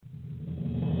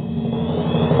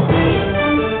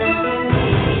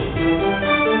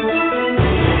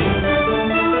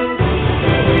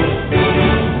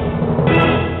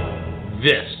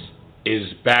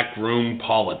Backroom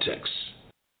Politics.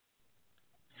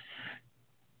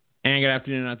 And good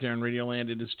afternoon out there in Radio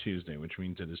Land. It is Tuesday, which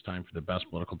means it is time for the best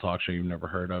political talk show you've never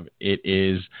heard of. It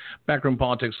is Backroom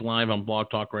Politics live on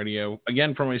Blog Talk Radio.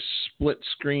 Again, from a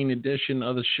split-screen edition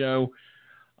of the show,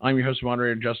 I'm your host and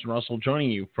moderator, Justin Russell,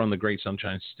 joining you from the great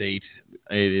Sunshine State.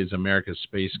 It is America's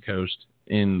Space Coast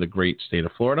in the great state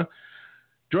of Florida.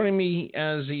 Joining me,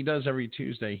 as he does every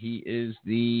Tuesday, he is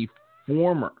the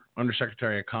former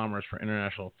Undersecretary of Commerce for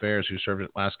International Affairs who served at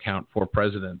last count 4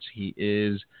 presidents. He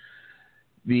is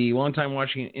the longtime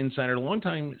Washington insider,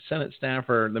 longtime Senate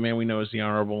staffer, the man we know as the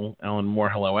Honorable Alan Moore.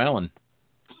 Hello, Alan.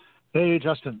 Hey,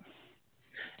 Justin.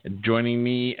 And joining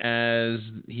me, as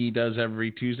he does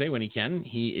every Tuesday when he can,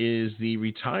 he is the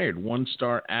retired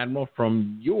one-star admiral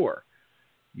from your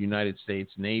United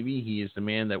States Navy. He is the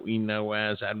man that we know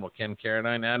as Admiral Ken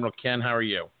Carradine. Admiral Ken, how are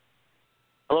you?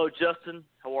 Hello, Justin.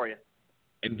 How are you?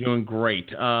 I'm doing great.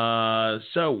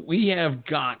 So we have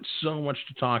got so much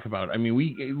to talk about. I mean,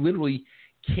 we literally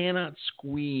cannot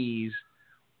squeeze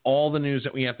all the news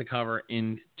that we have to cover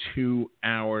in 2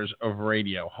 hours of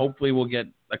radio. Hopefully we'll get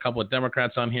a couple of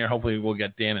Democrats on here. Hopefully we'll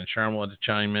get Dan and Sharmila to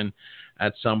chime in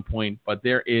at some point. But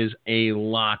there is a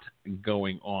lot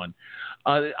going on.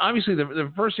 Obviously,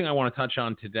 the first thing I want to touch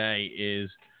on today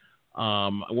is I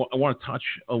want to touch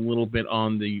a little bit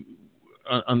on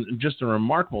just a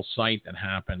remarkable sight that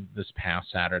happened this past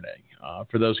Saturday.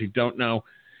 For those who don't know,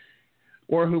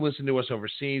 or who listen to us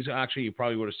overseas, actually, you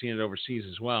probably would have seen it overseas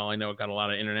as well. I know it got a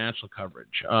lot of international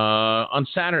coverage. On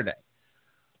Saturday,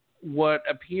 what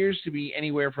appears to be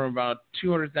anywhere from about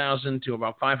 200,000 to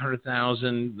about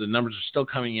 500,000, the numbers are still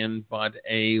coming in, but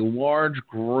a large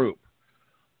group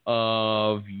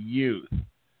of youth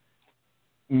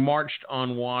marched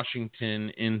on Washington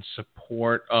in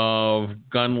support of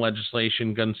gun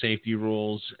legislation, gun safety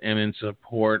rules, and in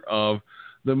support of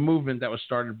the movement that was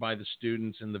started by the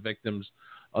students and the victims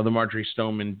of the Marjory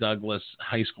Stoneman Douglas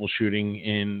high school shooting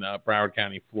in Broward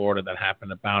County, Florida, that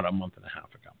happened about a month and a half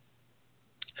ago.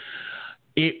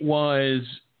 It was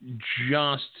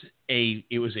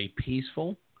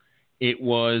peaceful. It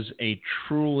was a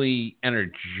truly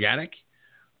energetic.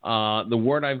 The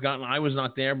word I've gotten, I was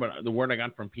not there, but the word I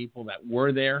got from people that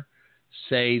were there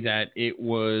say that it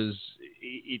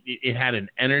had an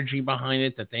energy behind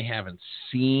it that they haven't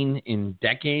seen in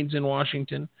decades in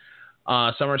Washington.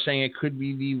 Some are saying it could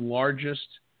be the largest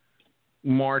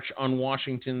march on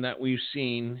Washington that we've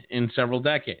seen in several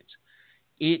decades.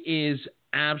 It is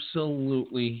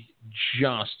absolutely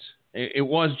it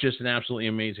was just an absolutely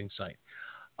amazing sight.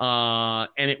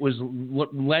 And it was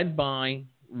led by,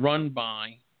 run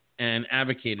by, and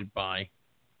advocated by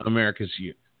America's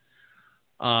youth.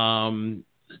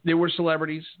 There were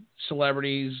celebrities.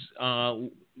 Celebrities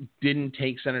didn't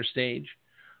take center stage.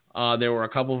 There were a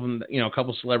couple of them, a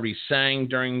couple of celebrities sang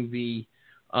during the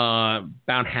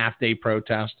about half-day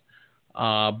protest.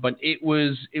 But it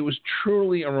was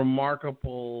truly a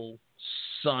remarkable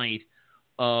sight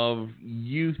of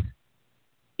youth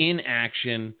in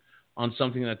action on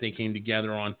something that they came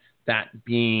together on, that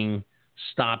being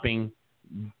stopping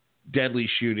deadly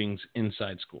shootings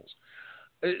inside schools.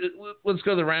 Let's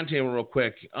go to the roundtable real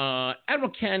quick.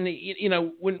 Admiral Ken,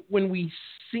 when we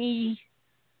see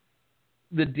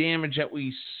the damage that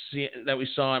we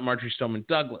saw at Marjory Stoneman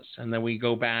Douglas, and then we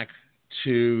go back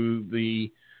to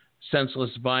the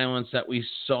senseless violence that we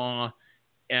saw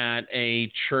at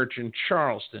a church in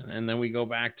Charleston, and then we go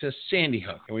back to Sandy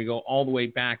Hook, and we go all the way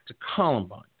back to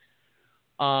Columbine.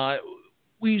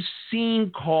 We've seen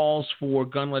calls for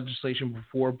gun legislation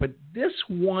before, but this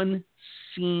one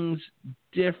seems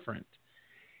different.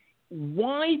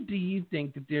 Why do you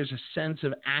think that there's a sense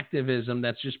of activism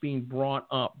that's just being brought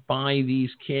up by these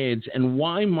kids, and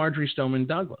why Marjory Stoneman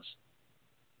Douglas?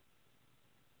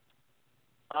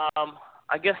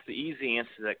 I guess the easy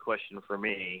answer to that question for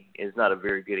me is not a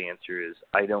very good answer, is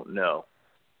I don't know.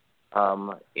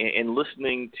 In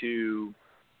listening to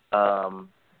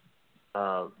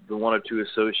the one or two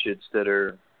associates that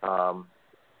are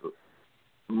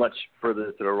much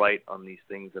further to the right on these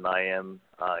things than I am,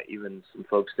 even some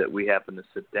folks that we happen to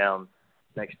sit down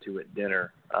next to at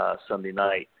dinner Sunday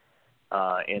night,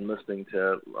 and listening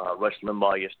to Rush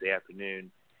Limbaugh yesterday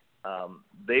afternoon,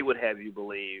 they would have you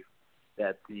believe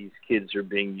that these kids are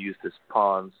being used as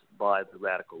pawns by the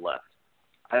radical left.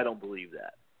 I don't believe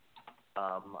that.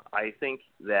 I think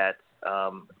that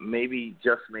maybe,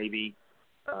 just maybe,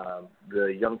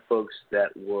 the young folks that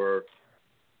were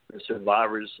the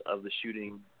survivors of the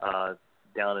shooting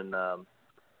down in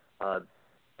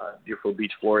Deerfield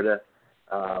Beach, Florida,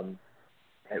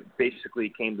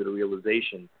 basically came to the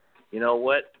realization, you know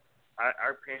what,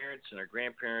 our parents and our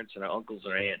grandparents and our uncles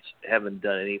and our aunts haven't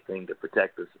done anything to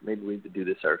protect us. Maybe we need to do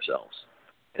this ourselves.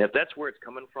 And if that's where it's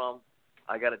coming from,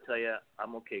 I got to tell you,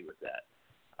 I'm okay with that.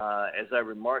 As I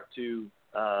remarked to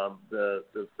the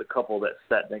couple that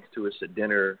sat next to us at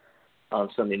dinner on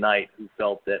Sunday night, who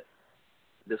felt that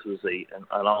this was an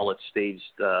all-staged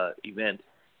event,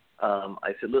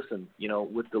 I said, listen,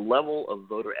 with the level of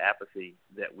voter apathy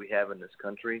that we have in this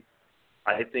country,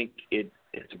 I think it's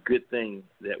a good thing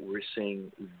that we're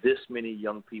seeing this many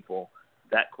young people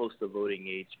that close to voting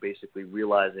age basically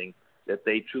realizing that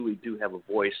they truly do have a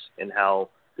voice in how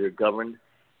they're governed,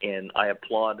 and I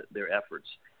applaud their efforts.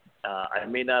 I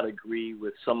may not agree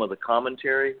with some of the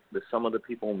commentary that some of the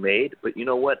people made, but you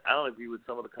know what? I don't agree with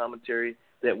some of the commentary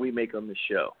that we make on the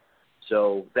show.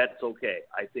 So that's okay.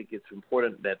 I think it's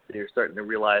important that they're starting to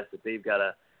realize that they've got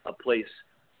a place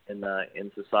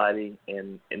in society,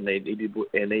 and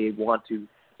they want to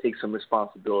take some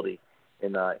responsibility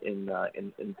in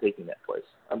taking that place.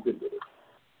 I'm good with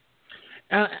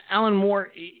it. Alan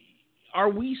Moore, are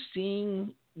we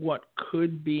seeing what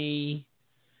could be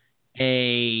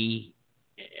a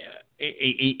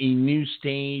new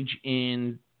stage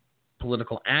in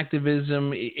political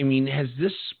activism? I mean, has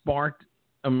this sparked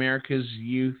America's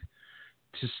youth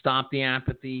to stop the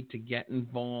apathy, to get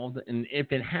involved? And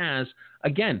if it has,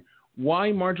 again,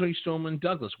 why Marjorie Stoneman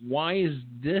Douglas? Why is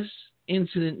this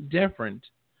incident different?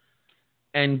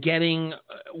 And getting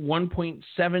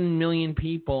 1.7 million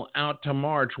people out to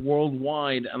march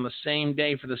worldwide on the same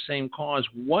day for the same cause.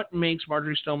 What makes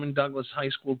Marjorie Stoneman Douglas High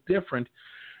School different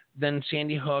than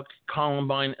Sandy Hook,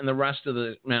 Columbine, and the rest of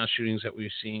the mass shootings that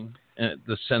we've seen,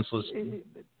 the senseless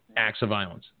acts of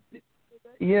violence?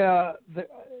 Yeah,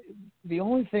 the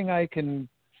only thing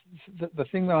the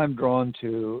thing that I'm drawn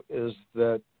to is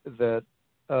that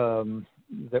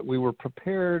we were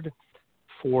prepared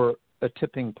for a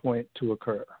tipping point to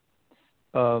occur.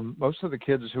 Most of the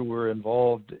kids who were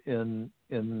involved in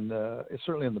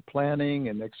certainly in the planning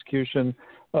and execution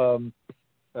of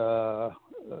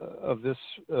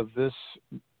this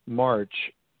march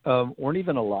weren't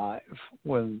even alive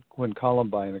when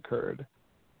Columbine occurred.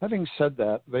 Having said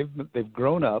that, they've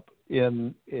grown up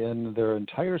in their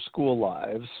entire school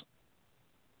lives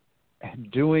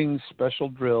doing special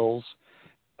drills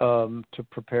to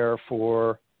prepare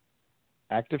for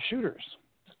active shooters.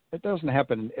 It doesn't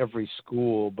happen in every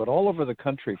school, but all over the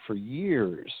country for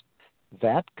years,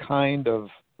 that kind of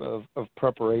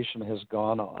preparation has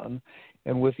gone on.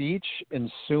 And with each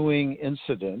ensuing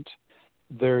incident,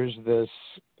 there's this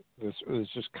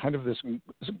just kind of this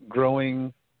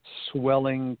growing,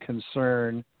 swelling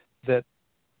concern that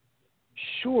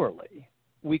surely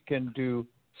we can do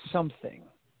something.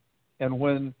 And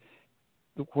when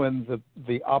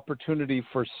the opportunity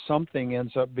for something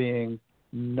ends up being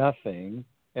nothing,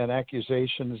 and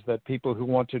accusations that people who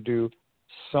want to do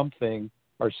something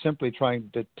are simply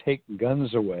trying to take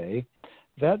guns away,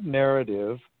 that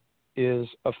narrative is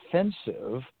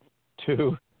offensive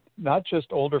to not just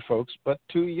older folks, but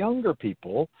to younger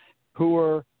people who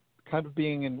are kind of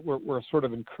we're sort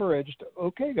of encouraged,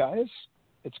 okay, guys,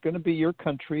 it's going to be your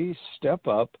country, step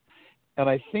up. And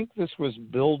I think this was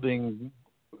building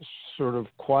sort of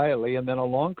quietly, and then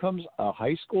along comes a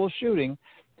high school shooting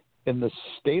in the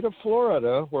state of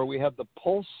Florida, where we had the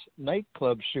Pulse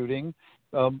nightclub shooting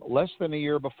less than a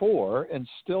year before, and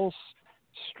still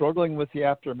struggling with the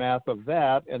aftermath of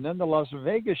that, and then the Las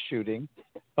Vegas shooting,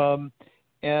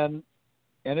 and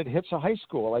it hits a high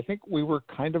school. I think we were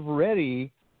kind of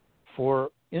ready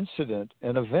for incident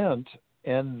and event,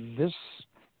 and this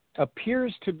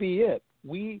appears to be it.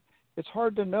 It's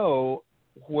hard to know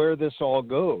where this all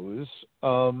goes,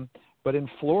 but in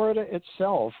Florida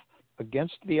itself,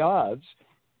 against the odds,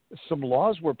 some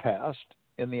laws were passed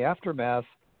in the aftermath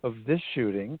of this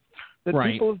shooting that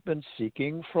people have been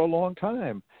seeking for a long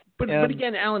time. But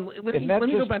again, Alan, let me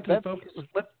go back to the focus.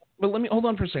 But let me hold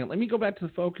on for a second. Let me go back to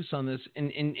the focus on this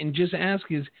and just ask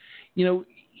is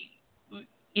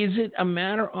it a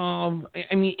matter of?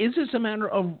 I mean, is this a matter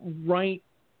of right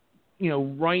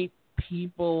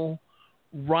people,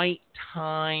 right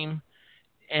time,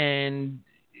 and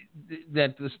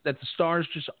that the stars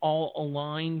just all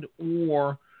aligned,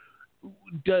 or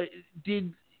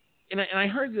did and I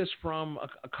heard this from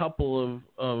a couple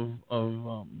of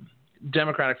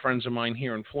Democratic friends of mine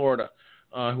here in Florida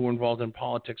who were involved in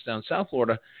politics down South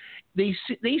Florida. They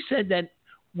said that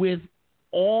with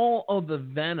all of the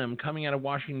venom coming out of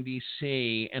Washington,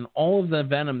 D.C., and all of the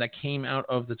venom that came out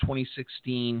of the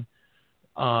 2016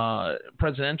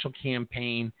 presidential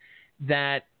campaign,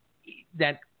 that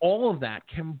all of that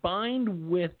combined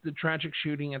with the tragic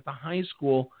shooting at the high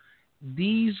school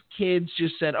these kids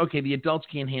just said, okay, the adults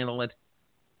can't handle it.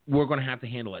 We're going to have to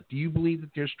handle it. Do you believe that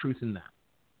there's truth in that?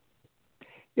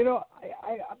 You know,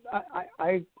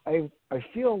 I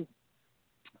feel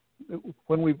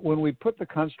when we put the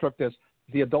construct as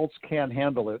the adults can't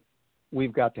handle it,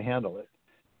 we've got to handle it.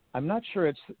 I'm not sure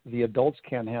it's the adults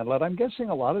can't handle it. I'm guessing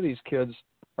a lot of these kids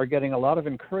are getting a lot of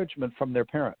encouragement from their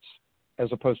parents as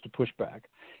opposed to pushback.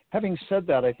 Having said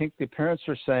that, I think the parents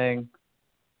are saying,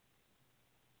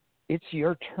 it's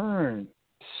your turn.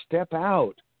 Step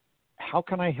out. How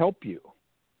can I help you?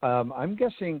 I'm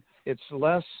guessing it's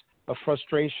less a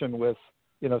frustration with,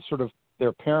 sort of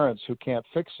their parents who can't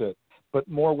fix it, but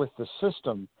more with the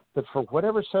system that for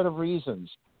whatever set of reasons,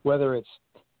 whether it's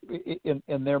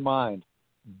in their mind,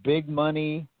 big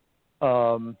money,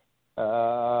 which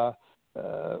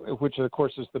of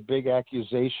course is the big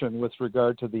accusation with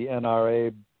regard to the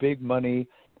NRA, big money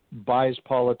buys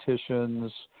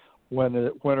politicians. When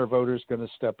are voters going to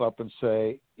step up and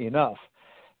say enough?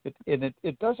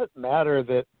 It doesn't matter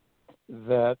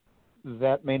that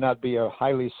may not be a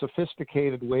highly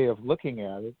sophisticated way of looking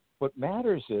at it. What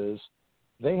matters is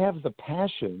they have the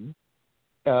passion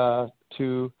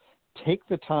to take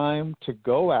the time to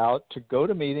go out, to go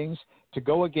to meetings, to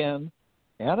go again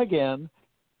and again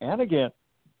and again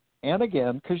and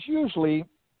again, because usually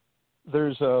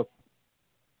there's a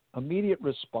immediate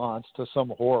response to some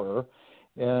horror,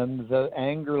 and the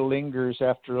anger lingers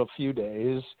after a few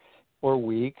days or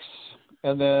weeks,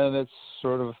 and then it's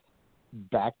sort of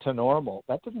back to normal.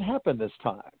 That didn't happen this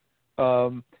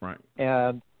time. Right.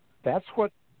 And that's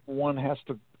what one has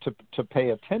to pay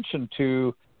attention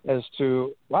to as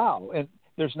to, wow, and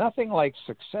there's nothing like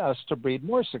success to breed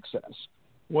more success.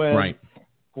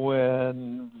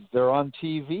 When they're on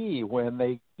TV, when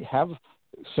they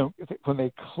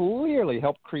clearly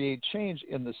help create change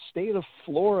in the state of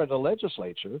Florida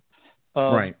legislature,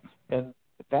 and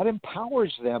that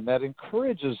empowers them, that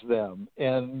encourages them.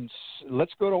 And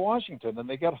let's go to Washington, and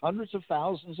they got hundreds of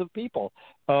thousands of people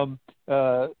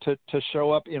to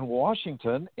show up in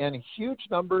Washington, and huge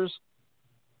numbers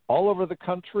all over the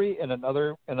country and in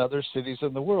other cities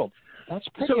in the world. That's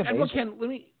pretty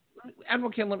amazing.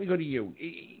 Admiral Ken, let me go to you.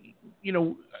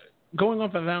 Going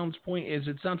off of Alan's point is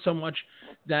it's not so much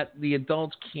that the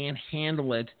adults can't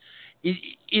handle it.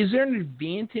 Is there an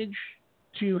advantage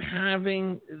to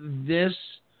having this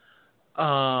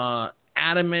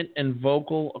adamant and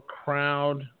vocal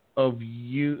crowd of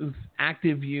youth,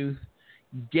 active youth,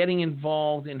 getting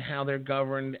involved in how they're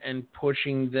governed and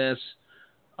pushing this?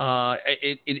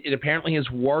 It apparently has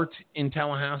worked in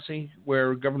Tallahassee,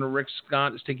 where Governor Rick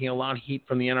Scott is taking a lot of heat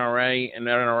from the NRA and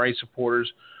NRA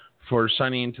supporters for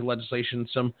signing into legislation,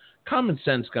 some common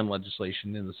sense gun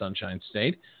legislation in the Sunshine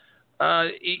State.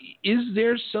 Is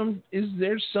there some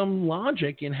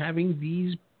logic in having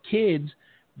these kids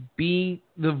be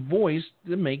the voice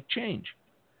to make change?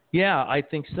 Yeah, I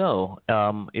think so.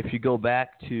 If you go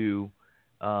back to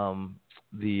the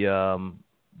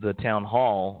town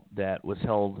hall that was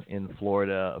held in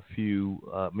Florida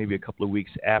maybe a couple of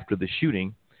weeks after the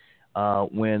shooting,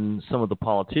 when some of the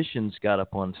politicians got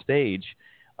up on stage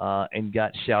and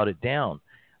got shouted down.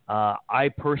 I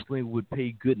personally would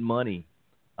pay good money.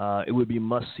 It would be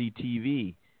must-see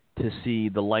TV to see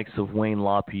the likes of Wayne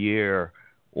LaPierre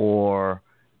or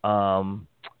I'm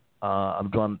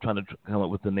trying to come up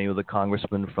with the name of the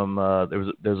congressman from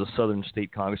there's a southern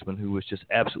state congressman who was just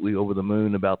absolutely over the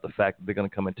moon about the fact that they're going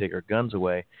to come and take our guns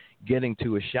away, getting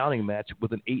to a shouting match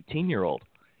with an 18-year-old.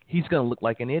 He's going to look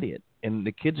like an idiot, and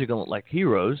the kids are going to look like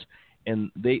heroes.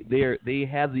 And they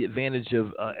have the advantage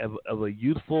of a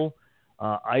youthful,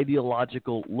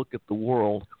 ideological look at the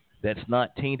world that's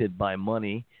not tainted by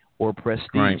money or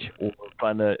prestige or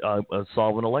trying to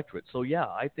solve an electorate. So, yeah,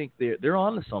 I think they're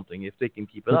on to something if they can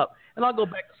keep it up. And I'll go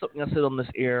back to something I said on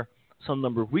this air some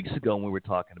number of weeks ago when we were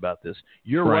talking about this.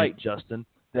 You're right, Justin,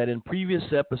 that in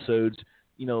previous episodes,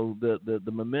 the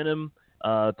momentum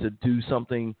to do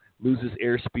something loses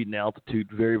airspeed and altitude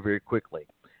very, very quickly.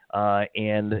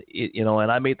 And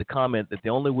I made the comment that the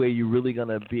only way you're really going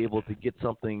to be able to get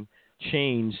something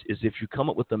changed is if you come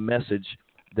up with a message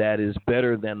that is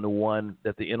better than the one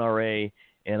that the NRA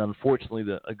and unfortunately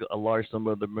a large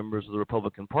number of the members of the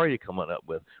Republican Party are coming up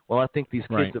with. Well, I think these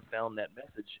kids have found that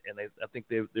message, and I think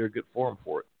they're a good forum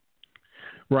for it.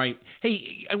 Right.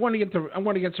 Hey, I want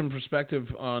to get some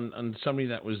perspective on somebody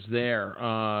that was there.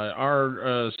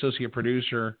 Our associate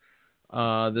producer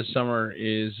this summer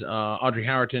is Audrey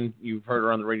Howerton. You've heard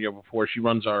her on the radio before. She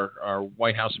runs our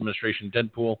White House administration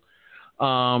Deadpool.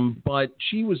 But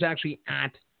she was actually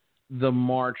at the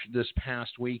march this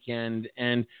past weekend,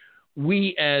 and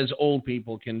we as old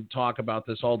people can talk about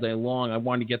this all day long. I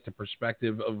want to get the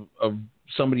perspective of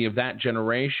somebody of that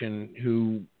generation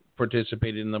who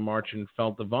participated in the march and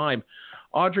felt the vibe.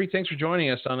 Audrey, thanks for joining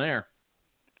us on air.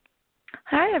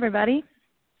 Hi, everybody.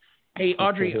 Hey,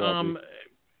 Audrey.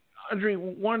 Audrey,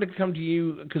 wanted to come to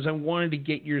you because I wanted to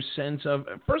get your sense of,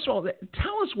 first of all,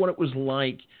 tell us what it was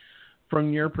like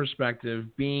from your perspective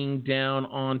being down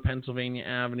on Pennsylvania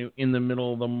Avenue in the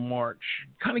middle of the march.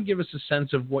 Kind of give us a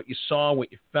sense of what you saw,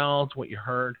 what you felt, what you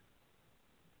heard.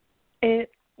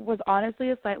 It was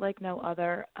honestly a sight like no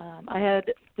other. I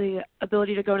had the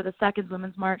ability to go to the Second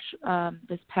Women's March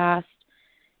this past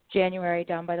January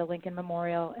down by the Lincoln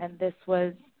Memorial, and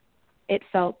it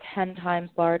felt 10 times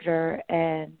larger,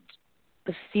 and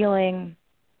the feeling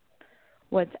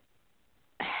was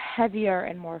heavier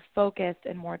and more focused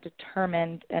and more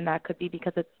determined, and that could be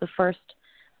because it's the first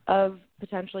of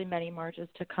potentially many marches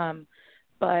to come.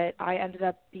 But I ended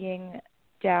up being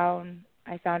down,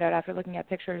 I found out after looking at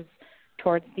pictures,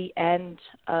 towards the end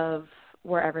of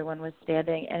where everyone was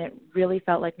standing, and it really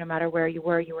felt like no matter where you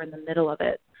were in the middle of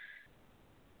it.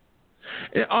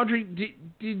 Audrey,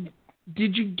 did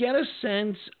you get a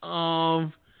sense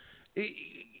of,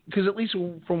 because at least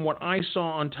from what I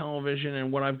saw on television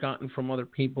and what I've gotten from other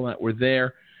people that were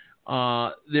there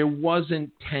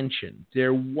wasn't tension.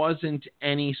 There wasn't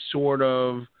any sort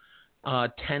of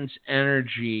tense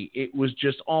energy. It was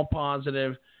just all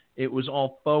positive. It was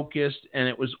all focused, and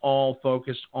it was all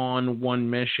focused on one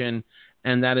mission,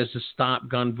 and that is to stop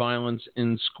gun violence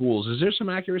in schools. Is there some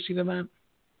accuracy to that?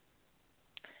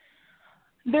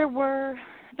 There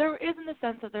is in the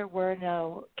sense that there were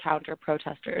no counter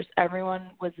protesters.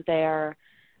 Everyone was there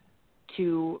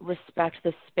to respect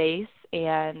the space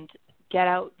and get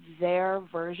out their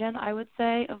version, I would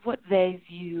say, of what they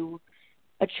view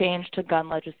a change to gun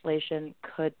legislation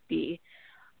could be.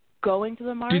 Going to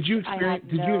the march, Did you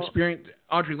experience,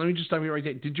 Audrey, let me just stop you right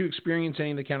there. Did you experience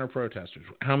any of the counter protesters?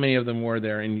 How many of them were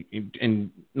there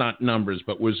in not numbers,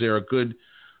 but was there a good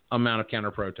amount of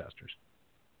counter protesters?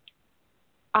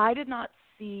 I did not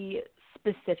see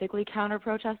specifically counter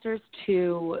protesters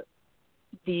to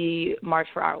the March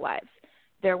for Our Lives.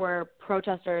 There were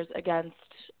protesters against,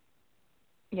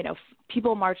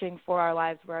 people marching for our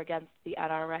lives were against the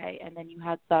NRA, and then you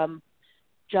had some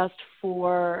just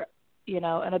for,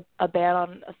 a ban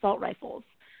on assault rifles.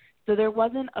 So there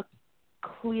wasn't a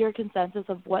clear consensus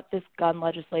of what this gun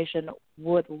legislation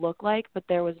would look like, but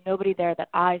there was nobody there that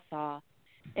I saw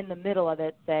in the middle of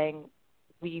it saying,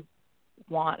 we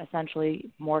want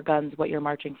essentially more guns, what you're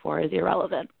marching for is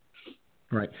irrelevant.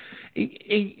 Right. Do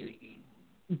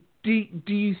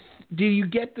you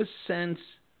get the sense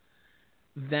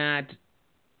that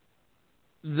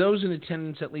those in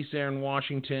attendance, at least there in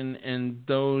Washington, and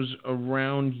those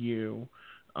around you,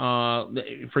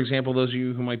 for example, those of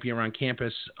you who might be around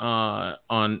campus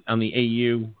on the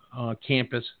AU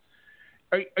campus,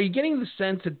 are you getting the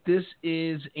sense that this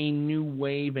is a new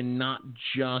wave and not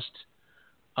just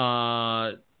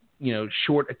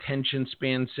short attention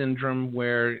span syndrome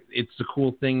where it's the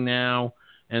cool thing now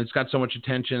and it's got so much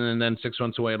attention and then 6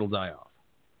 months away it'll die off?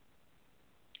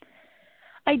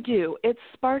 I do. It's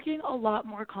sparking a lot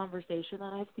more conversation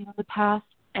than I've seen in the past.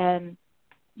 And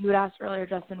you had asked earlier,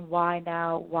 Justin, why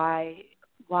now? Why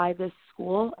this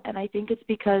school? And I think it's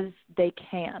because they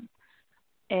can.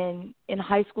 And in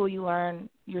high school,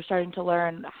 you're starting to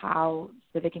learn how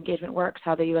civic engagement works,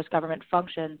 how the U.S. government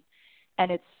functions. And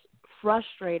it's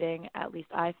frustrating, at least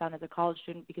I found as a college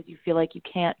student, because you feel like you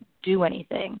can't do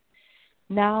anything.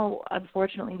 Now,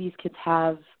 unfortunately, these kids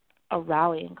have a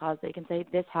rallying cause. They can say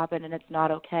this happened and it's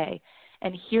not okay.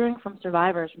 And hearing from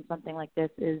survivors from something like this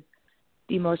is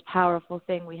the most powerful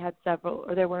thing.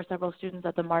 There were several students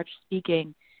at the march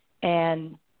speaking,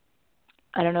 and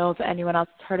I don't know if anyone else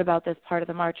has heard about this part of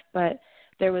the march, but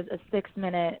there was a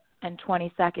 6-minute and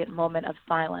 20-second moment of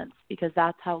silence because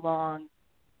that's how long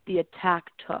the attack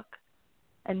took.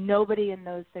 And nobody in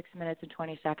those 6 minutes and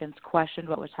 20 seconds questioned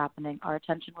what was happening. Our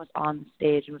attention was on the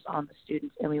stage, it was on the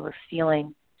students, and we were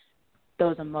feeling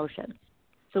those emotions.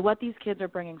 So what these kids are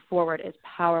bringing forward is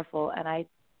powerful, and I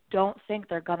don't think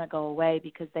they're going to go away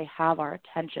because they have our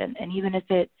attention. And even if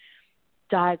it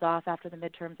dies off after the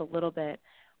midterms a little bit,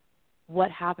 what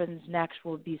happens next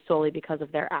will be solely because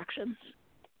of their actions.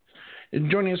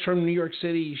 Joining us from New York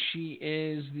City, she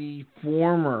is the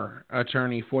former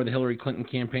attorney for the Hillary Clinton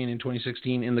campaign in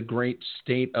 2016 in the great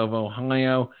state of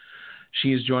Ohio.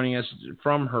 She is joining us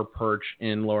from her perch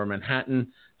in Lower Manhattan.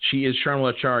 She is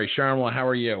Sharmila Achari. Sharmila, how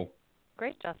are you?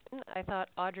 great, Justin. I thought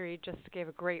Audrey just gave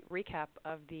a great recap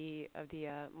of the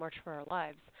March for Our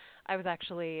Lives. I was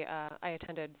actually I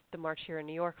attended the march here in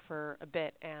New York for a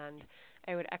bit, and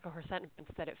I would echo her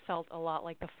sentiments that it felt a lot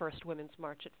like the first Women's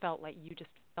March. It felt like you just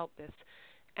felt this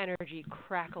energy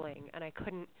crackling, and I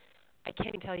can't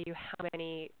even tell you how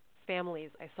many families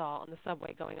I saw on the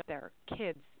subway going up there,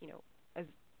 kids, as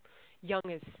young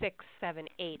as 6, 7,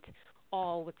 8,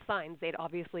 all with signs they'd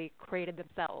obviously created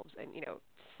themselves, and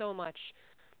so much.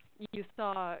 You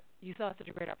saw such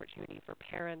a great opportunity for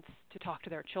parents to talk to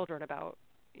their children about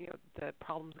the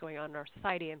problems going on in our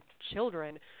society, and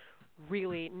children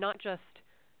really not just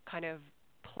kind of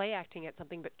play acting at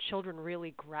something, but children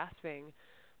really grasping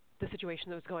the situation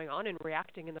that was going on and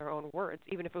reacting in their own words,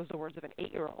 even if it was the words of an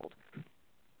 8-year-old.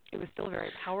 It was still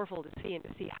very powerful to see, and to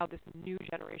see how this new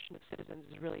generation of citizens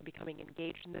is really becoming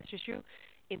engaged in this issue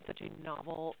in such a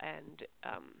novel and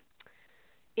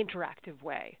interactive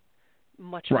way,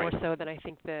 much more so than I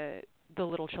think the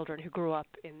little children who grew up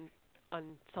on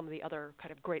some of the other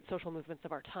kind of great social movements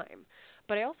of our time.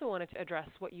 But I also wanted to address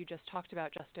what you just talked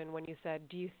about, Justin, when you said,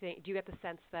 do you get the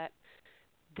sense that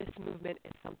this movement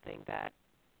is something that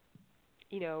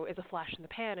is a flash in the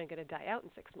pan and going to die out in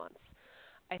 6 months?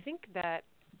 I think that,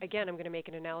 again, I'm going to make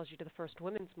an analogy to the first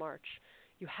Women's March.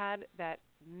 You had that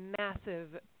massive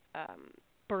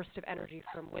burst of energy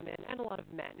from women and a lot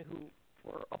of men who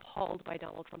were appalled by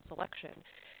Donald Trump's election,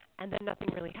 and then nothing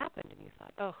really happened, and you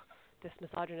thought, oh, this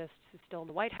misogynist is still in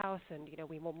the White House, and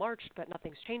we will march, but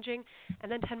nothing's changing.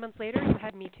 And then 10 months later, you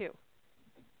had Me Too.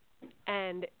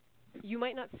 And you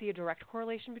might not see a direct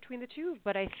correlation between the two,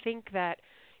 but I think that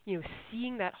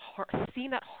seeing that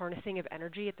harnessing of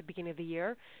energy at the beginning of the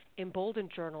year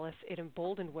emboldened journalists, it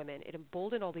emboldened women, it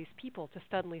emboldened all these people to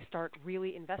suddenly start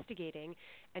really investigating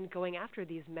and going after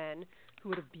these men who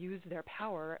had abused their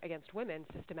power against women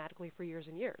systematically for years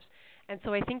and years. And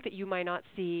so I think that you might not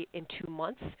see in 2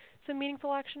 months some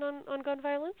meaningful action on gun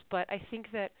violence, but I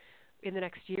think that in the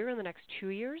next year, in the next 2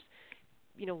 years,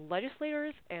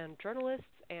 legislators and journalists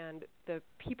and the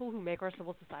people who make our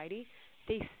civil society,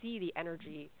 they see the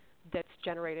energy that's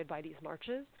generated by these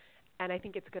marches, and I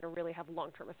think it's going to really have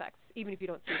long-term effects, even if you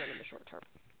don't see them in the short term.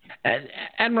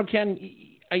 Admiral Ken,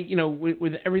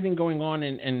 with everything going on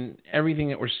and everything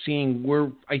that we're seeing,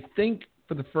 we're, I think,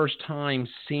 for the first time,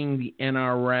 seeing the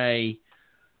NRA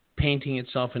painting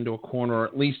itself into a corner, or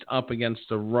at least up against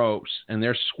the ropes, and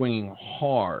they're swinging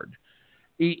hard.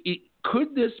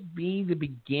 Could this be the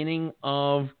beginning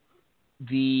of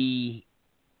the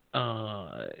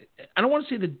I don't want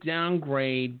to say the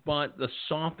downgrade, but the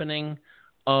softening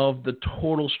of the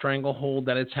total stranglehold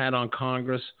that it's had on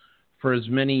Congress for as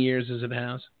many years as it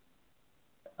has?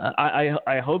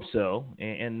 I hope so.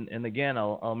 And again,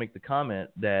 I'll make the comment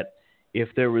that if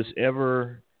there was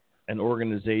ever an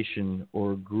organization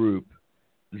or group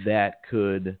that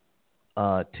could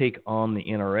take on the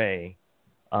NRA,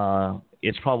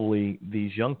 it's probably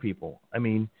these young people. I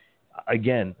mean,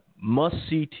 again,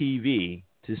 must-see TV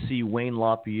to see Wayne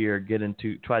LaPierre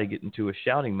try to get into a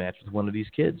shouting match with one of these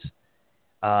kids.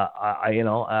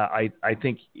 I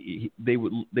think they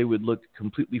would look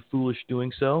completely foolish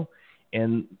doing so.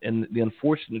 And the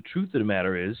unfortunate truth of the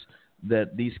matter is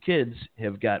that these kids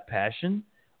have got passion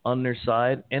on their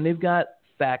side, and they've got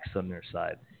facts on their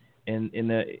side. And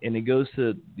it goes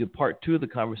to the part 2 of the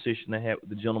conversation I had with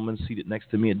the gentleman seated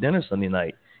next to me at dinner Sunday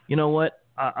night. You know what?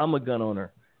 I'm a gun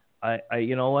owner.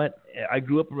 You know what? I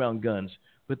grew up around guns,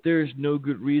 but there's no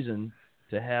good reason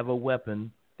to have a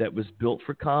weapon that was built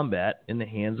for combat in the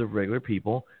hands of regular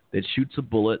people that shoots a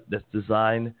bullet that's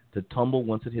designed to tumble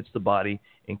once it hits the body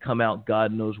and come out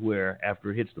God knows where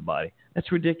after it hits the body.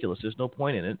 That's ridiculous. There's no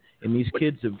point in it. And these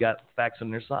kids have got facts on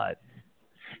their side.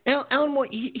 Alan,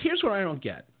 here's what I don't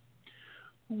get.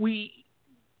 We've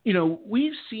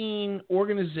seen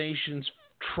organizations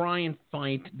try and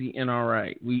fight the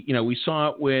NRA. We saw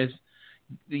it with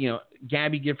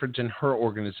Gabby Giffords and her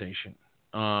organization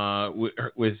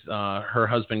with her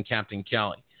husband Captain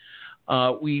Kelly.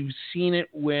 We've seen it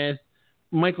with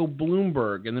Michael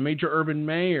Bloomberg and the major urban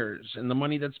mayors and the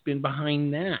money that's been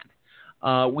behind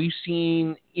that. We've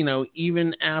seen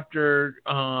even after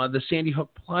the Sandy Hook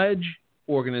Pledge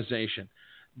organization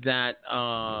that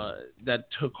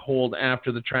took hold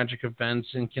after the tragic events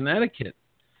in Connecticut.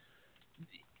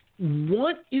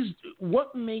 What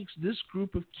makes this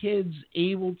group of kids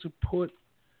able to put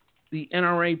the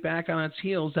NRA back on its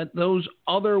heels that those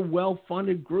other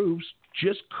well-funded groups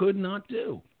just could not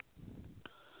do?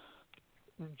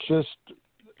 Just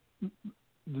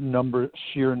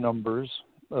sheer numbers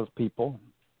of people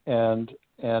and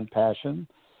passion.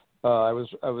 I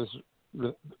was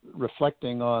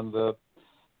reflecting on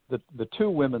the the two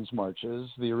women's marches,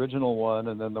 the original one,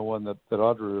 and then the one that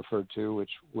Audrey referred to,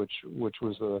 which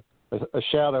was a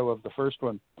shadow of the first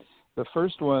one. The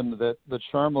first one that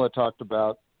Sharmila talked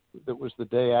about, that was the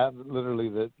day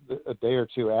literally a day or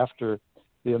two after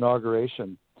the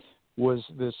inauguration, was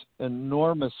this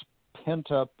enormous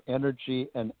pent-up energy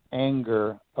and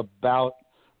anger about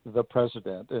the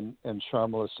president, and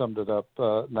Sharmila summed it up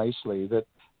nicely, that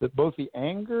both the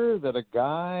anger that a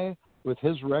guy with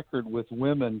his record with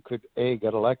women could, A,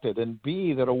 get elected, and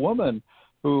B, that a woman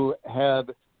who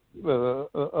had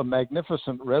a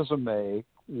magnificent resume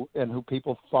and who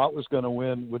people thought was going to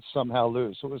win would somehow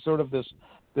lose. So it was sort of this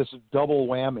double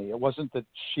whammy. It wasn't that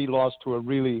she lost to a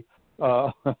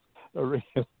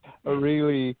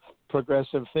really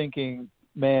progressive thinking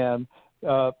man.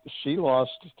 She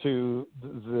lost to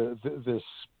this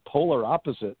polar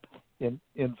opposite in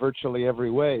virtually every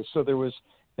way. So there was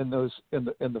in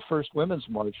the first women's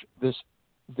march this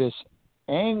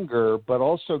anger, but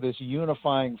also this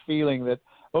unifying feeling that,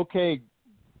 okay,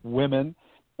 women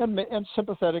and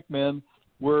sympathetic men,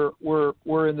 we're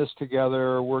in this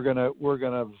together. We're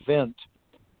gonna vent,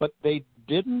 but they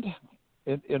didn't,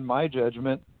 in my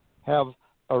judgment, have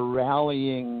a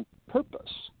rallying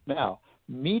purpose. Now,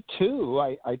 Me Too,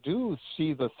 I do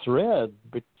see the thread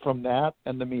from that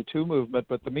and the Me Too movement,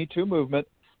 but the Me Too movement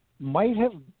might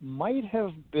have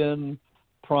been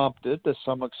prompted to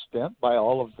some extent by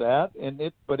all of that,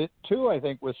 but it too, I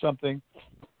think, was something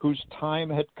whose time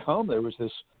had come. There was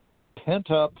this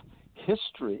pent-up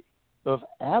history of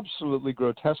absolutely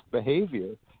grotesque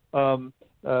behavior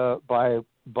by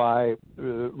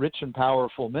rich and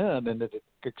powerful men, and it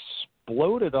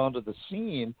exploded onto the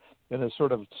scene in a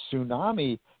sort of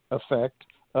tsunami effect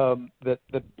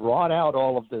that brought out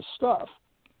all of this stuff.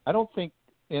 I don't think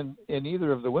in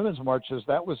either of the women's marches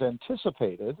that was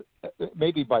anticipated,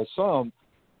 maybe by some,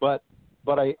 but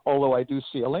although I do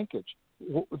see a linkage.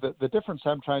 The difference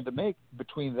I'm trying to make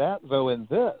between that, though, and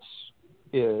this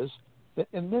is that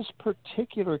in this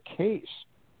particular case,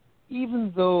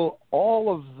 even though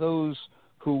all of those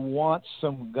who want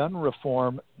some gun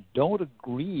reform don't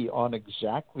agree on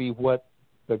exactly what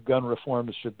the gun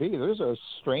reforms should be, there's a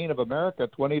strain of America,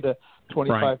 20 to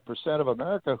 25% of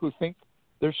America, who think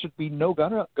there should be no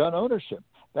gun ownership.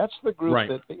 That's the group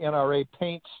that the NRA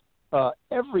paints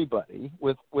everybody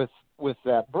with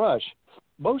that brush.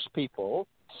 Most people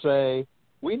say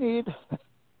we need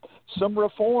some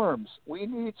reforms. We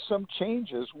need some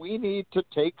changes. We need to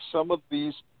take some of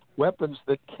these weapons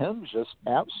that Ken just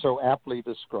so aptly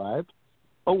described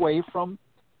away from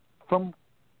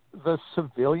the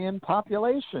civilian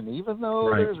population, even though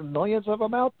there's millions of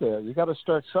them out there. You got to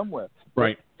start somewhere.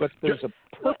 Right. But there's a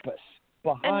purpose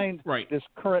behind this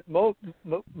current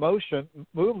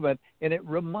movement, and it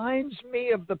reminds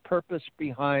me of the purpose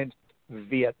behind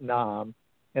Vietnam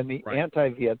and the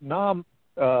anti-Vietnam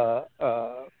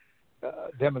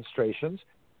demonstrations,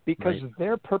 because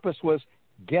their purpose was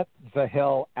get the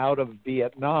hell out of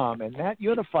Vietnam, and that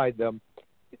unified them,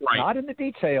 not in the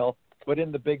detail, but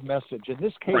in the big message. In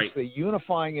this case, the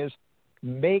unifying is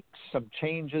make some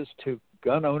changes to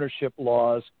gun ownership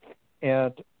laws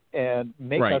and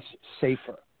make us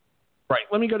safer. Right.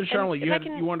 Let me go to Charlotte.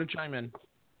 You want to chime in?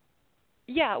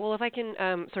 Yeah, well, if I can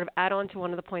sort of add on to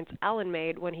one of the points Alan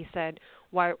made when he said,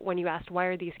 when you asked why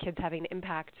are these kids having an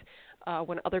impact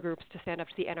when other groups to stand up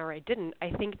to the NRA didn't,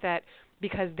 I think that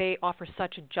because they offer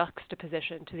such a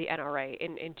juxtaposition to the NRA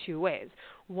in two ways.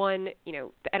 One,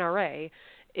 the NRA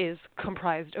is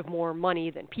comprised of more money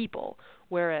than people,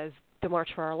 whereas the March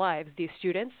for Our Lives, these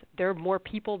students, they're more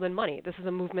people than money. This is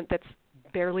a movement that's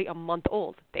barely a month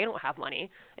old. They don't have money.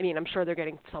 I mean, I'm sure they're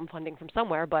getting some funding from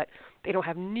somewhere, but they don't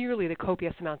have nearly the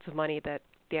copious amounts of money that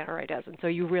the NRA does. And so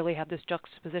you really have this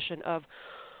juxtaposition of,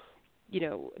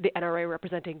 the NRA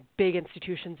representing big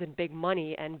institutions and big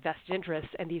money and vested interests,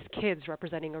 and these kids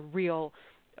representing a real,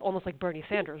 almost like Bernie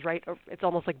Sanders, right? It's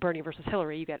almost like Bernie versus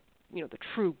Hillary. You get, the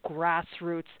true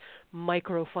grassroots,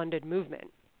 micro-funded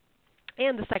movement.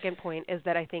 And the second point is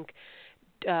that I think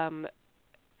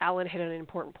Alan hit an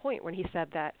important point when he said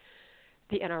that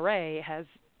the NRA has,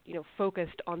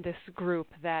 focused on this group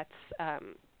that's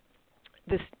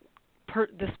this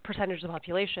percentage of the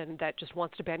population that just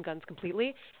wants to ban guns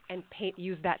completely and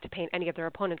use that to paint any of their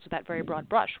opponents with that very broad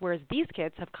brush. Whereas these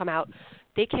kids have came out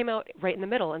right in the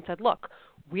middle and said, look,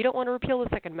 we don't want to repeal the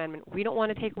Second Amendment. We don't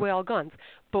want to take away all guns,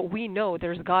 but we know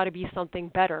there's got to be something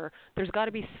better. There's got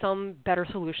to be some better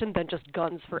solution than just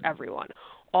guns for everyone.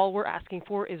 All we're asking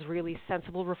for is really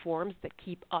sensible reforms that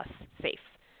keep us safe.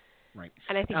 Right.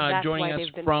 And I think that's why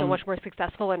they've been so much more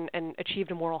successful and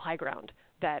achieved a moral high ground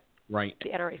that Right. The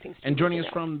NRA seems to And be joining us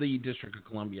moving from the District of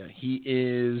Columbia, he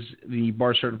is the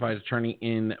bar certified attorney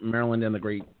in Maryland and the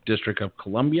Great District of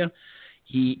Columbia.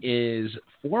 He is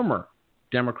former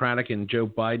Democratic and Joe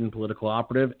Biden political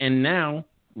operative, and now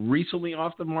recently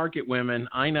off the market, women,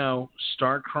 I know,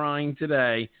 start crying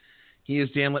today. He is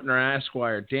Dan Littner,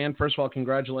 Esquire. Dan, first of all,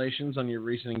 congratulations on your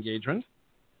recent engagement.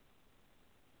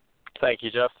 Thank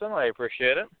you, Justin. I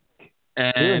appreciate it.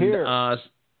 And Hear.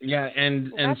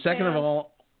 And second of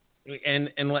all, and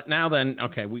now then,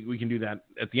 okay, we can do that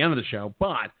at the end of the show.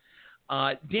 But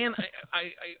Dan,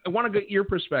 I want to get your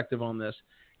perspective on this.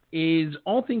 Is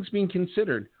all things being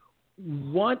considered,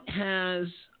 what has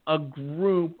a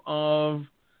group of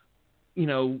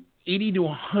 80 to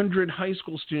 100 high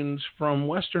school students from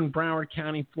Western Broward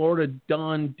County, Florida,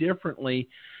 done differently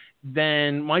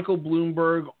than Michael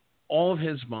Bloomberg, all of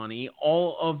his money,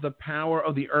 all of the power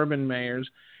of the urban mayors,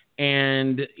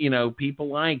 and people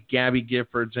like Gabby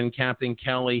Giffords and Captain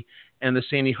Kelly and the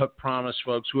Sandy Hook Promise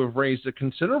folks who have raised a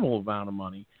considerable amount of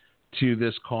money to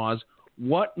this cause?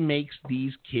 What makes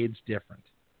these kids different?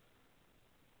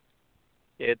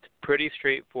 It's pretty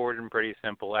straightforward and pretty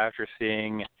simple. After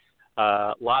seeing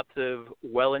lots of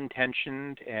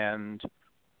well-intentioned and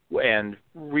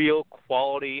real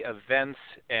quality events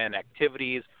and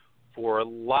activities for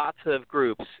lots of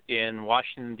groups in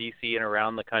Washington, D.C. and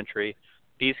around the country,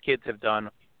 these kids have done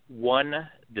one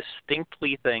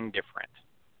distinctly thing different.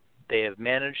 They have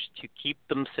managed to keep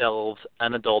themselves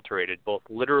unadulterated, both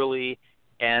literally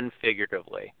and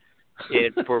figuratively.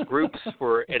 For groups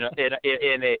in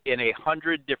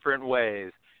 100 different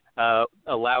ways,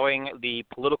 allowing the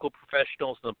political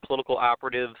professionals and the political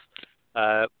operatives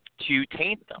to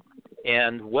taint them.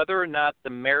 And whether or not the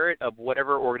merit of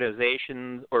whatever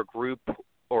organization or group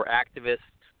or activist,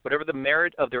 whatever the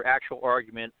merit of their actual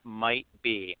argument might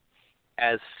be,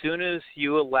 as soon as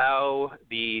you allow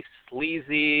the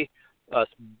sleazy,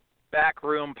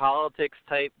 backroom politics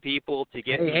type people to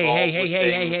get involved with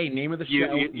things. Hey, name of the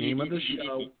show. Name of the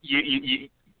show.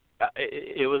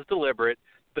 It was deliberate,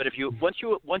 but once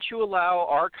you allow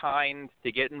our kind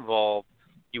to get involved,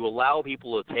 you allow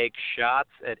people to take shots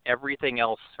at everything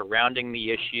else surrounding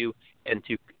the issue and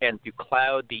to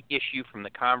cloud the issue from the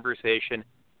conversation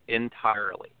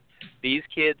entirely. These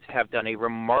kids have done a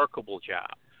remarkable job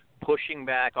pushing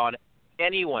back on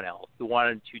anyone else who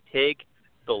wanted to take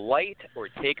the light or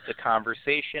take the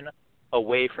conversation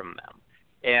away from them.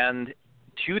 And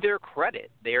to their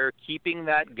credit, they're keeping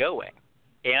that going.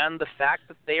 And the fact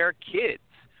that they are kids,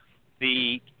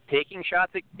 the taking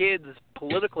shots at kids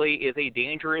politically is a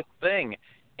dangerous thing.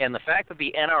 And the fact that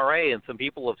the NRA and some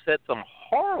people have said some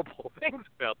horrible things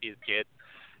about these kids,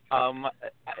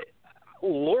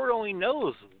 Lord only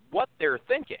knows what they're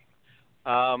thinking.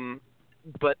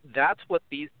 But that's what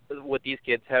these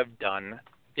kids have done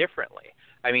differently.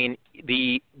 I mean,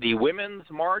 the women's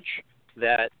march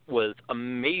that was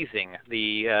amazing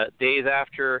the days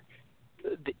after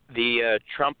the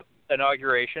Trump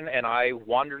inauguration, and I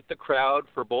wandered the crowd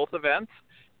for both events,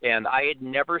 and I had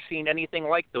never seen anything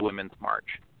like the women's march.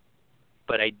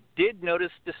 But I did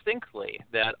notice distinctly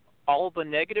that all the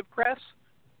negative press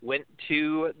went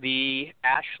to the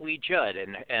Ashley Judd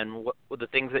and the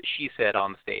things that she said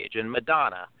on stage, and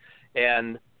Madonna,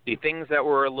 and the things that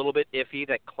were a little bit iffy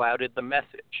that clouded the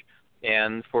message.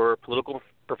 And for political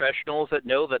professionals that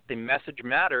know that the message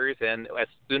matters, and as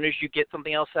soon as you get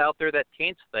something else out there that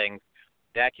taints things,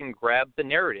 that can grab the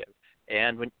narrative.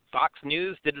 And when Fox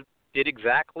News did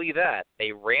exactly that,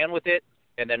 they ran with it,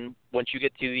 and then once you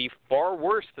get to the far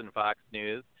worse than Fox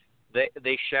News,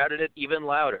 they shouted it even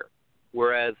louder.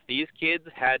 Whereas these kids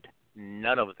had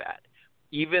none of that.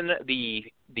 Even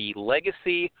the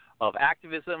legacy of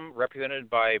activism represented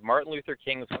by Martin Luther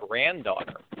King's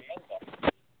granddaughter,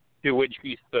 to which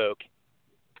he spoke,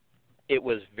 it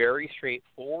was very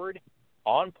straightforward,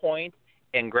 on point,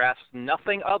 and grabbed for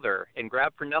nothing other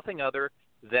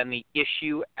than the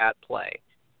issue at play.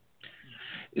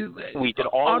 We could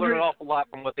all learn an awful lot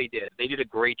from what they did. They did a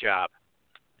great job.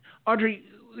 Audrey,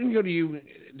 let me go to you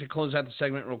to close out the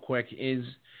segment real quick.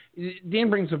 Dan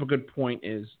brings up a good point,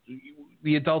 is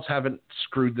the adults haven't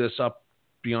screwed this up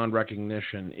beyond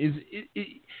recognition.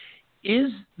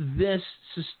 Is this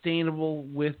sustainable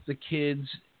with the kids,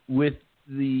 with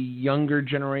the younger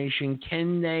generation?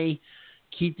 Can they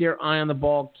keep their eye on the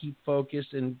ball, keep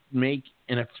focused, and make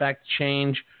and affect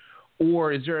change?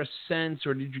 Or is there a sense,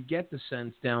 or did you get the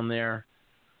sense down there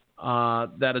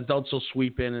that adults will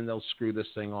sweep in and they'll screw this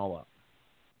thing all up?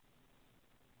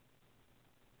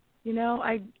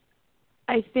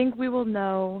 I think we will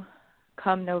know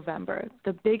come November.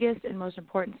 The biggest and most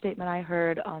important statement I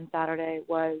heard on Saturday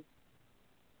was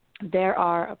there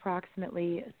are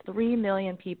approximately 3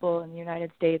 million people in the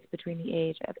United States between the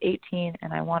age of 18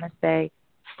 and I want to say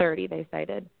 30, they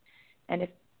cited. And if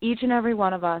each and every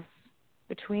one of us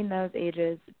between those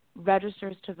ages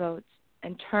registers to vote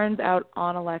and turns out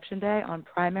on election day, on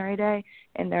primary day,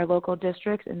 in their local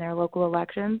districts, in their local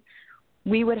elections,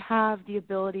 we would have the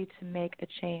ability to make a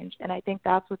change. And I think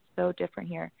that's what's so different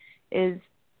here is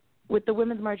with the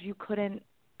Women's March, you couldn't,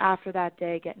 after that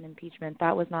day, get an impeachment.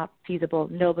 That was not feasible.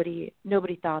 Nobody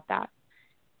thought that.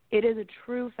 It is a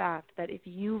true fact that if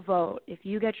you vote, if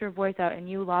you get your voice out and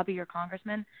you lobby your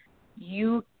congressman,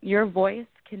 your voice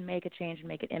can make a change and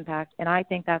make an impact. And I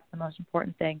think that's the most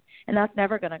important thing. And that's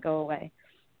never going to go away.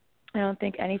 I don't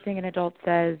think anything an adult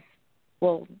says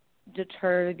will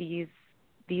deter these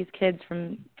kids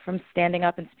from standing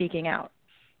up and speaking out.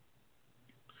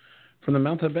 From the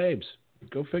mouth of babes.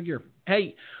 Go figure.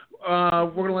 Hey, we're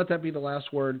going to let that be the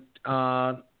last word.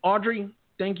 Audrey,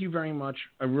 thank you very much.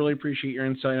 I really appreciate your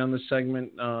insight on this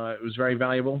segment. It was very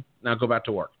valuable. Now go back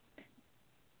to work.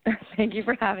 Thank you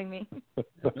for having me.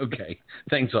 Okay.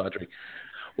 Thanks, Audrey.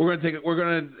 We're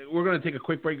going to take a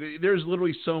quick break. There's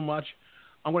literally so much.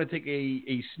 I'm going to take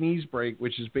a sneeze break,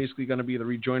 which is basically going to be the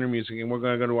rejoiner music, and we're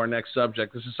going to go to our next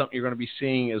subject. This is something you're going to be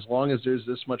seeing as long as there's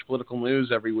this much political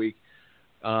news every week.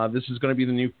 This is going to be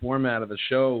the new format of the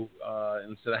show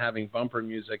instead of having bumper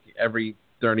music every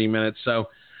 30 minutes. So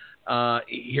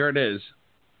here it is.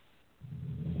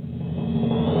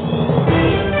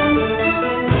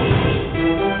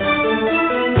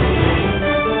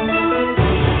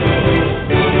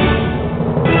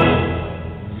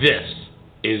 This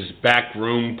is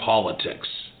Backroom Politics.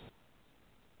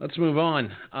 Let's move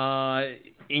on.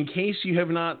 In case you have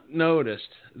not noticed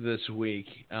this week,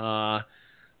 the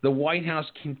White House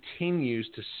continues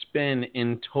to spin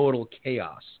in total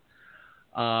chaos.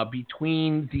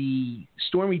 Between the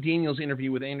Stormy Daniels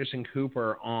interview with Anderson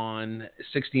Cooper on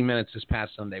 60 Minutes this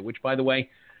past Sunday, which, by the way,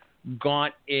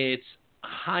 got its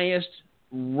highest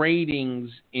ratings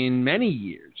in many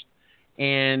years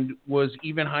and was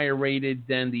even higher rated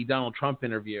than the Donald Trump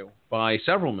interview by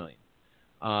several million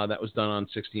that was done on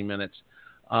 60 Minutes.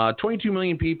 22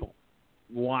 million people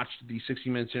watched the 60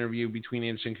 Minutes interview between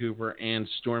Anderson Cooper and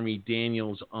Stormy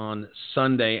Daniels on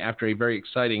Sunday after a very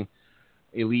exciting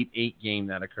Elite Eight game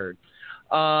that occurred.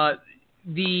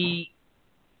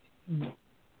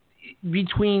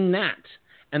 Between that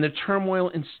and the turmoil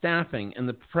in staffing and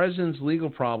the president's legal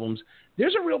problems,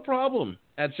 there's a real problem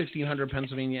at 1600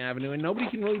 Pennsylvania Avenue, and nobody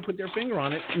can really put their finger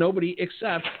on it. Nobody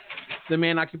except the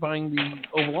man occupying the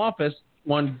Oval Office,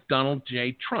 one Donald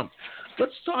J. Trump.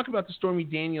 Let's talk about the Stormy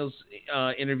Daniels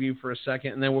interview for a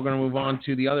second, and then we're going to move on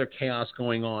to the other chaos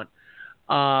going on.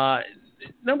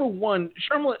 Number one,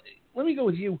 Sharma, let me go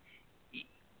with you.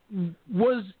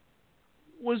 Was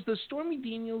the Stormy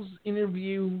Daniels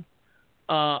interview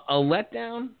a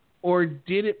letdown, or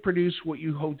did it produce what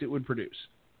you hoped it would produce?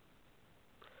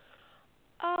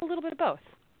 A little bit of both.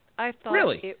 I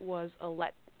thought it was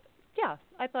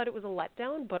I thought it was a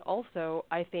letdown, but also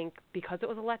I think because it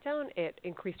was a letdown, it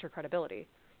increased her credibility.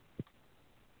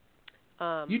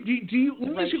 Let me ask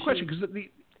you a question, because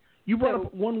you brought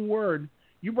up one word.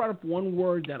 You brought up one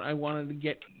word that I wanted to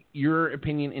get your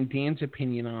opinion and Dan's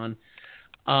opinion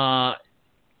on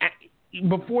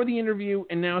before the interview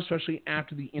and now especially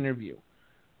after the interview.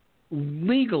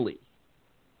 Legally,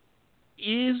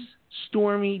 is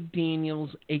Stormy Daniels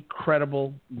a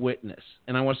credible witness?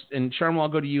 And Sharma, I'll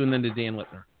go to you and then to Dan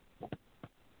Littner.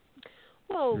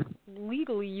 Well,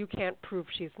 legally, you can't prove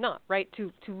she's not, right?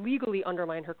 To legally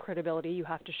undermine her credibility, you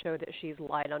have to show that she's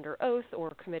lied under oath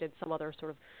or committed some other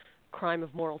sort of crime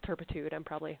of moral turpitude. I'm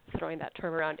probably throwing that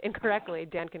term around incorrectly.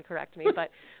 Dan can correct me, but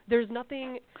there's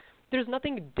nothing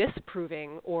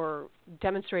disproving or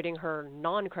demonstrating her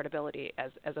non-credibility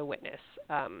as a witness.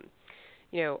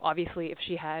 Obviously, if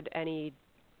she had any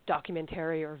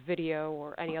documentary or video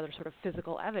or any other sort of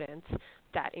physical evidence,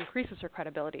 that increases her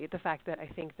credibility. The fact that I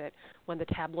think that when the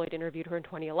tabloid interviewed her in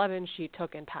 2011, she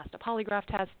took and passed a polygraph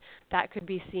test, that could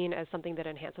be seen as something that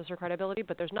enhances her credibility,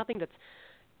 but there's nothing that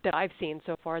I've seen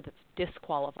so far that's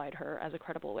disqualified her as a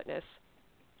credible witness.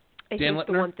 I Dan think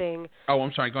Littner? the one thing... Oh,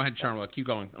 I'm sorry. Go ahead, Charlotte. Keep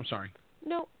going. I'm sorry.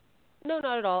 No, not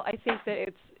at all. I think that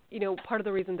it's, part of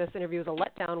the reason this interview was a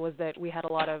letdown was that we had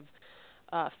a lot of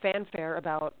fanfare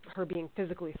about her being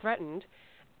physically threatened,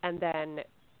 and then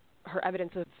her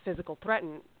evidence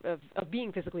of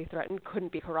being physically threatened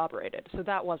couldn't be corroborated. So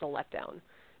that was a letdown,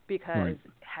 because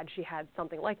had she had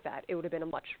something like that, it would have been a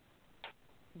much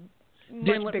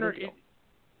bigger deal.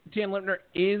 Dan Littner,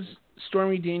 is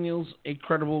Stormy Daniels a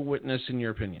credible witness in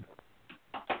your opinion?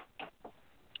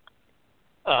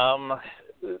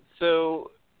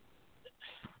 So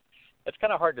it's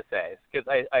kind of hard to say because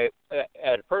I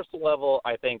at a personal level,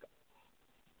 I think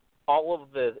all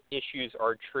of the issues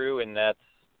are true, and that's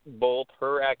both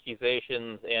her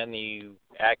accusations and the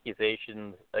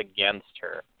accusations against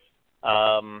her.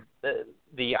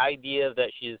 The idea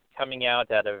that she's coming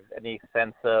out of any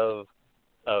sense of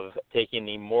taking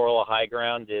the moral high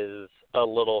ground is a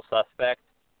little suspect,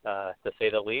 to say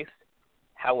the least.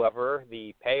 However,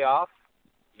 the payoff,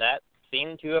 that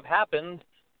seemed to have happened,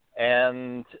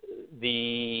 and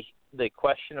the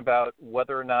question about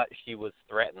whether or not she was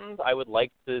threatened, I would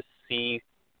like to see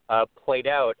played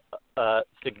out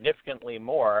significantly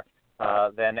more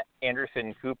than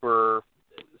Anderson Cooper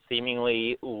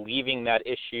seemingly leaving that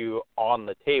issue on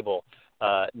the table,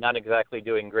 not exactly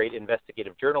doing great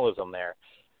investigative journalism there.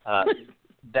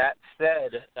 That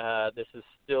said, this is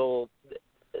still,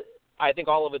 I think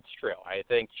all of it's true. I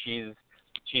think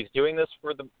she's doing this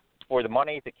for the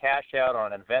money to cash out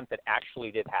on an event that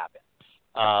actually did happen.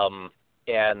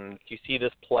 And to see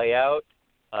this play out,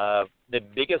 the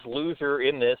biggest loser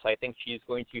in this, I think she's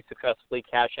going to successfully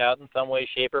cash out in some way,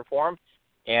 shape, or form.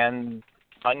 And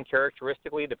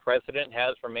uncharacteristically, the president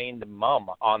has remained mum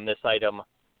on this item,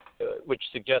 which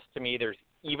suggests to me there's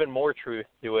even more truth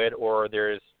to it, or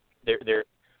there's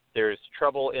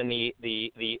trouble in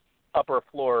the upper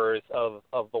floors of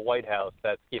the White House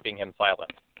that's keeping him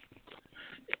silent.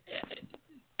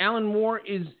 Alan Moore,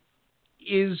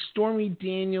 is Stormy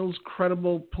Daniels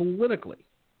credible politically?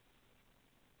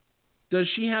 Does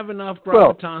she have enough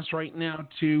gravitas right now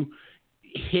to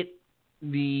hit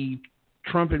the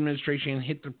Trump administration and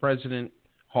hit the president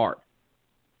hard?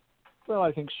 Well,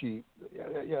 I think she.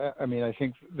 Yeah, I mean, I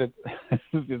think that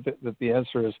that the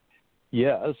answer is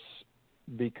yes,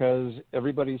 because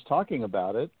everybody's talking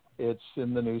about it. It's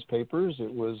in the newspapers.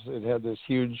 It had this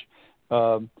huge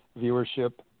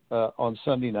viewership on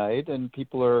Sunday night, and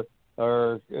people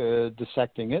are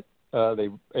dissecting it.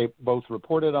 They both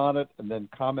reported on it and then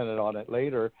commented on it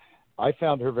later. I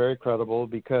found her very credible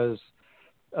because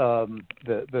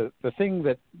the thing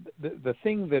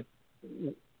that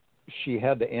she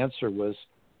had to answer was,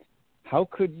 how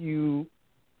could you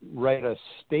write a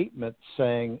statement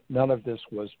saying none of this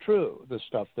was true, the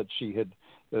stuff that she had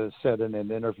said in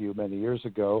an interview many years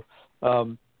ago.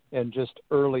 And just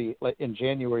early in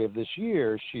January of this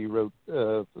year, she wrote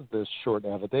this short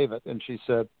affidavit, and she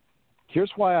said,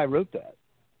 here's why I wrote that.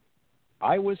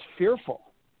 I was fearful.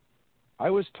 I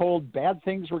was told bad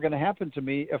things were going to happen to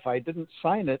me if I didn't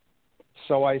sign it,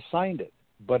 so I signed it.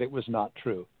 But it was not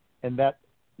true. And that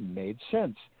made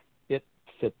sense. It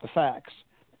fit the facts.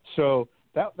 So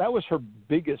that was her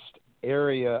biggest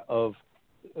area of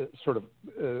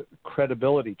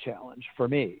credibility challenge for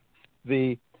me.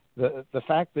 The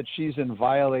fact that she's in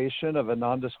violation of a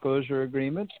non-disclosure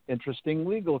agreement, interesting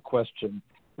legal question.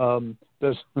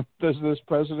 Does this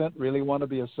president really want to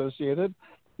be associated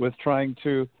with trying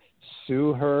to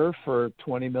sue her for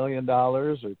 $20 million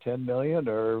or $10 million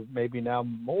or maybe now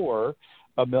more,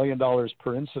 $1 million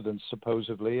per incident,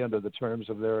 supposedly, under the terms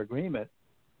of their agreement?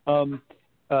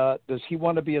 Does he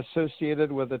want to be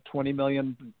associated with a $20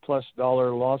 million plus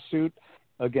lawsuit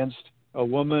against a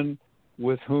woman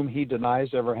with whom he denies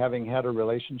ever having had a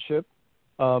relationship?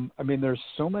 I mean, there's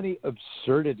so many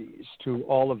absurdities to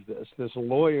all of this. This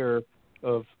lawyer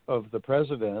of the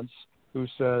president's who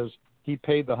says he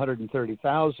paid the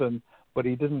 $130,000, but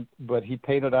he didn't. But he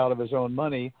paid it out of his own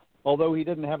money, although he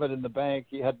didn't have it in the bank.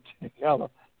 He had to take out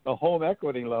a home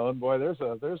equity loan. Boy, there's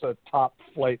a top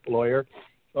flight lawyer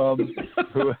who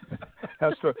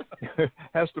has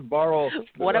to borrow.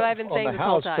 What have I been saying the this house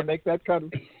whole time? to make that kind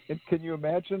of? Can you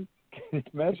imagine? Can you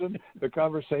imagine the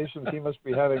conversations he must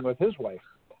be having with his wife?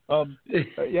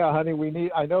 Yeah,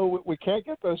 honey, I know we can't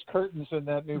get those curtains in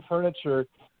that new furniture,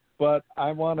 but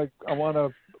I want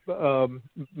to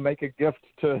make a gift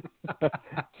to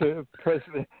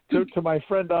my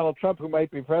friend Donald Trump, who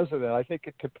might be president. I think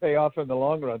it could pay off in the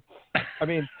long run. I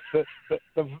mean,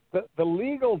 the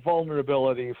legal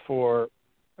vulnerability for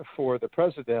the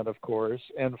president, of course,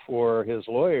 and for his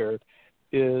lawyer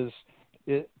is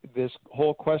this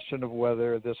whole question of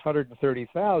whether this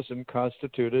 $130,000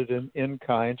 constituted an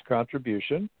in-kind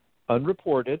contribution,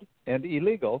 unreported and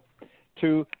illegal,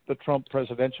 to the Trump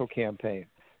presidential campaign.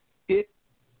 It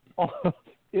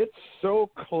so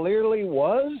clearly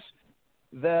was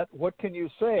that, what can you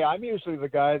say? I'm usually the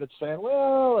guy that's saying,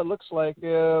 well, it looks like it,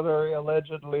 or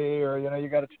allegedly, or, you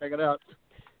got to check it out.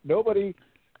 No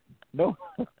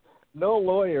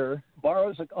lawyer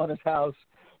borrows it on his house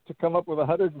to come up with a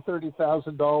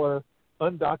 $130,000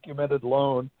 undocumented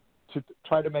loan to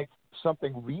try to make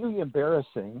something really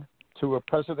embarrassing to a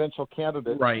presidential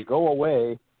candidate go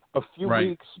away a few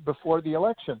weeks before the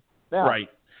election. Now, right.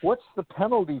 what's the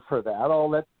penalty for that? I'll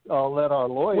let our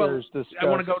lawyers discuss. I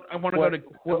want to go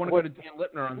to Dan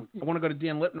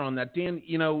Lippner on that. Dan,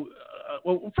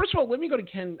 well, first of all, let me go to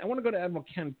Ken. I want to go to Admiral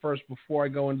Ken first before I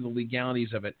go into the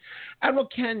legalities of it. Admiral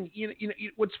Ken,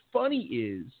 what's funny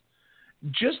is,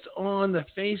 just on the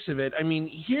face of it, I mean,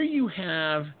 here you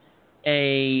have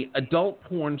a adult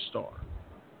porn star.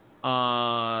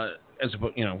 As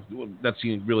that's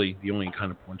really the only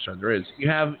kind of porn star there is. You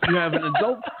have an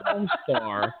adult porn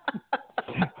star.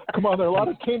 Come on, there are a lot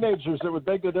of teenagers that would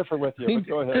beg to differ with you. But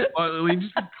go ahead. Let me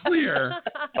just be clear.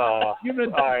 All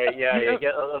right,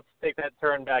 let's take that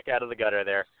turn back out of the gutter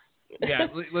there. Yeah,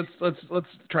 let's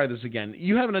try this again.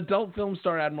 You have an adult film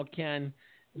star, Admiral Ken,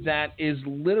 that is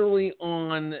literally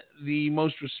on the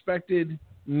most respected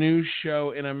news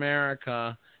show in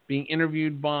America, being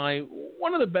interviewed by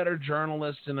one of the better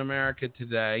journalists in America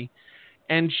today,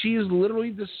 and she is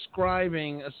literally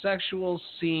describing a sexual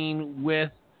scene with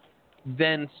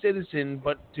then citizen,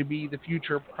 but to be the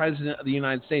future president of the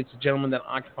United States, the gentleman that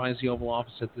occupies the Oval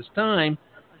Office at this time,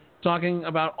 talking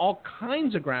about all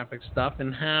kinds of graphic stuff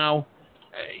and how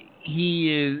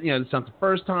he is, it's not the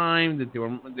first time that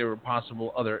there were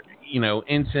possible other,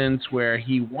 incidents where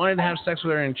he wanted to have sex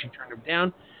with her and she turned him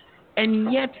down,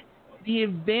 and yet the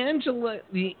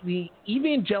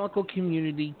evangelical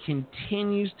community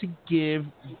continues to give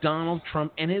Donald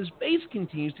Trump, and his base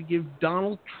continues to give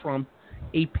Donald Trump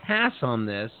a pass on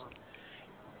this.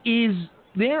 Is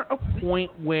there a point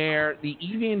where the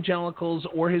evangelicals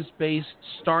or his base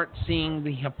start seeing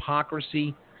the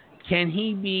hypocrisy? Can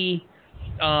he be,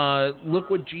 look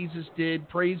what Jesus did,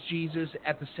 praise Jesus,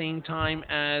 at the same time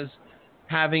as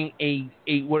having a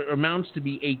what amounts to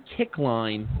be a kick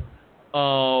line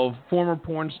of former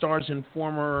porn stars and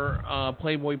former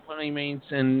Playboy playmates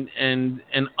and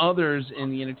others in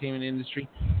the entertainment industry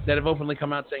that have openly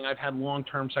come out saying, I've had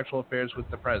long-term sexual affairs with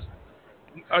the president?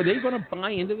 Are they going to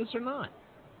buy into this or not?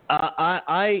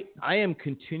 I am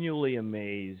continually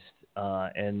amazed,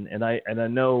 and I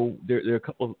know there are a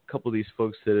couple of these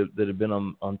folks that have been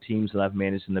on teams that I've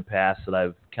managed in the past that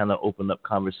I've kind of opened up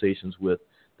conversations with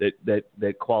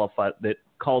that call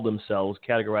themselves,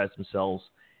 categorize themselves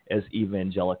as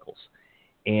evangelicals.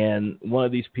 And one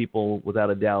of these people, without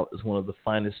a doubt, is one of the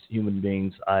finest human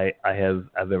beings I've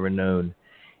ever known.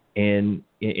 And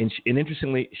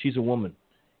interestingly, she's a woman,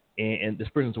 and this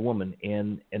person's a woman.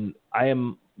 And I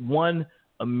am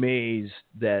amazed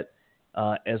that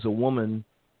as a woman,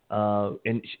 and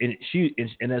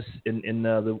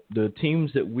the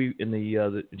teams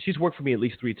that she's worked for me at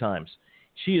least 3 times.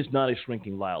 She is not a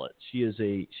shrinking violet. She is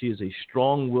a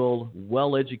strong-willed,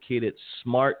 well-educated,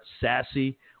 smart,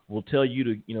 sassy. Will tell you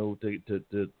to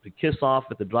kiss off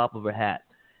at the drop of her hat,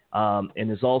 and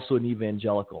is also an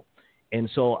evangelical. And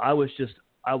so I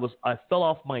fell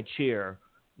off my chair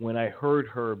when I heard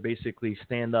her basically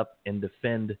stand up and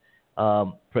defend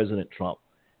President Trump.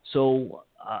 So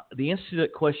the answer to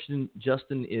that question,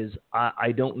 Justin, is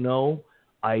I don't know.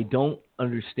 I don't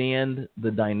understand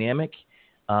the dynamic.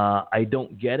 I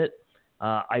don't get it.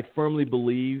 I firmly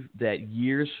believe that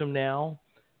years from now,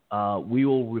 we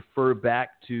will refer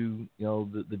back to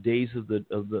the days of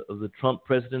the Trump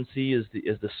presidency as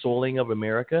the soiling of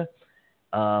America,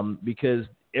 because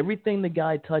everything the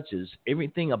guy touches,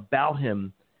 everything about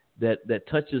him that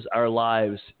touches our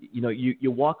lives,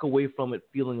 you walk away from it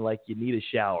feeling like you need a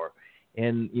shower.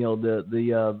 And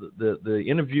the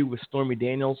interview with Stormy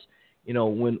Daniels,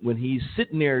 when he's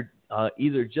sitting there,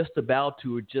 either just about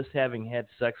to or just having had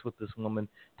sex with this woman,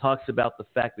 talks about the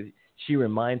fact that she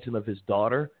reminds him of his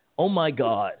daughter. Oh, my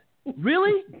God.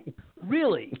 Really?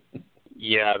 Really?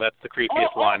 Yeah, that's the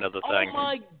creepiest line of the thing. Oh,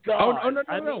 my God. Oh,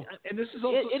 no. And this is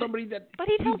also somebody that... But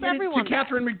he tells everyone to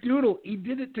Catherine McDougal. He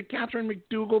did it to Catherine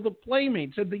McDougal, the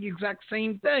Playmate. Said the exact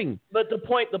same thing. But the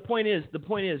point is,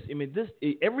 I mean,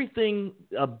 everything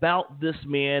about this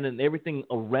man and everything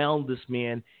around this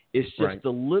man is just a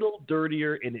little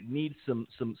dirtier, and it needs some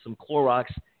Clorox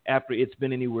after it's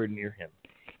been anywhere near him.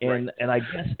 And I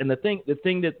guess, and the thing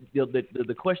that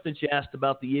the question that you asked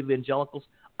about the evangelicals,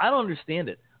 I don't understand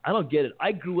it. I don't get it.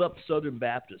 I grew up Southern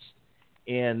Baptist,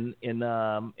 and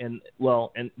I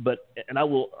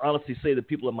will honestly say the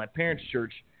people at my parents'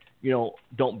 church,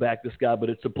 don't back this guy, but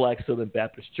it's a black Southern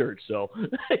Baptist church, so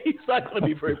he's not going to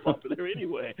be very popular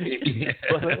anyway.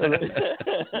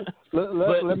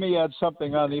 Let me add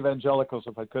something on evangelicals,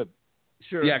 if I could.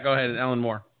 Sure. Yeah, go ahead, Alan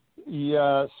Moore.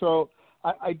 Yeah, so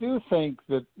I do think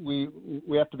that we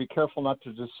have to be careful not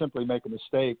to just simply make a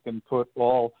mistake and put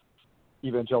all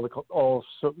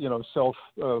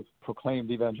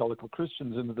self-proclaimed evangelical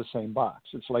Christians into the same box.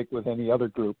 It's like with any other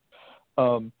group.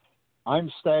 I'm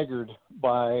staggered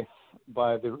by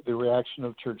by the reaction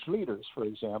of church leaders, for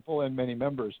example, and many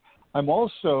members. I'm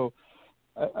also,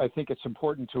 I think it's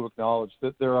important to acknowledge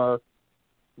that there are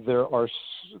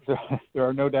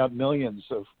no doubt millions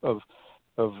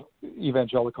of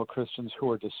evangelical Christians who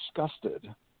are disgusted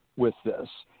with this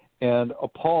and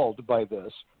appalled by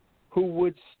this, who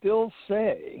would still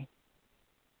say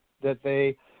that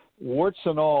they, warts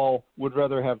and all, would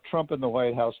rather have Trump in the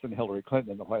White House than Hillary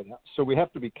Clinton in the White House. So we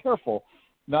have to be careful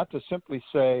not to simply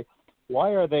say,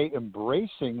 why are they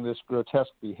embracing this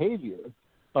grotesque behavior?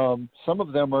 Some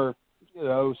of them are,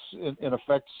 in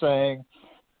effect saying,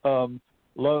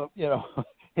 love,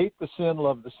 hate the sin,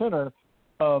 love the sinner.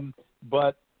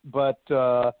 But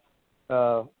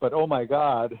oh my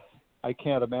God, I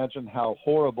can't imagine how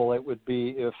horrible it would be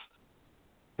if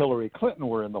Hillary Clinton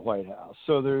were in the White House.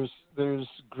 So there's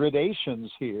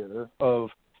gradations here of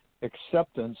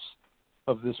acceptance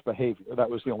of this behavior. That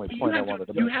was the only point I wanted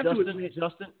to make.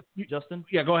 Justin?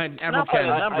 Yeah, go ahead. Admiral Not by Ken.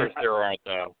 the numbers there aren't,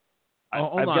 though.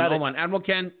 Hold on. Admiral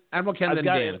Ken, then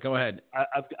Dan. Go ahead.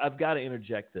 I've got to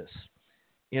interject this.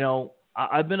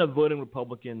 I've been a voting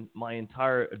Republican my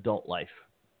entire adult life.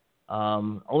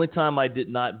 Only time I did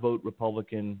not vote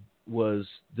Republican was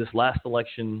this last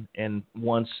election and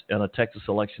once in a Texas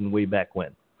election way back when.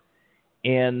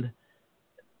 And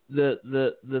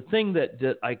the thing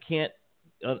that I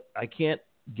can't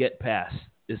get past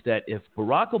is that if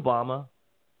Barack Obama,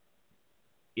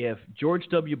 if George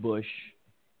W. Bush,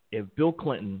 if Bill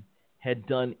Clinton had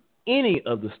done any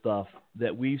of the stuff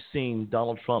that we've seen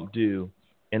Donald Trump do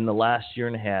in the last year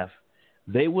and a half,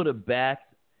 they would have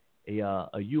backed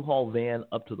a U-Haul van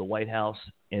up to the White House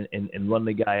and run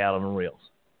the guy out on the rails.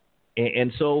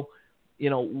 And so,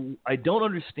 I don't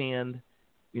understand,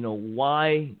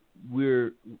 why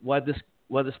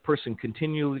this person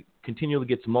continually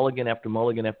gets mulligan after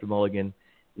mulligan after mulligan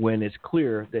when it's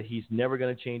clear that he's never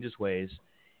going to change his ways.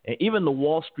 And even the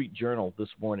Wall Street Journal this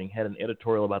morning had an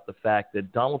editorial about the fact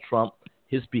that Donald Trump,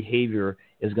 his behavior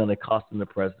is going to cost him the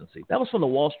presidency. That was from the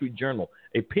Wall Street Journal,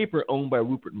 a paper owned by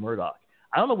Rupert Murdoch.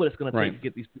 I don't know what it's going to take to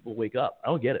get these people to wake up. I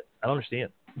don't get it. I don't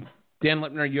understand. Dan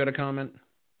Lipner, you had a comment?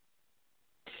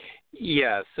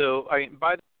 Yeah. So,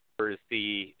 by the numbers,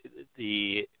 the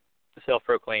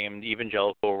self-proclaimed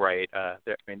evangelical right.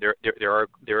 There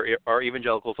are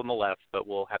evangelicals on the left, but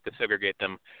we'll have to segregate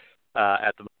them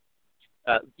at the.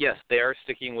 Yes, they are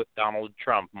sticking with Donald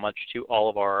Trump, much to all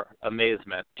of our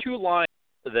amazement. Two lines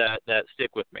that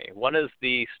stick with me. One is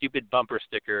the stupid bumper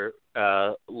sticker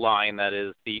line that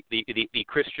is the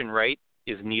Christian right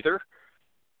is neither,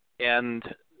 and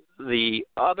the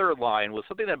other line was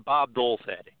something that Bob Dole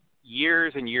said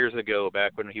years and years ago,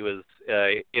 back when he was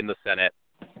in the Senate.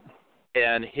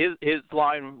 And his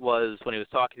line was, when he was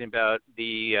talking about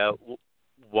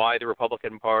why the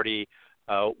Republican Party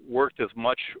worked as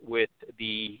much with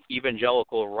the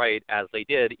evangelical right as they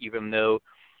did, even though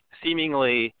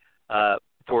seemingly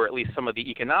for at least some of the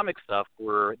economic stuff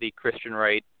where the Christian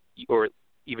right or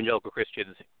evangelical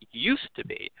Christians used to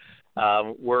be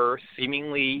were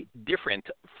seemingly different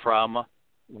from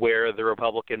where the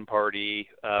Republican Party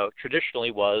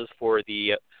traditionally was for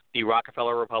the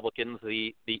Rockefeller Republicans,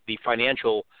 the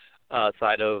financial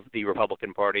side of the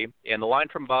Republican Party. And the line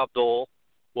from Bob Dole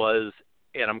was,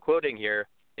 and I'm quoting here,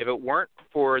 if it weren't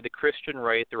for the Christian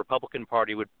right, the Republican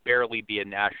Party would barely be a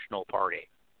national party.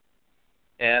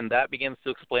 And that begins to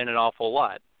explain an awful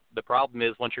lot. The problem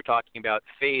is, once you're talking about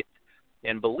faith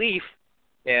and belief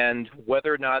and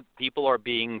whether or not people are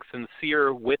being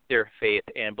sincere with their faith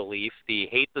and belief, the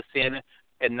hate the sin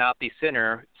and not the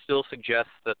sinner still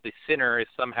suggests that the sinner is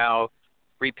somehow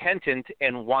repentant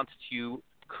and wants to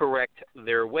correct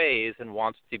their ways and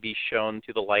wants to be shown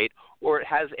to the light, or it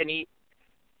has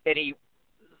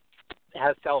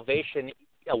has salvation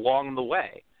along the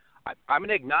way. I'm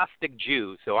an agnostic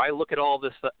Jew, so I look at all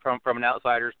this from an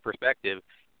outsider's perspective,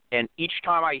 and each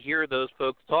time I hear those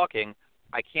folks talking,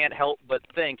 I can't help but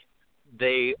think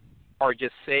they are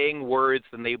just saying words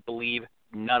and they believe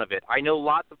none of it. I know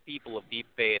lots of people of deep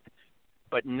faith,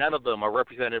 but none of them are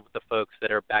represented with the folks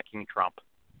that are backing Trump.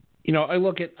 I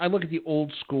look at the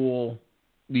old school,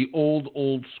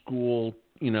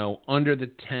 under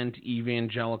the tent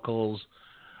evangelicals,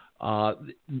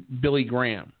 Billy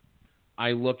Graham.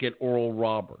 I look at Oral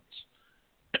Roberts.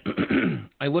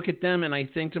 I look at them and I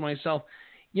think to myself,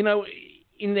 in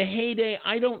the heyday,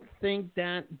 I don't think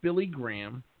that Billy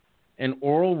Graham and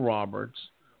Oral Roberts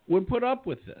would put up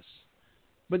with this.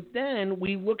 But then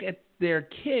we look at their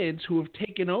kids who have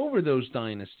taken over those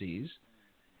dynasties,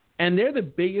 and they're the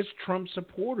biggest Trump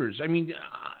supporters. I mean,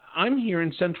 I'm here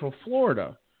in Central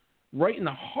Florida, right in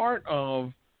the heart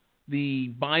of the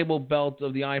Bible Belt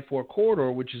of the I-4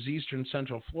 corridor, which is eastern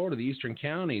central Florida, the eastern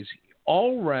counties,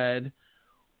 all red,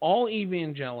 all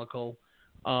evangelical,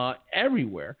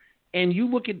 everywhere. And you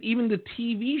look at even the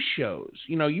TV shows.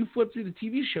 You flip through the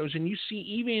TV shows and you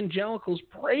see evangelicals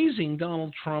praising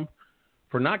Donald Trump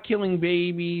for not killing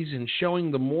babies and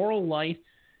showing the moral light.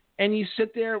 And you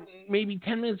sit there maybe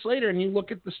 10 minutes later and you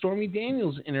look at the Stormy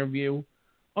Daniels interview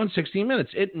on 60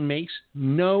 Minutes. It makes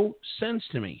no sense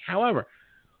to me. However,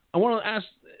 I want to ask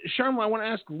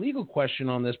a legal question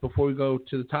on this before we go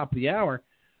to the top of the hour.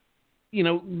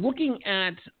 Looking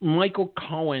at Michael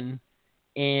Cohen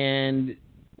and,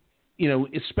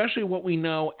 especially what we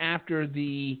know after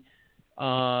the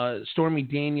Stormy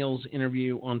Daniels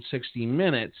interview on 60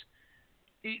 Minutes,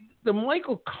 the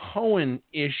Michael Cohen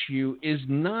issue is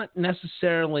not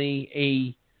necessarily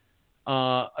a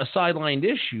sidelined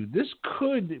issue. This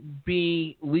could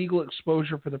be legal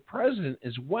exposure for the president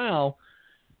as well.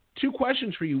 Two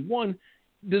questions for you. One,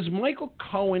 is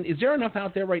there enough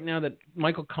out there right now that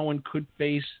Michael Cohen could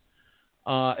face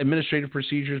administrative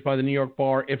procedures by the New York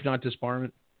bar, if not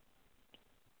disbarment?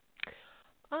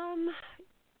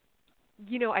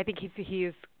 I think if he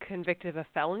is convicted of a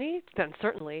felony, then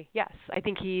certainly, yes. I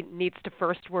think he needs to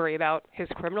first worry about his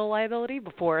criminal liability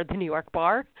before the New York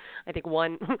bar. I think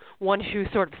one issue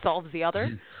sort of solves the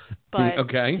other. But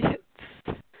okay.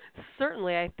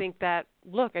 Certainly, I think that,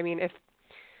 look, I mean, if,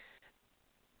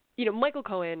 Michael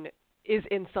Cohen is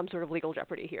in some sort of legal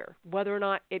jeopardy here, whether or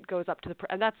not it goes up to the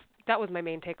and that was my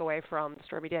main takeaway from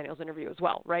Stormy Daniels' interview as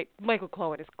well, right? Michael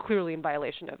Cohen is clearly in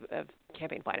violation of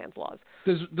campaign finance laws.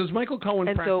 Does Michael Cohen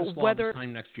practice law this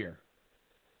time next year?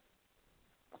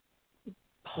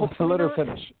 Let her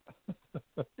finish.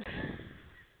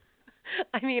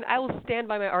 I mean, I will stand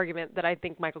by my argument that I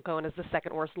think Michael Cohen is the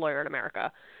second worst lawyer in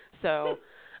America. So,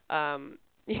 the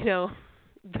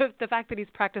fact that he's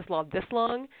practiced law this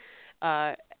long,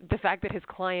 the fact that his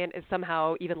client is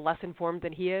somehow even less informed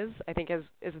than he is, I think is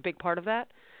a big part of that.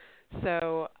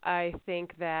 So I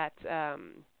think that, I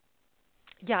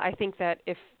think that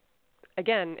if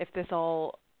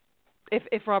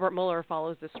Robert Mueller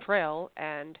follows this trail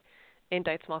and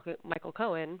indicts Michael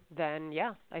Cohen, then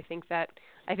I think the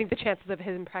chances of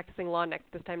him practicing law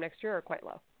this time next year are quite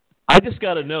low. I just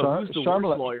got to know who's the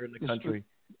worst lawyer in the country.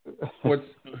 What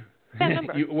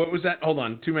was that? Hold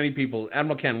on, too many people.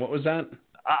 Admiral Ken, what was that?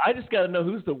 I just got to know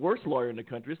who's the worst lawyer in the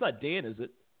country. It's not Dan, is it?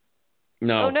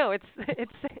 No. Oh no, it's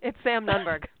Sam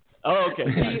Nunberg. Oh, okay.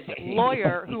 The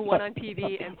lawyer who went on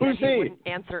TV and said he wouldn't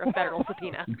answer a federal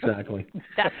subpoena. Exactly.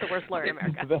 That's the worst lawyer in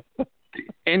America.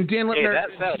 And Dan Lipner. Hey, that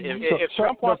said, if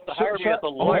Trump wants to hire me as a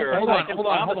lawyer, hold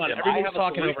on. Everybody's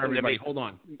talking over everybody. Hold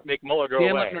on. Make Mueller go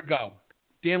away.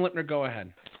 Dan Lipner, go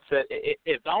ahead. That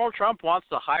if Donald Trump wants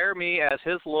to hire me as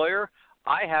his lawyer,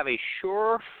 I have a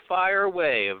surefire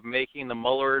way of making the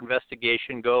Mueller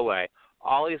investigation go away.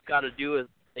 All he's got to do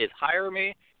is hire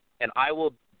me, and I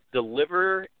will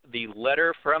deliver the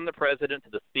letter from the president to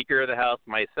the Speaker of the House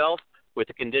myself, with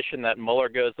the condition that Mueller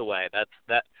goes away.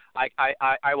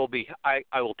 I will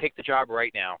take the job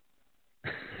right now.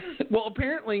 Well,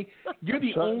 apparently you're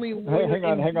the only lawyer.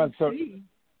 Hang on. So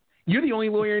you're the only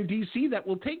lawyer in D.C. that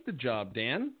will take the job,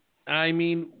 Dan. I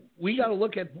mean, we got to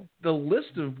look at the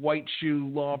list of white shoe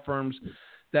law firms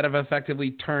that have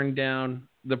effectively turned down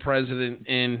the president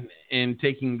in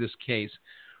taking this case.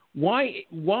 Why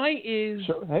is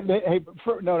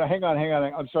hang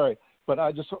on. I'm sorry, but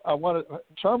I wanted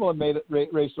Charmelin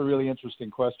raised a really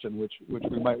interesting question, which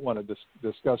we might want to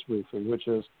discuss briefly, which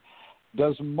is,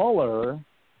 does Mueller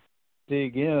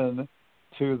dig in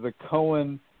to the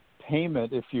Cohen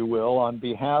payment, if you will, on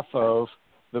behalf of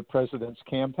the president's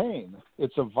campaign?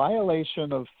 It's a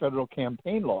violation of federal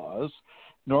campaign laws.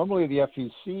 Normally, the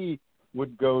FEC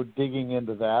would go digging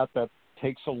into that. That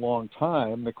takes a long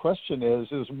time. The question is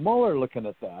Mueller looking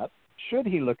at that? Should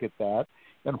he look at that?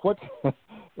 And what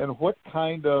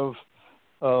kind of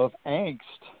angst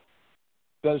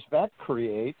does that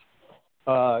create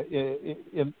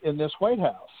in this White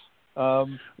House?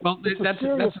 That's a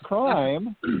serious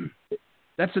crime.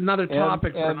 That's another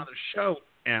topic for another show,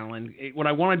 Alan. What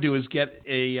I want to do is get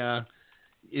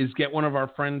one of our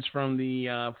friends from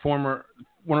the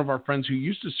one of our friends who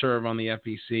used to serve on the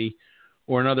FEC,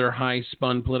 or another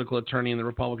high-spun political attorney in the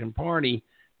Republican Party,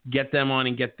 get them on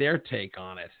and get their take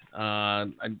on it.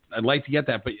 I'd like to get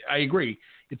that, but I agree.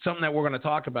 It's something that we're going to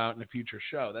talk about in a future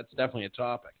show. That's definitely a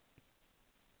topic.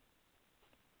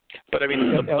 But I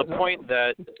mean, the point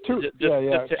that, to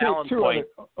Alan's point,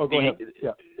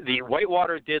 the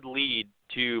Whitewater did lead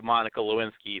to Monica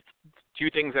Lewinsky, two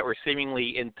things that were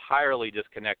seemingly entirely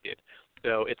disconnected.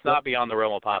 So it's not beyond the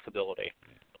realm of possibility.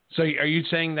 So are you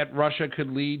saying that Russia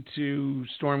could lead to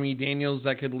Stormy Daniels,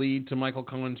 that could lead to Michael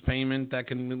Cohen's payment, that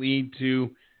can lead to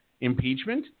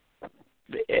impeachment?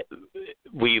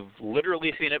 We've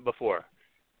literally seen it before.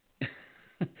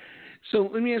 So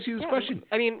let me ask you this question.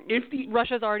 I mean,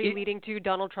 Russia's already leading to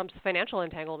Donald Trump's financial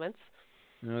entanglements.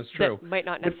 No, that's true. That might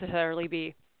not necessarily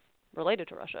be related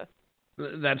to Russia.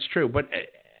 That's true. But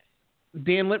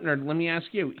Dan Lipner, let me ask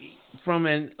you, from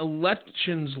an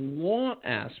elections law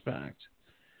aspect,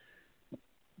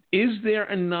 is there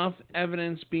enough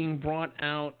evidence being brought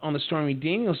out on the Stormy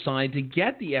Daniels side to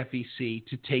get the FEC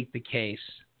to take the case?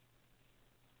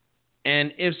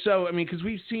 And if so, I mean, because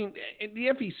we've seen the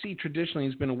FEC traditionally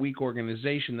has been a weak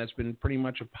organization that's been pretty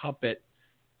much a puppet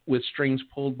with strings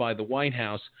pulled by the White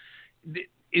House.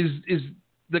 Is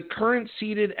the current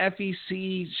seated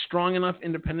FEC strong enough,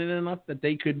 independent enough that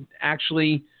they could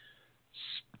actually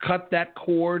cut that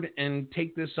cord and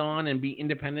take this on and be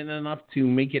independent enough to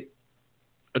make it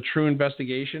a true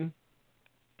investigation?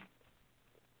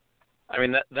 I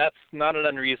mean, that's not an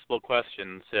unreasonable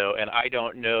question. So, and I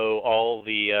don't know all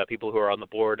the people who are on the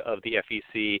board of the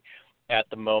FEC at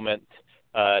the moment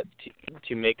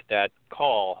to make that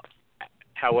call.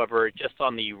 However, just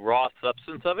on the raw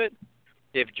substance of it,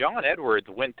 if John Edwards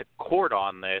went to court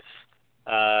on this,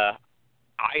 I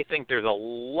think there's a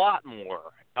lot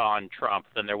more on Trump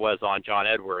than there was on John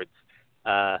Edwards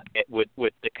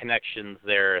with the connections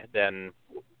there than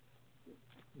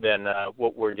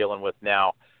what we're dealing with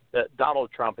now. Donald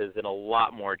Trump is in a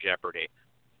lot more jeopardy.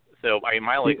 So, I mean,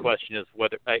 my only question is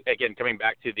whether, again, coming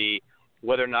back to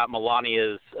whether or not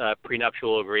Melania's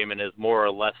prenuptial agreement is more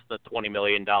or less than $20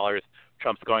 million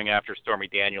Trump's going after Stormy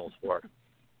Daniels for.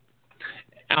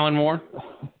 Alan Moore?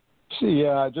 See,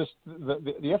 just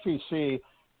the FEC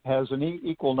has an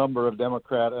equal number of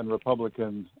Democrat and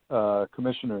Republican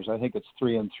commissioners. I think it's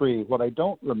 3 and 3. What I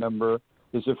don't remember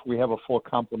is if we have a full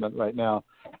complement right now.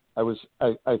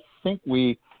 I think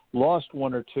we lost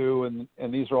 1 or 2,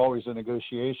 and these are always a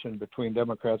negotiation between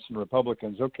Democrats and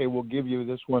Republicans. Okay, we'll give you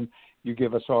this one, you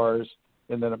give us ours,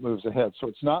 and then it moves ahead. So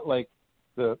it's not like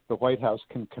the White House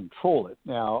can control it.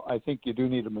 Now, I think you do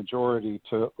need a majority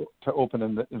to open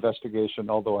an investigation,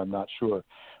 although I'm not sure.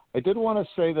 I did want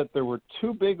to say that there were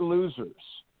 2 big losers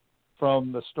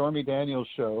from the Stormy Daniels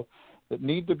show that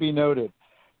need to be noted.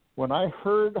 When I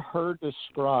heard her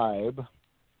describe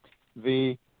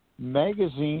the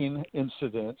magazine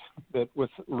incident, that with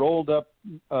rolled up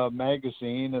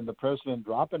magazine and the president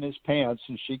dropping his pants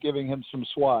and she giving him some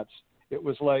swats, it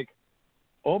was like,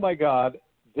 oh my God,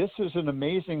 this is an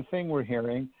amazing thing we're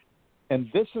hearing. And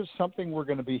this is something we're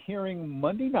going to be hearing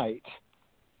Monday night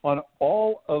on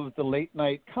all of the late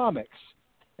night comics.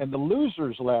 And the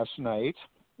losers last night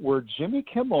were Jimmy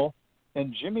Kimmel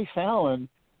and Jimmy Fallon,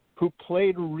 who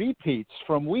played repeats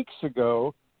from weeks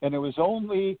ago, and it was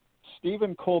only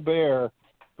Stephen Colbert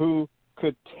who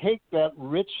could take that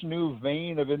rich new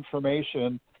vein of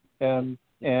information and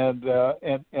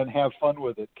have fun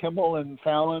with it. Kimmel and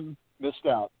Fallon missed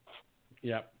out.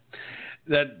 Yeah,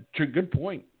 good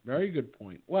point. Very good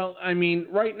point. Well, I mean,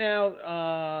 right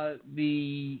now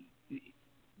the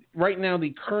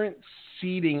current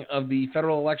seating of the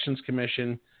Federal Elections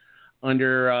Commission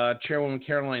under Chairwoman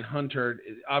Caroline Hunter,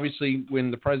 obviously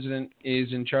when the president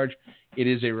is in charge, it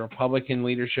is a Republican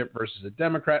leadership versus a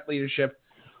Democrat leadership.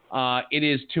 It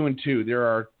is 2 and 2. There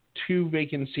are 2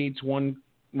 vacant seats, 1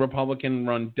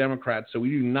 Republican-run Democrat, so we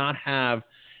do not have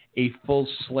a full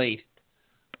slate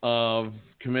of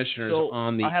commissioners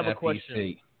on the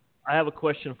FEC. I have a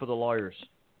question for the lawyers.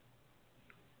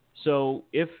 So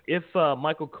if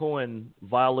Michael Cohen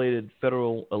violated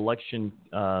federal election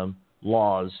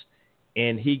laws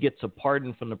and he gets a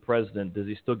pardon from the president, does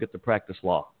he still get to practice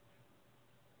law?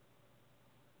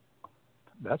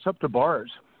 That's up to bars.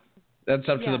 That's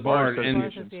up to the bar,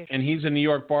 and he's a New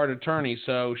York Bar attorney.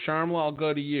 So, Sharmla, I'll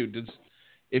go to you.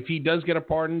 If he does get a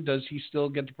pardon, does he still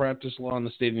get to practice law in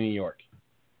the state of New York?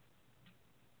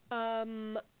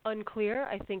 Unclear.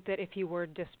 I think that if he were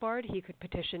disbarred, he could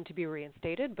petition to be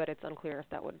reinstated, but it's unclear if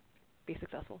that would be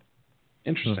successful.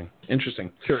 Interesting.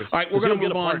 Sure. All right, we're going to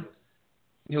move on.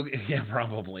 Yeah,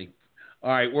 probably.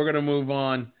 All right, we're going to move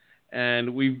on,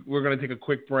 and we're going to take a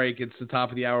quick break. It's the top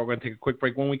of the hour. We're going to take a quick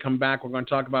break. When we come back, we're going to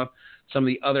talk about some of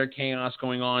the other chaos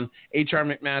going on. H.R.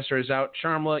 McMaster is out.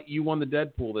 Sharmla, you won the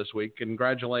Deadpool this week.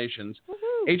 Congratulations.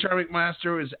 H.R.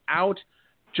 McMaster is out.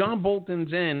 John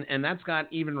Bolton's in, and that's got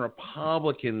even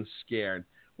Republicans scared.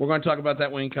 We're going to talk about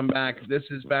that when we come back. This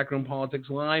is Backroom Politics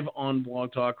live on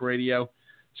Blog Talk Radio.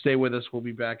 Stay with us. We'll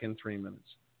be back in 3 minutes.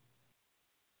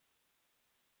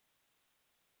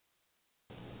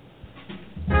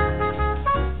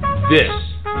 This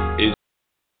is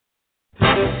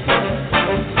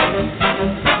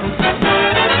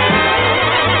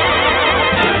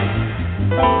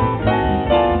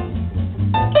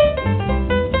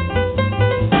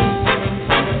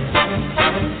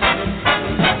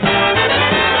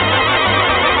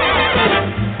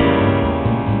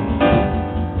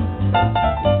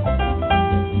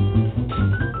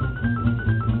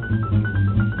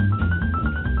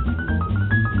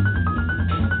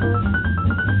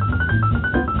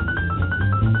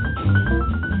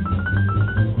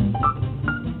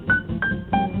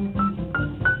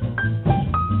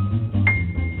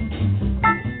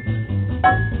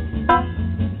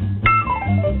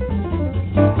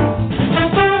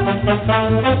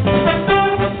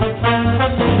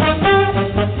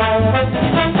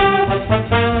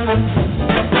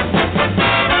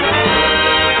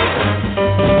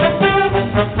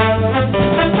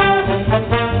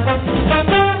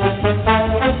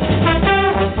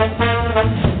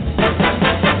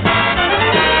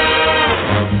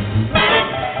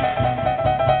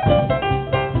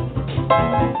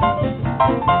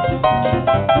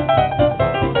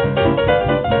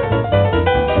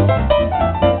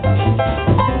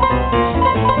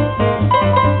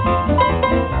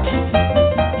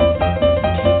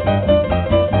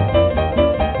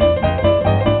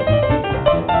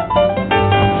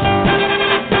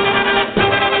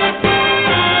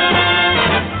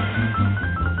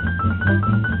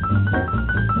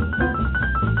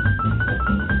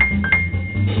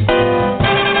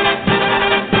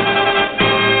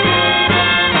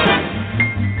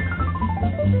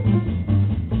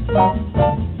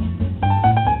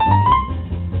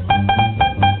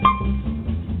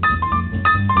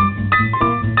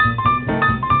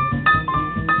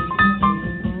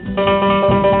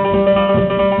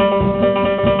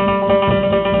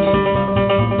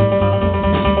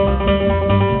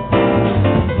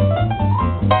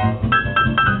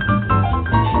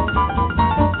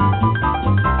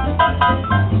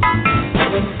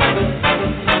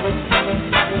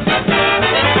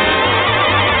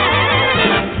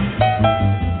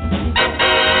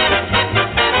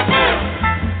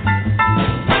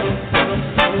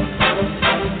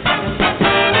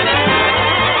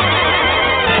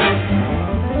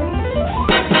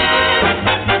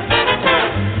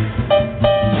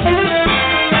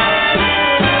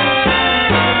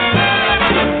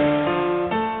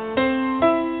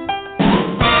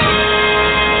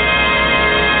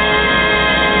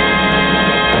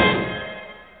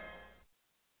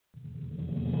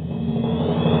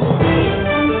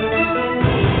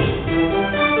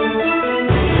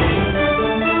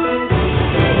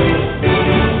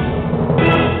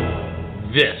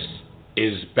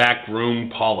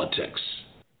Backroom Politics.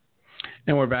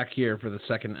 And we're back here for the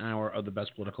second hour of the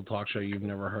best political talk show you've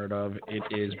never heard of. It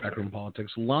is Backroom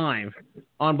Politics live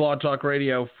on Blog Talk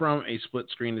Radio from a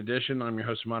split-screen edition. I'm your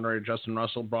host and moderator, Justin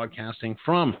Russell, broadcasting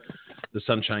from the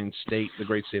Sunshine State, the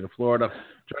great state of Florida.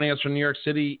 Joining us from New York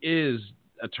City is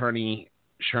attorney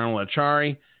Sharon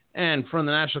Achari, and from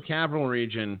the National Capital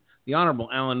Region, the Honorable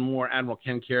Alan Moore, Admiral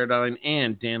Ken Carradine,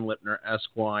 and Dan Lipner,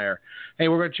 Esquire. Hey,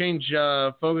 we're going to change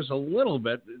focus a little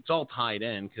bit. It's all tied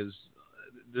in because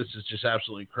this is just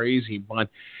absolutely crazy. But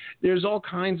there's all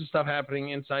kinds of stuff happening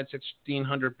inside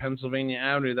 1600 Pennsylvania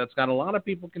Avenue that's got a lot of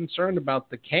people concerned about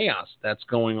the chaos that's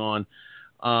going on.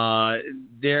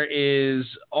 There is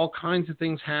all kinds of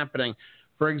things happening.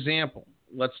 For example,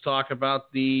 let's talk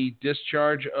about the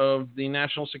discharge of the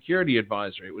National Security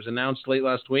Advisor. It was announced late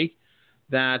last week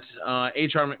that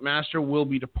H.R. McMaster will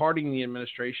be departing the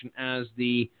administration as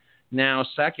the now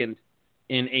second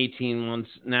in 18 months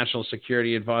National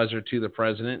Security Advisor to the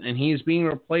president, and he is being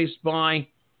replaced by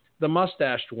the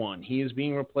mustached one. He is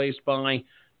being replaced by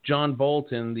John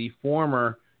Bolton, the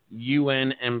former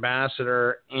UN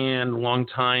ambassador and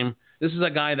longtime. This is a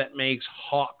guy that makes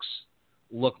hawks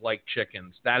look like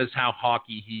chickens. That is how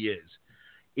hawky he is.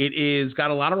 It is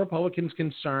got a lot of Republicans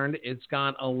concerned. It's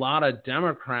got a lot of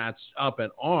Democrats up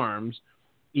at arms,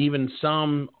 even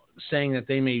some saying that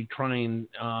they may try and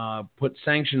put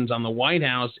sanctions on the White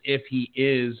House if he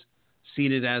is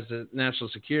seated as the National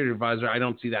Security Advisor. I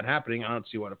don't see that happening. I don't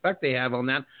see what effect they have on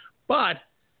that. But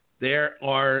there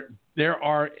are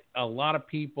a lot of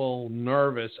people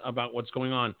nervous about what's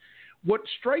going on. What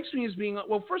strikes me as being,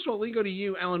 well, first of all, let me go to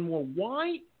you, Alan Moore.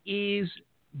 Why is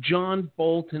John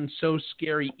Bolton so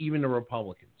scary even to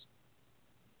Republicans?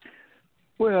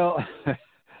 Well,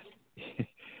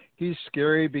 he's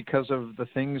scary because of the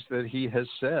things that he has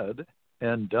said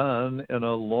and done in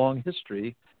a long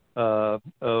history of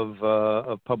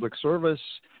public service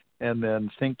and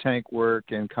then think tank work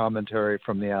and commentary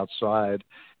from the outside.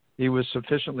 He was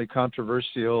sufficiently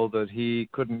controversial that he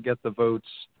couldn't get the votes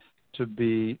to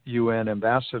be UN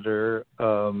ambassador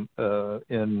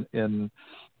in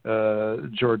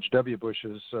George W.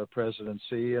 Bush's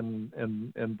presidency,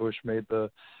 and Bush made the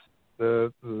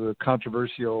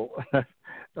controversial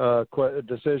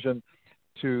decision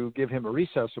to give him a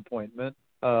recess appointment.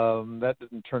 That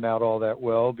didn't turn out all that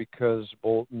well because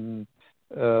Bolton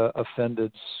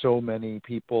offended so many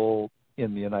people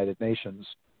in the United Nations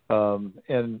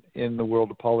and in the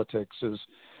world of politics. As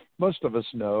most of us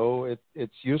know,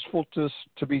 it's useful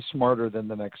to be smarter than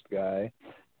the next guy,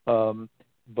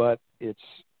 but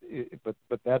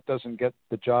that doesn't get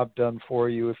the job done for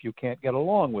you if you can't get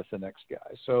along with the next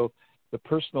guy. So the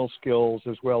personal skills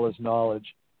as well as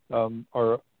knowledge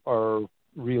are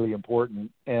really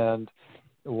important. And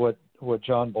what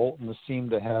John Bolton seemed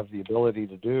to have the ability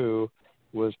to do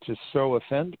was to so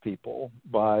offend people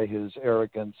by his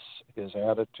arrogance, his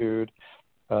attitude,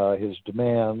 his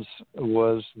demands,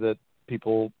 was that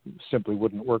people simply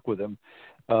wouldn't work with him.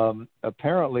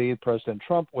 Apparently, President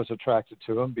Trump was attracted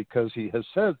to him because he has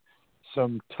said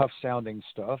some tough-sounding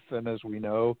stuff. And as we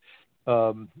know,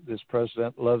 this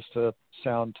president loves to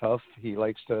sound tough. He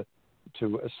likes to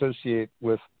associate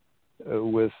with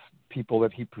people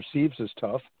that he perceives as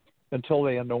tough until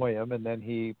they annoy him, and then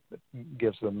he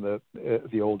gives them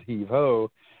the old heave-ho.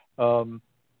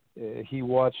 he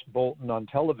watched Bolton on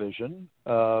television.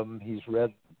 He's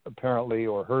read apparently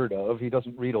or heard of. He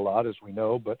doesn't read a lot, as we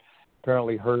know, but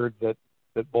apparently heard that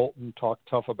Bolton talked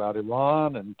tough about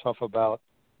Iran and tough about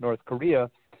North Korea.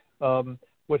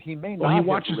 What he may not he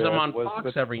watches have read them on was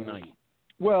Fox every night.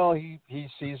 Well, he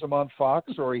sees them on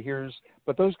Fox or he hears,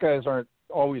 but those guys aren't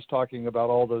always talking about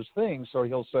all those things. So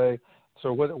he'll say,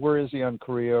 so where is he on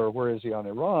Korea or where is he on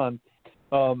Iran?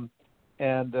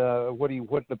 And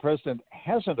what the president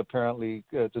hasn't apparently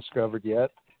discovered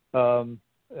yet,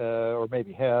 or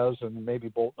maybe has, and maybe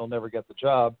Bolton will never get the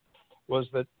job, was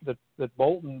that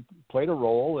Bolton played a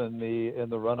role in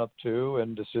the run up to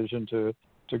and decision to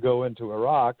go into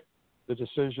Iraq. The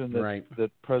decision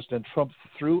that President Trump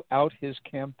throughout his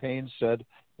campaign said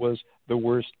was the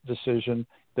worst decision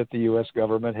that the U.S.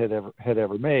 government had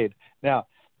ever made. Now,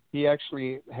 he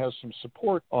actually has some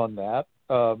support on that,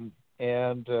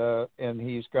 and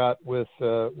he's got with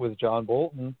John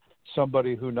Bolton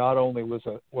somebody who not only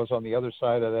was on the other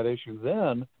side of that issue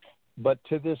then, but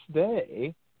to this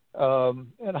day,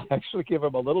 and I actually give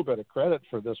him a little bit of credit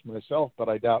for this myself, but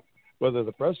I doubt whether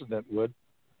the president would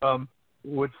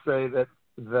say that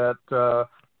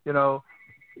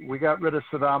we got rid of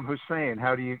Saddam Hussein.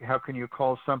 How can you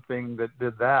call something that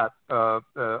did that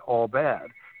all bad?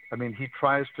 I mean, he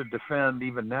tries to defend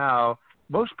even now.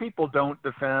 Most people don't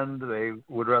defend. They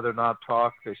would rather not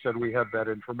talk. They said we have that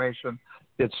information.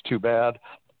 It's too bad.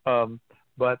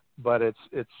 But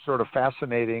it's sort of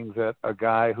fascinating that a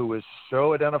guy who is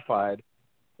so identified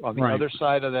on the other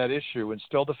side of that issue and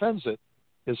still defends it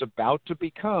is about to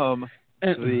become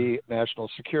the national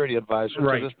security advisor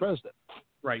to this president.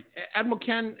 Right. Admiral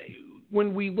Ken,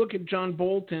 when we look at John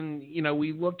Bolton,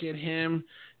 we look at him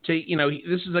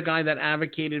this is a guy that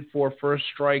advocated for first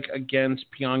strike against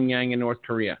Pyongyang and North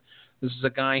Korea. This is a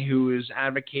guy who has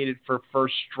advocated for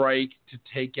first strike to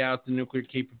take out the nuclear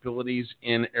capabilities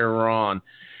in Iran.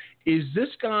 Is this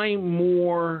guy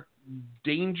more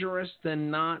dangerous than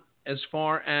not as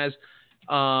far as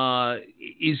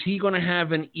is he going to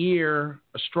have a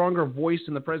stronger voice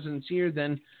in the president's ear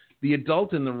than the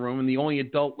adult in the room, and the only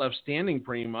adult left standing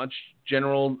pretty much,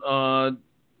 General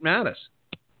Mattis,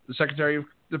 the Secretary of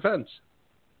Defense?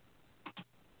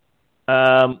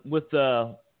 With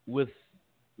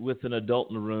an adult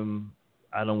in the room,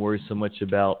 I don't worry so much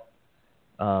about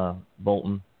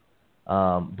Bolton.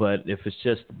 But if it's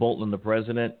just Bolton and the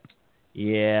president,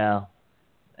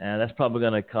 that's probably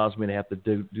going to cause me to have to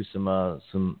do some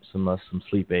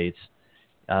sleep aids.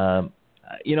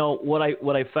 What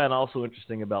I found also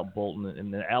interesting about Bolton,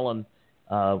 and Alan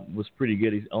was pretty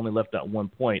good. He only left out one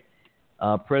point.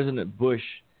 President Bush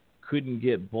couldn't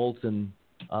get Bolton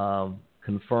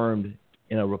confirmed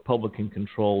in a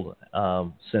Republican-controlled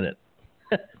Senate.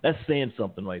 That's saying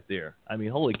something right there. I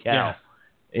mean, holy cow!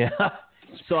 Yeah.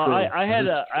 So I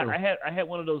had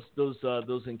one of those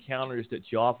encounters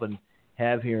that you often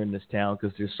have here in this town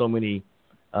because there's so many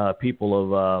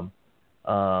people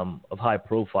of high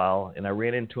profile, and I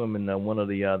ran into him in one of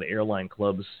the airline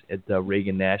clubs at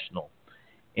Reagan National.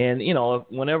 And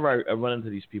whenever I run into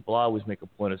these people, I always make a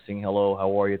point of saying hello,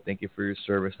 how are you, thank you for your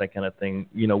service, that kind of thing.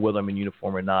 Whether I'm in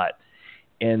uniform or not.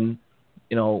 And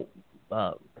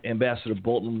Ambassador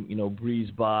Bolton,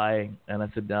 breezed by, and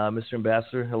I said, Mr.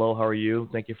 Ambassador, hello, how are you?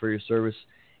 Thank you for your service.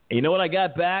 And you know what I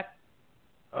got back?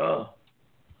 Oh.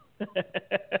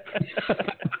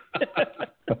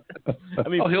 I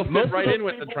mean, he'll fit right in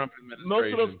with the Trump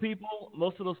administration.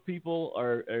 Most of those people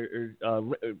are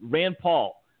Rand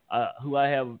Paul, who I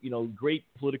have great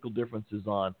political differences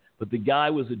on, but the guy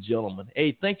was a gentleman.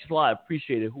 Hey, thanks a lot,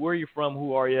 appreciate it. Where are you from?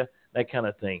 Who are you? That kind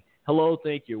of thing. Hello,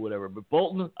 thank you, whatever. But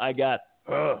Bolton, I got.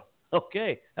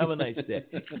 Okay, have a nice day.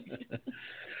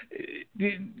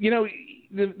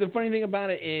 The funny thing about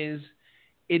it is,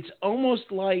 it's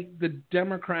almost like the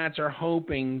Democrats are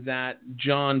hoping that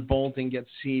John Bolton gets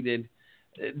seated.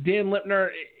 Dan Lipner,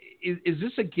 is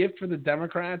this a gift for the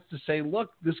Democrats to say,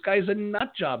 look, this guy's a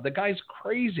nut job. The guy's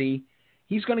crazy.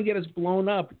 He's going to get us blown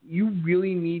up. You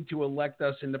really need to elect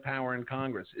us into power in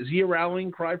Congress. Is he a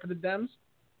rallying cry for the Dems?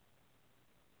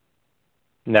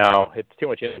 No, it's too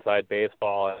much inside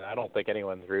baseball, and I don't think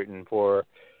anyone's rooting for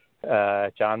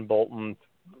John Bolton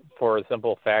for a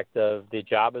simple fact of the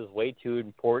job is way too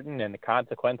important and the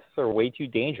consequences are way too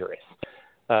dangerous.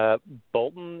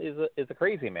 Bolton is a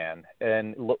crazy man,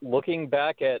 and looking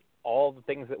back at all the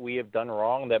things that we have done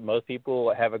wrong, that most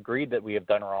people have agreed that we have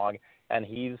done wrong, and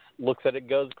he looks at it and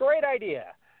goes, great idea.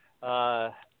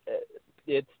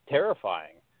 It's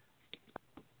terrifying.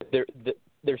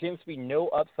 There seems to be no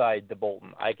upside to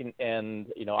Bolton. And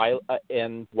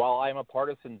while I'm a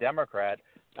partisan Democrat,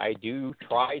 I do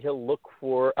try to look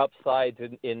for upsides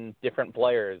in different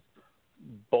players.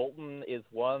 Bolton is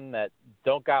one that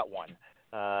don't got one.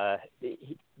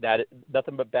 That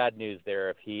nothing but bad news there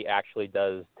if he actually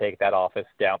does take that office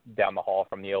down the hall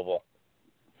from the Oval.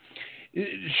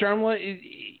 Sharmila,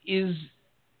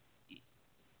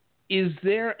 is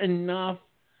there enough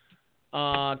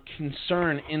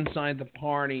concern inside the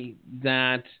party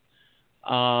that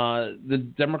the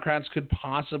Democrats could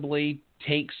possibly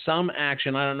take some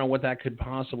action? I don't know what that could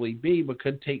possibly be, but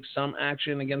could take some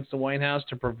action against the White House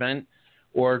to prevent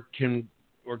or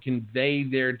convey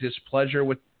their displeasure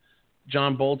with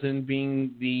John Bolton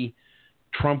being the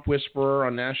Trump whisperer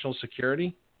on national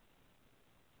security?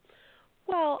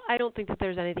 Well, I don't think that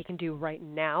there's anything they can do right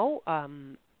now. As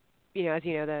you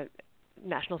know, the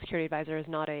National Security Advisor is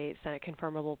not a Senate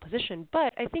confirmable position,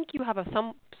 but I think you have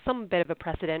some bit of a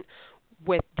precedent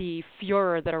with the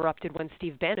furor that erupted when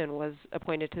Steve Bannon was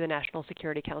appointed to the National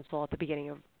Security Council at the beginning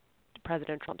of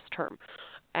President Trump's term.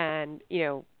 And,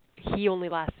 he only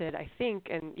lasted, I think,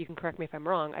 and you can correct me if I'm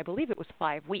wrong, I believe it was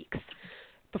 5 weeks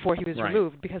before he was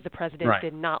removed because the president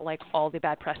did not like all the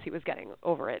bad press he was getting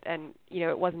over it. And,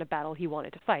 it wasn't a battle he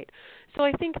wanted to fight. So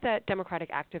I think that Democratic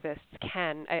activists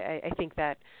can, I think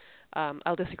that,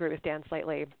 I'll disagree with Dan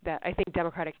slightly, that I think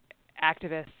Democratic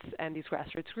activists and these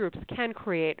grassroots groups can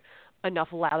create enough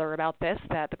lather about this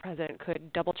that the president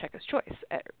could double-check his choice.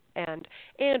 And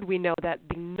we know that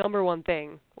the number one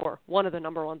thing, or one of the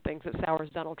number one things that sours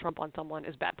Donald Trump on someone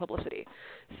is bad publicity.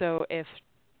 So if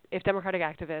Democratic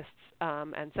activists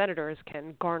and senators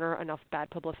can garner enough bad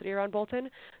publicity around Bolton,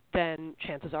 then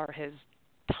chances are his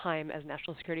time as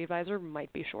National Security Advisor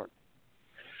might be short.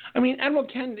 I mean, Admiral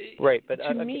Ken... Right, but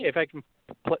if I can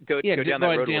go down that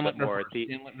road a little bit more.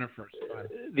 Dan Littner first.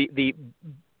 The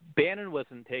Bannon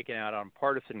wasn't taken out on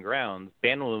partisan grounds.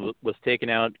 Bannon was taken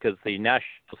out because the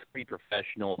national security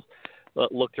professionals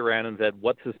looked around and said,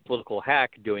 what's this political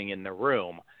hack doing in the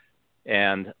room?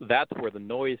 And that's where the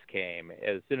noise came.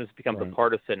 As soon as it becomes a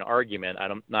partisan argument,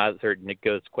 I'm not certain it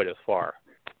goes quite as far.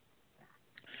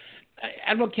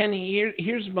 Admiral Kenny,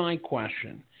 here's my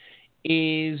question.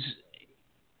 Is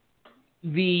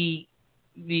the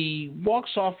walk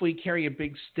softly, carry a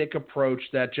big stick approach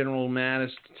that General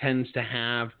Mattis tends to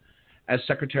have as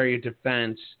Secretary of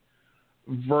Defense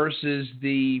versus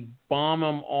the bomb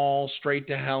them all straight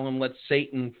to hell and let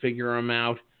Satan figure them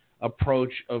out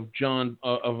approach of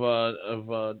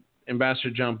Ambassador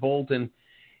John Bolton,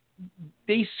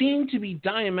 they seem to be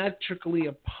diametrically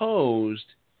opposed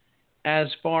as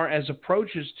far as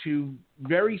approaches to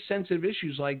very sensitive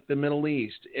issues like the Middle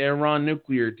East, Iran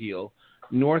nuclear deal,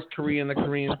 North Korea and the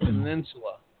Korean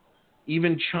Peninsula,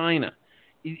 even China.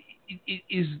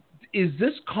 Is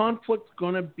this conflict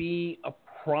going to be a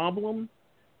problem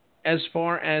as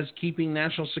far as keeping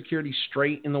national security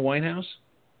straight in the White House?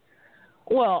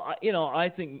 Well, I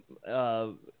think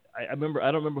I remember.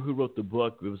 I don't remember who wrote the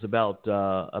book. It was about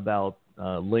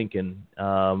Lincoln,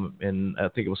 and I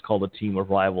think it was called A Team of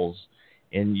Rivals.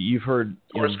 And you've heard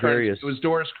various. It was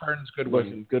Doris Kearns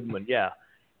Goodwin. Goodman, yeah.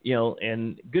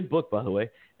 And good book, by the way.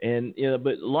 And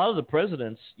but a lot of the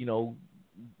presidents,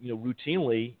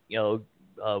 routinely,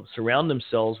 surround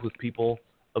themselves with people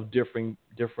of differing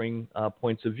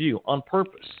points of view on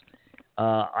purpose.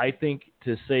 I think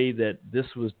to say that this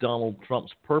was Donald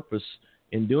Trump's purpose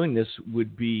in doing this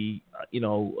would be,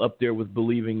 up there with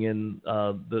believing in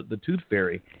the Tooth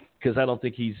Fairy, because I don't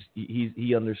think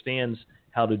he understands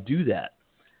how to do that.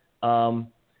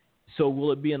 So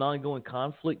will it be an ongoing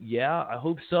conflict? Yeah, I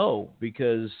hope so,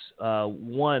 because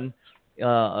one,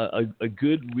 a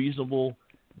good, reasonable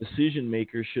decision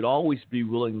maker should always be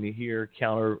willing to hear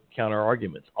counter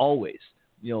arguments. Always,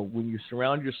 when you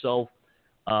surround yourself,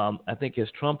 I think as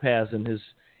Trump has in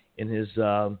his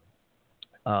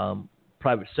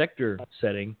private sector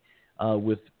setting,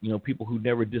 with people who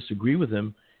never disagree with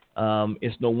him,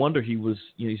 it's no wonder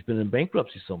he's been in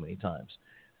bankruptcy so many times.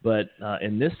 But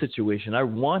in this situation, I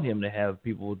want him to have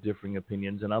people with differing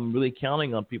opinions, and I'm really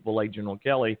counting on people like General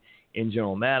Kelly and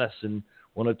General Mattis and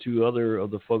one or two other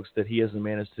of the folks that he hasn't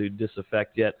managed to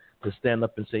disaffect yet to stand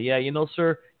up and say, yeah,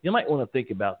 sir, you might want to think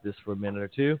about this for a minute or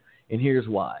two, and here's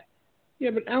why.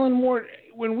 Yeah, but Alan Moore,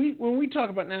 when we talk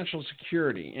about national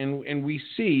security and we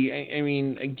see, I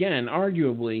mean, again,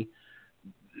 arguably,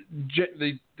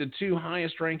 the two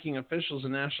highest-ranking officials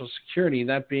in national security,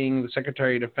 that being the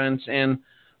Secretary of Defense and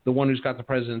the one who's got the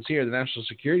president's ear, the National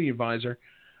Security Advisor,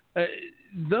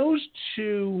 those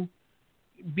two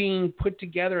being put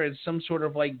together as some sort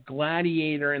of like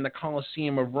gladiator in the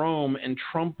Colosseum of Rome and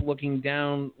Trump looking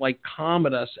down like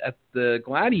Commodus at the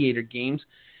gladiator games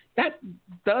that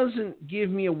doesn't give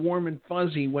me a warm and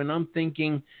fuzzy when I'm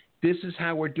thinking this is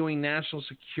how we're doing national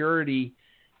security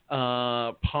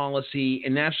policy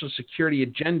and national security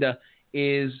agenda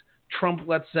is Trump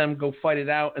lets them go fight it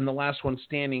out and the last one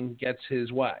standing gets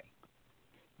his way.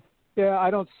 Yeah,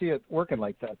 I don't see it working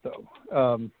like that,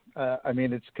 though. I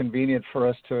mean, it's convenient for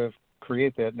us to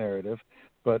create that narrative,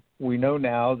 but we know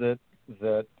now that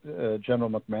General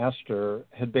McMaster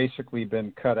had basically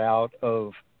been cut out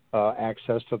of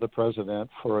access to the president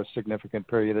for a significant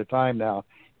period of time now.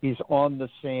 He's on the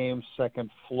same second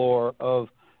floor of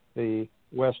the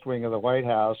West Wing of the White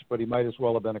House, but he might as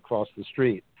well have been across the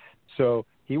street. So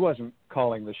he wasn't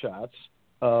calling the shots.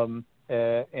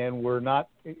 And we're not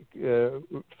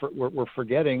we're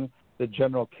forgetting that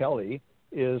General Kelly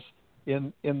is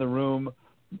in the room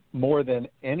more than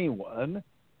anyone.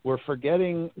 We're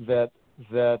forgetting that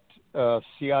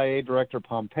CIA Director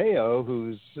Pompeo,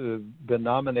 who's been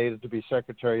nominated to be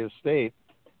Secretary of State,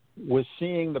 was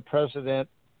seeing the president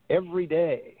every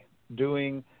day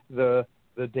doing the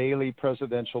daily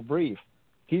presidential brief.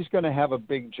 He's going to have a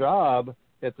big job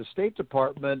at the State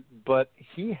Department, but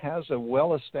he has a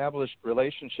well-established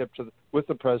relationship with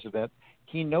the president.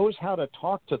 He knows how to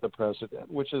talk to the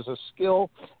president, which is a skill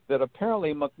that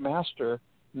apparently McMaster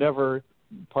never,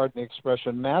 pardon the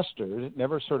expression, mastered,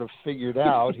 never sort of figured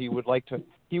out. He would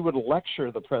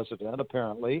lecture the president,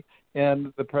 apparently,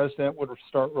 and the president would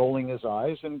start rolling his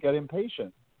eyes and get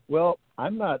impatient. Well,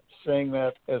 I'm not saying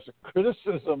that as a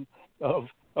criticism of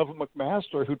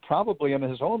McMaster, who probably in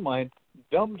his own mind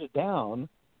dumbed down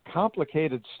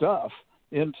complicated stuff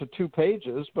into 2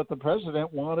 pages, but the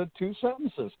president wanted 2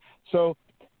 sentences. So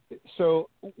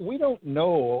we don't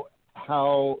know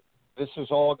how this is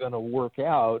all going to work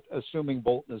out, assuming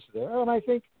Bolton is there. And I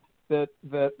think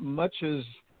that much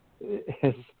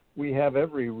as we have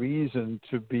every reason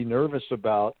to be nervous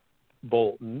about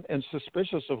Bolton and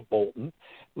suspicious of Bolton,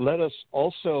 let us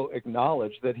also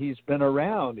acknowledge that he's been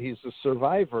around. He's a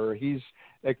survivor. He's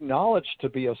acknowledged to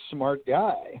be a smart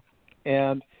guy.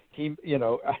 And he,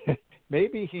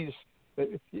 maybe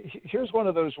here's one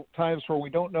of those times where we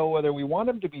don't know whether we want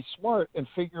him to be smart and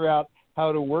figure out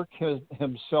how to work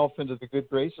himself into the good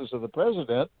graces of the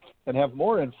president and have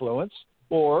more influence,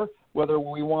 or whether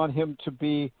we want him to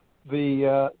be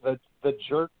the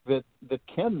jerk that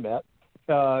Ken met,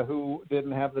 who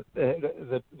didn't have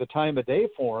the time of day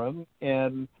for him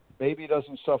and maybe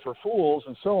doesn't suffer fools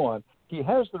and so on. He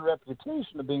has the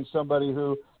reputation of being somebody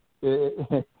who,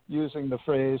 using the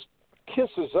phrase,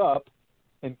 kisses up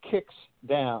and kicks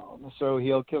down. So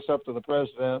he'll kiss up to the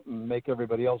president and make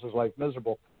everybody else's life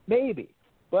miserable. Maybe.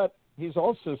 But he's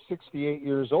also 68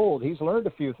 years old. He's learned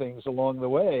a few things along the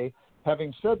way.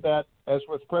 Having said that, as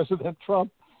with President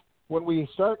Trump, when we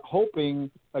start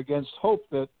hoping against hope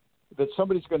that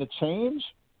somebody's going to change,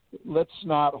 let's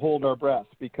not hold our breath,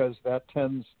 because that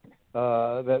tends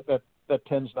that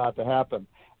tends not to happen.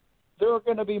 There are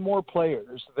going to be more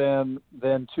players than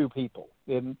 2 people,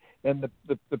 and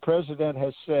the president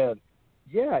has said,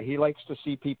 yeah, he likes to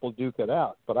see people duke it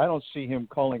out, but I don't see him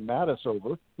calling Mattis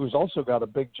over, who's also got a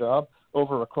big job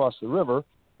over across the river,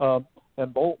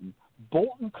 and Bolton.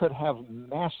 Bolton could have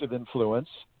massive influence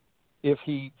if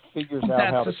he figures out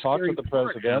how to talk to the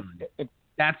president.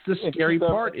 That's the scary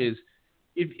part. Is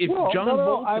if John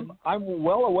Bolton. I'm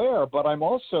well aware, but I'm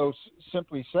also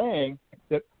simply saying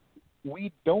that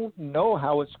we don't know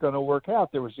how it's going to work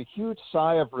out. There was a huge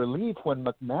sigh of relief when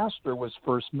McMaster was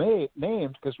first named,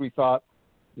 because we thought,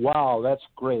 wow, that's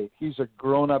great. He's a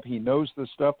grown-up. He knows this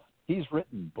stuff. He's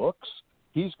written books.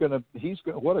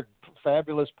 What a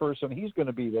fabulous person. He's going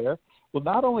to be there. Well,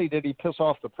 not only did he piss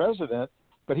off the president,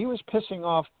 but he was pissing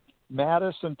off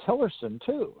Mattis and Tillerson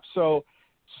too. So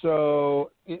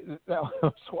that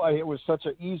was why it was such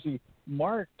an easy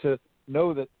mark to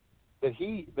know that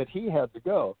he had to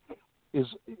go.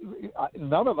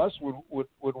 None of us would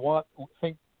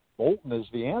think Bolton is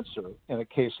the answer in a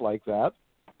case like that.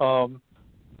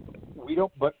 We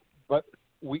don't, but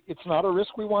it's not a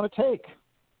risk we want to take.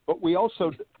 But we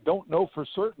also don't know for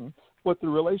certain what the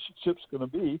relationship's going to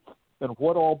be and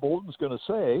what all Bolton's going to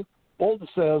say. Bolton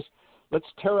says, let's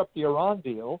tear up the Iran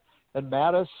deal. And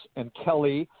Mattis and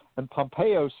Kelly and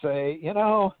Pompeo say,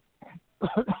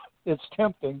 it's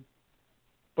tempting,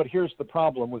 but here's the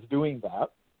problem with doing that.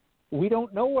 We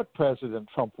don't know what President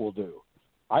Trump will do.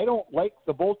 I don't like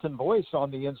the Bolton voice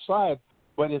on the inside,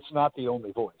 but it's not the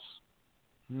only voice.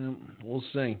 We'll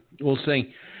see.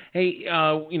 Hey,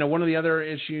 one of the other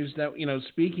issues that,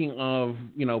 speaking of,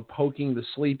 poking the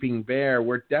sleeping bear,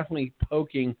 we're definitely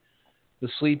poking the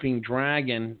sleeping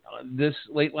dragon. This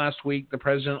late last week, the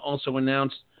president also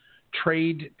announced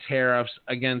trade tariffs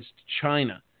against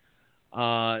China.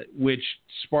 which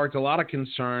sparked a lot of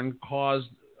concern, caused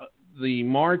the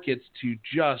markets to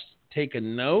just take a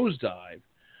nosedive.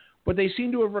 But they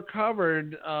seem to have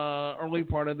recovered early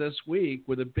part of this week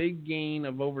with a big gain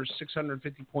of over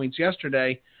 650 points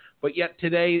yesterday. But yet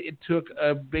today it took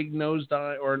a big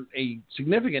nosedive, or a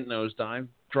significant nosedive,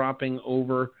 dropping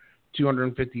over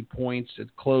 250 points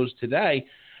at close today.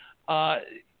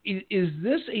 Is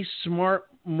this a smart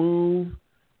move,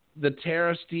 the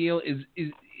tariffs deal?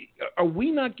 Are we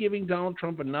not giving Donald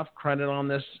Trump enough credit on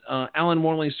this? Alan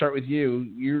Morley, start with you.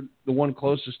 You're the one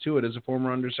closest to it as a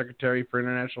former Undersecretary for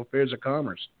International Affairs and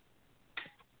Commerce.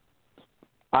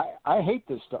 I hate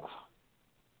this stuff.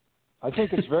 I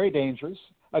think it's very dangerous.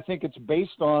 I think it's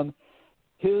based on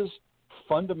his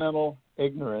fundamental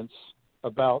ignorance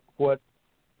about what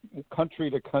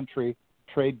country-to-country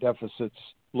trade deficits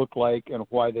look like and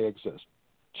why they exist.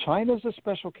 China's a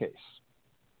special case.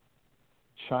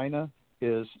 China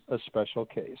is a special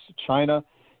case. China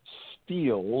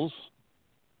steals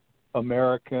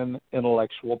American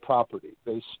intellectual property.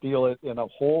 They steal it in a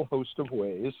whole host of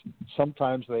ways.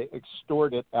 Sometimes they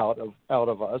extort it out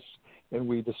of us, and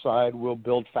we decide we'll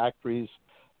build factories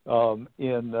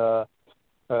in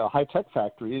high-tech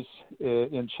factories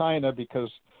in China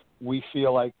because we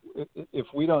feel like if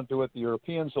we don't do it, the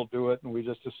Europeans will do it, and we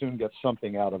just as soon get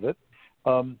something out of it.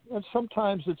 And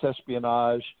sometimes it's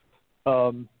espionage.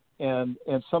 And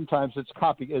sometimes it's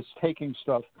taking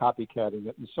stuff, copycatting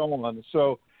it, and so on.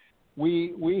 So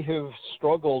we have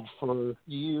struggled for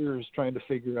years trying to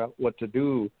figure out what to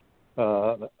do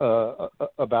about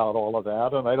all of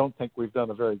that, and I don't think we've done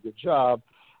a very good job.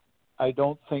 I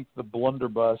don't think the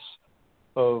blunderbuss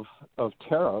of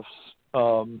tariffs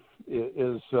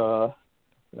is the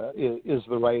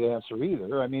right answer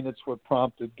either. I mean, it's what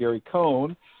prompted Gary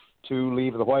Cohn to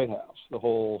leave the White House. The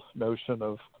whole notion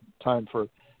of time for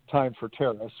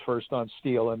tariffs, first on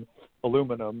steel and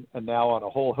aluminum, and now on a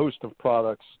whole host of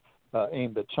products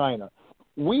aimed at China.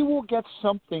 We will get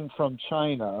something from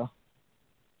China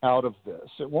out of this.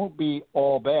 It won't be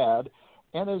all bad.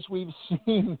 And as we've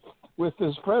seen with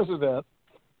this president,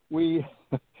 we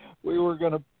were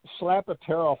going to slap a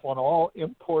tariff on all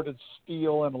imported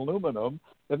steel and aluminum,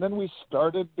 and then we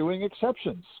started doing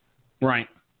exceptions. Right.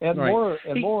 And right. more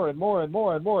and more and more and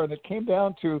more and more. And it came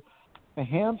down to a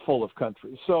handful of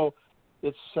countries. So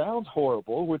it sounds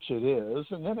horrible, which it is,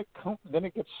 and then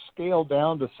it gets scaled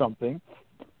down to something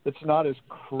that's not as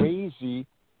crazy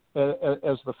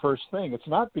as the first thing. It's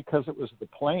not because it was the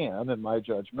plan, in my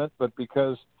judgment, but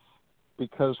because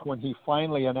when he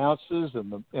finally announces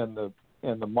and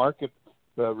the market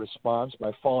responds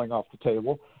by falling off the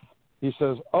table, he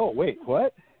says, "Oh wait,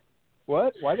 what?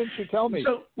 What? Why didn't you tell me?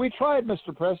 So, we tried,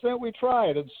 Mr. President, we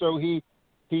tried." And so he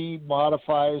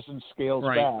modifies and scales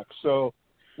back. So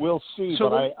we'll see. So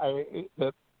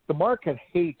but the market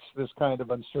hates this kind of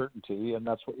uncertainty, and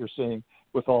that's what you're seeing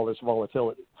with all this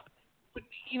volatility. But,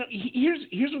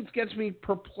 here's what gets me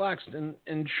perplexed, and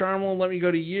Sharmil, let me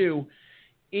go to you.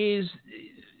 Is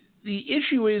the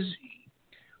issue is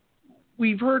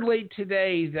we've heard late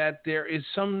today that there is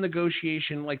some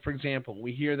negotiation. Like, for example,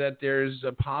 we hear that there's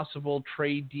a possible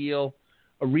trade deal,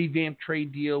 a revamped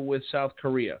trade deal with South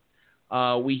Korea.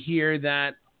 We hear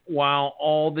that while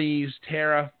all these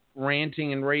tariff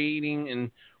ranting and rating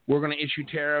and we're going to issue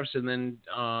tariffs, and then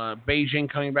Beijing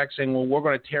coming back saying, well, we're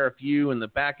going to tariff you, and the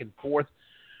back and forth.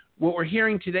 What we're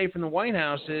hearing today from the White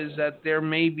House is that there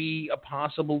may be a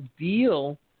possible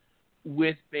deal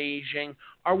with Beijing.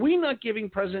 Are we not giving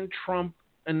President Trump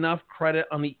enough credit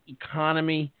on the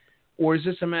economy, or is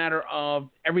this a matter of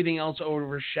everything else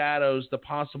overshadows the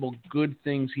possible good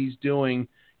things he's doing,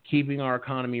 keeping our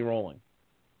economy rolling?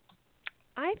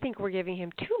 I think we're giving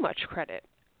him too much credit.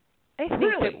 I think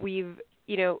Really? that we've,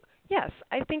 yes,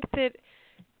 I think that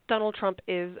Donald Trump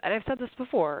is, and I've said this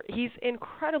before, he's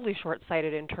incredibly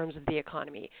short-sighted in terms of the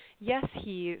economy. Yes,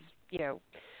 he's,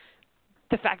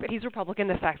 the fact that he's Republican,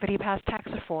 the fact that he passed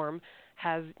tax reform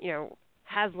has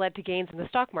led to gains in the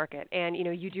stock market. And,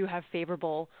 you do have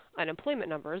favorable unemployment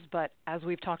numbers, but as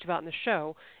we've talked about in the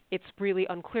show, it's really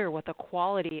unclear what the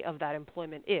quality of that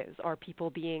employment is. Are people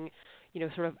being,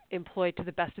 sort of employed to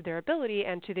the best of their ability,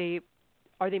 and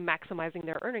are they maximizing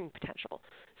their earning potential?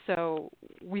 So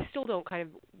we still don't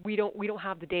we don't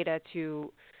have the data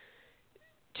to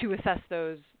assess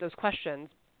those questions.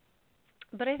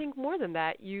 But I think more than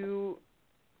that, you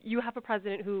have a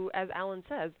president who, as Alan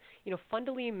says,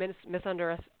 fundamentally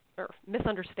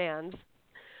misunderstands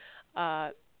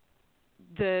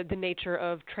the nature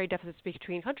of trade deficits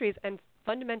between countries, and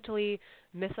fundamentally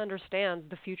misunderstands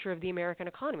the future of the American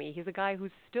economy. He's a guy who's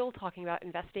still talking about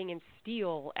investing in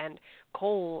steel and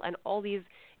coal and all these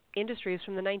industries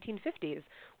from the 1950s,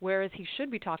 whereas he should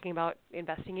be talking about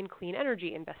investing in clean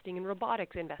energy, investing in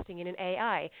robotics, investing in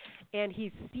AI, and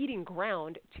he's ceding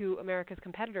ground to America's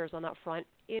competitors on that front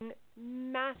in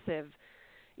massive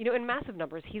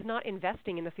numbers. He's not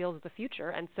investing in the fields of the future,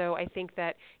 and so I think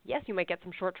that, yes, you might get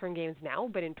some short-term gains now,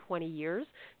 but in 20 years,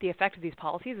 the effect of these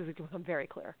policies is going to become very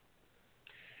clear.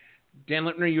 Dan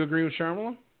Lipner, you agree with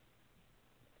Sharmila?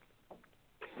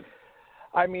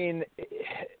 I mean,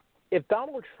 if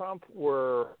Donald Trump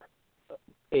were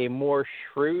a more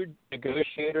shrewd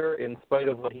negotiator, in spite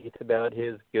of what he said about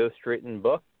his ghostwritten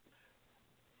book,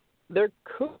 there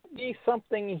could be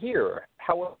something here.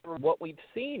 However, what we've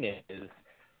seen is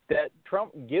that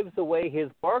Trump gives away his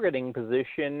bargaining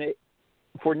position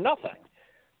for nothing.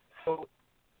 So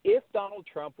if Donald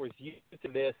Trump was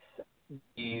using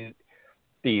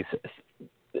these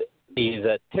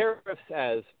tariffs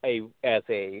as a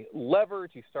lever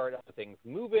to start up things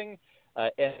moving,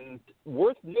 and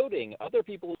worth noting, other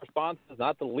people's responses,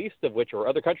 not the least of which, or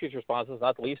other countries' responses,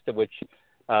 not the least of which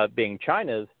being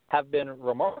China's, have been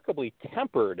remarkably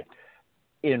tempered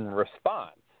in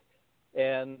response.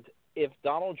 And if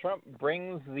Donald Trump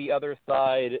brings the other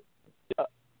side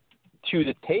to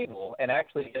the table and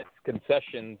actually gets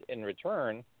concessions in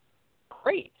return,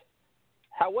 great.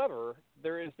 However,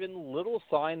 there has been little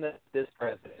sign that this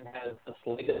president has the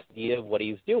slightest idea of what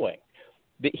he's doing.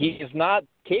 He is not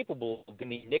capable of doing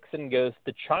the Nixon goes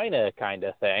to China kind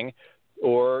of thing,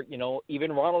 or,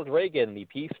 even Ronald Reagan, the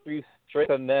peace through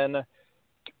strength, and then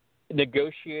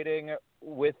negotiating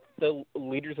with the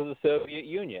leaders of the Soviet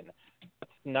Union.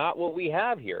 That's not what we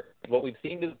have here. What we've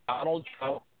seen is Donald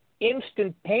Trump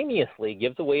instantaneously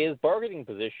gives away his bargaining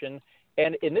position,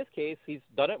 and in this case, he's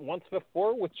done it once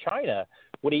before with China,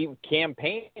 when he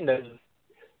campaigned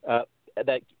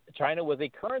that China was a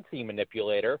currency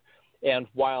manipulator. And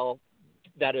while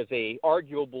that is a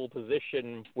arguable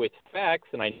position with facts,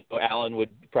 and I know Alan would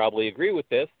probably agree with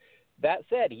this, that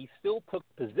said, he still took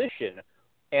position,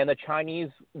 and the Chinese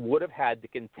would have had to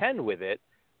contend with it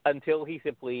until he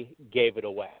simply gave it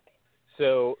away.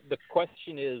 So the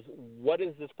question is, what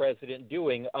is this president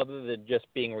doing other than just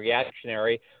being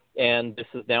reactionary? And this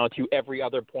is now to every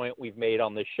other point we've made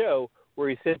on the show, where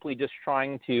he's simply just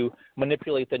trying to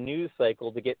manipulate the news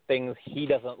cycle to get things he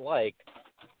doesn't like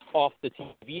off the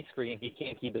TV screen he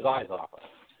can't keep his eyes off of.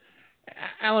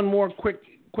 Alan Moore,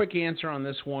 quick answer on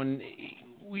this one.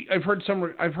 I've heard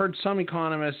some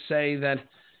economists say that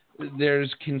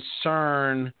there's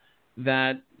concern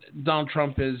that Donald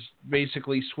Trump is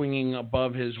basically swinging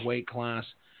above his weight class,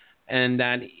 and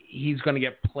that he's going to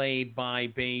get played by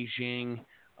Beijing,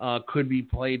 could be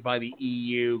played by the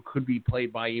EU, could be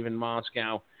played by even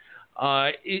Moscow.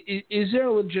 Is there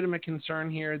a legitimate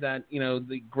concern here that,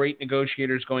 the great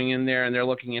negotiators going in there and they're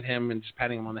looking at him and just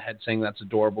patting him on the head saying, that's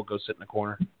adorable, go sit in the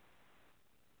corner?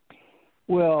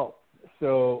 Well,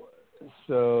 so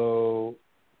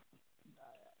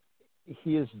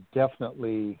he is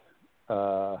definitely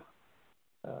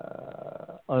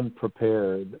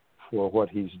unprepared for what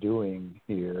he's doing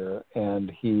here,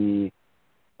 and the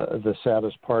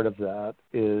saddest part of that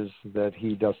is that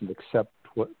he doesn't accept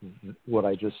what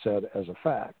I just said as a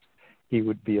fact. He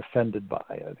would be offended by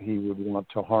it. He would want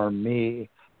to harm me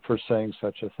for saying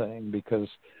such a thing, because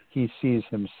he sees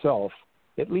himself,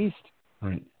 at least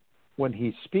right, when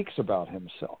he speaks about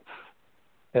himself,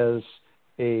 as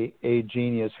a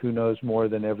genius who knows more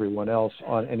than everyone else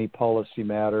on any policy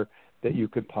matter that you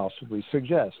could possibly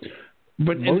suggest.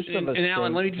 But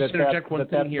Alan, let me just interject one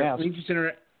thing here. Let me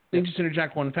just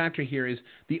interject one factor here. Is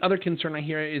the other concern I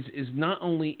hear is not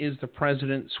only is the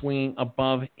president swinging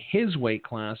above his weight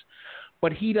class,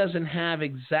 but he doesn't have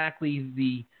exactly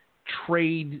the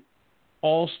trade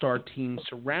all-star team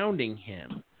surrounding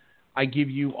him. I give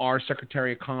you our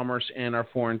Secretary of Commerce and our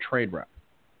foreign trade rep.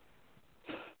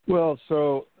 Well,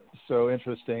 so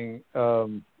interesting.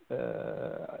 I'm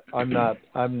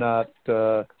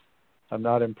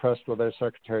not impressed with our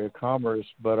Secretary of Commerce,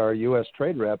 but our U.S.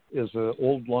 trade rep is an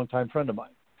old, longtime friend of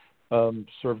mine.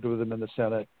 Served with him in the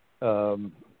Senate.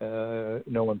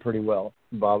 Know him pretty well,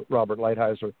 Robert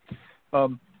Lighthizer.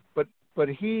 But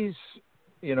he's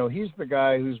the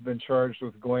guy who's been charged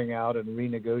with going out and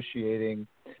renegotiating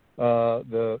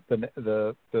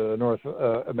the North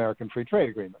American Free Trade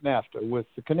Agreement, NAFTA, with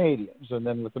the Canadians and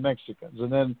then with the Mexicans,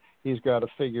 and then he's got to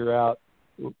figure out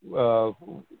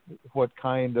what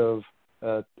kind of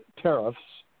tariffs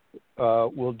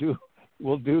will do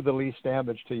the least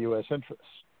damage to U.S. interests.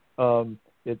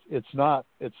 It's not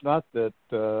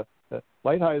that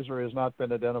Lighthizer has not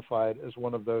been identified as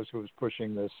one of those who is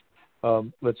pushing this.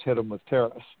 Let's hit them with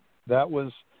tariffs. That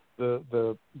was the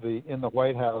in the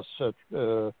White House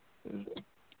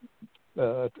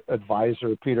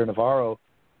advisor Peter Navarro,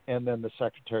 and then the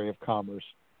Secretary of Commerce.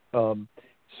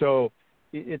 So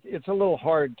it's a little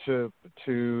hard to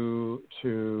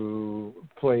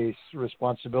place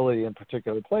responsibility in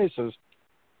particular places.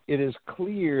 It is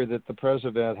clear that the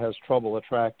president has trouble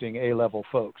attracting A-level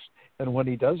folks, and when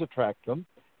he does attract them,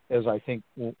 as I think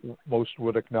most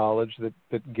would acknowledge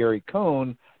that Gary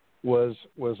Cohn was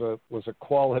a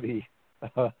quality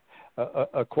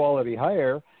a quality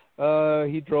hire,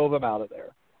 he drove him out of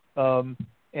there.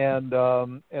 And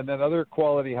then other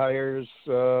quality hires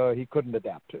he couldn't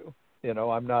adapt to.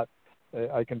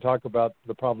 I can talk about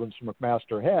the problems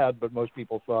McMaster had, but most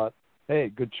people thought, hey,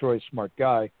 good choice, smart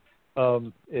guy,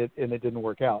 and it didn't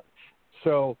work out.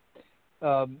 So,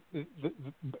 the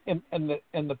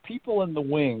people in the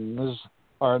wings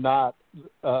are not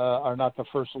the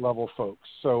first level folks.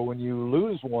 So when you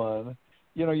lose one,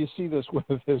 you see this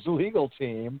with his legal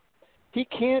team. He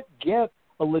can't get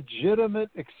a legitimate,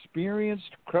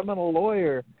 experienced criminal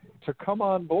lawyer to come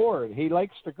on board. He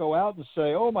likes to go out and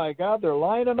say, "Oh my God, they're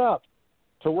lining up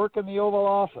to work in the Oval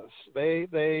Office.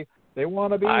 They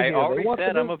want to be here. I already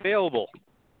said I'm available."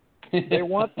 They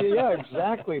want to, yeah,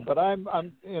 exactly. But I'm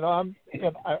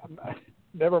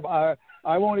never.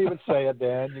 I won't even say it,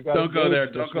 Dan. You got don't go there.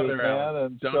 Don't go there, Alan.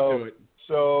 And don't so, do it.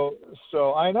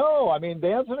 So I know. I mean,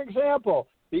 Dan's an example.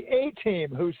 The A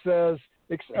team who says,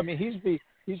 I mean, he's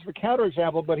the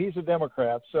counterexample, but he's a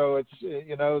Democrat. So it's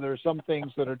there's some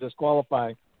things that are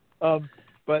disqualifying.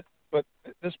 But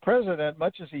this president,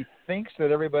 much as he thinks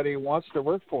that everybody wants to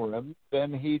work for him,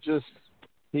 then he just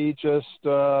tends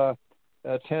to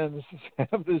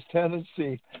have this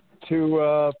tendency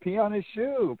to pee on his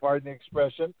shoe, pardon the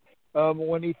expression,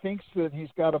 when he thinks that he's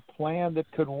got a plan that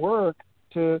could work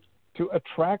to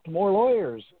attract more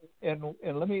lawyers. And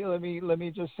let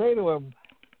me just say to him,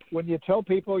 when you tell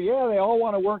people, yeah, they all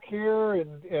want to work here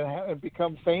and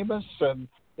become famous and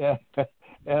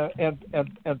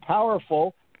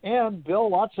powerful and bill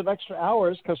lots of extra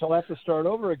hours because he'll have to start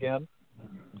over again,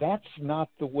 that's not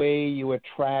the way you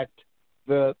attract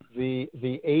the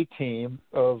A team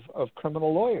of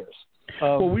criminal lawyers.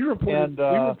 Well, we reported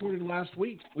last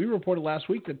week. We reported last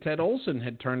week that Ted Olson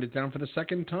had turned it down for the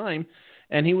second time,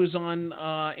 and he was on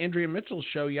Andrea Mitchell's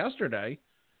show yesterday,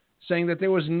 saying that there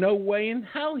was no way in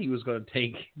hell he was going to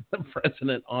take the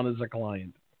president on as a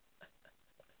client.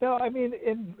 No, I mean,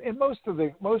 in most of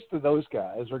those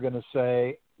guys are going to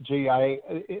say, "Gee,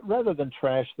 rather than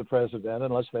trash the president,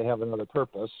 unless they have another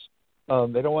purpose,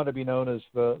 they don't want to be known as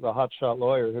the hotshot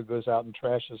lawyer who goes out and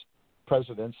trashes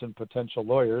presidents and potential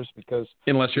lawyers because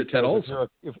unless you're Ted Olson."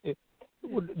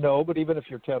 No, but even if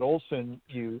you're Ted Olson,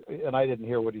 and I didn't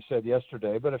hear what he said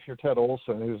yesterday, but if you're Ted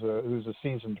Olson, who's a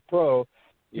seasoned pro,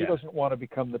 he doesn't want to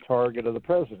become the target of the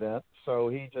president, so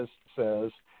he just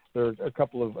says there are a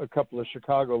couple of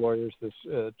Chicago lawyers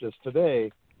just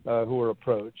today who were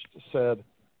approached said,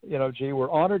 "Gee, we're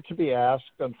honored to be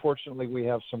asked. Unfortunately, we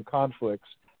have some conflicts,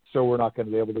 so we're not going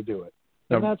to be able to do it."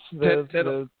 And that's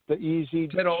the easy,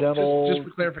 gentle. Just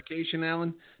for clarification,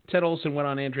 Alan, Ted Olson went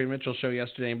on Andrea Mitchell's show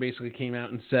yesterday and basically came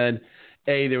out and said,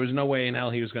 A, there was no way in hell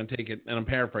he was going to take it, and I'm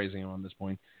paraphrasing him on this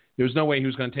point. There was no way he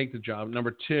was going to take the job.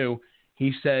 Number two,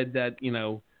 he said that,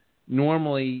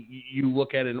 normally you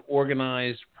look at an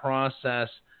organized process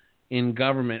in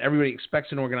government. Everybody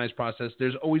expects an organized process.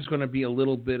 There's always going to be a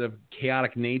little bit of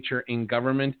chaotic nature in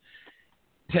government.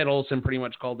 Ted Olson pretty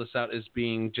much called this out as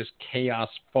being just chaos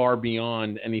far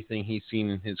beyond anything he's seen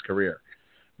in his career,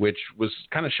 which was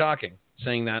kind of shocking,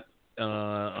 saying that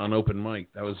on open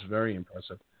mic. That was very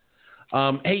impressive.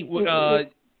 Hey,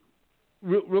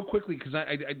 real quickly, because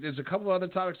there's a couple of other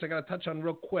topics I got to touch on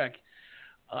real quick.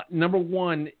 Number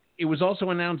one, it was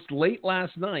also announced late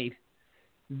last night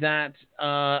that,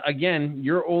 again,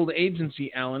 your old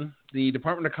agency, Alan, the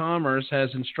Department of Commerce,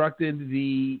 has instructed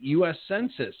the U.S.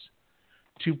 Census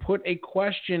to put a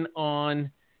question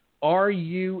on, are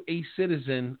you a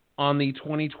citizen on the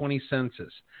 2020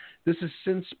 census? This has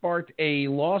since sparked a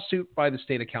lawsuit by the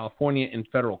state of California in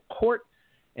federal court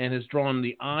and has drawn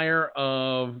the ire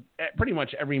of pretty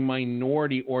much every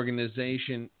minority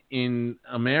organization in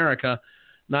America,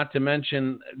 not to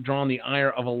mention drawn the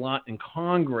ire of a lot in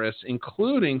Congress,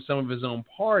 including some of his own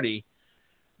party,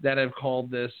 that have called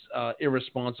this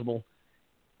irresponsible.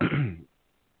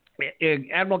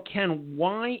 Admiral Ken,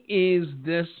 why is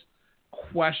this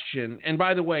question, and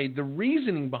by the way, the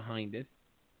reasoning behind it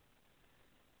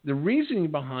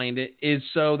is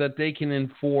so that they can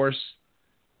enforce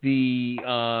the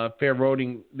Fair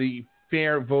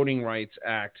Voting Rights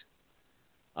Act.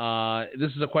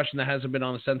 This is a question that hasn't been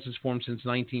on the census form since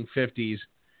 1950s.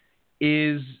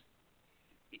 Is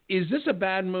is this a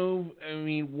bad move? I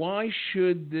mean, why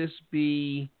should this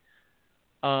be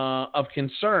of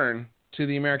concern to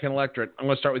the American electorate? I'm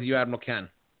going to start with you, Admiral Ken.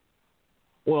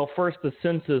 Well, first, the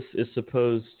census is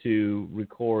supposed to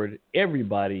record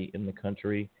everybody in the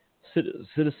country,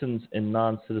 citizens and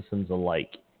non-citizens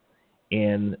alike.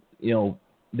 And,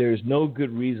 there's no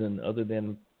good reason other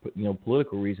than,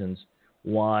 political reasons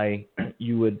why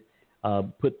you would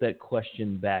put that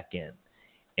question back in.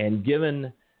 And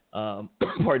given,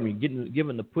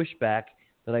 given the pushback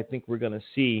that I think we're going to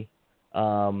see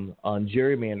on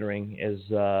gerrymandering as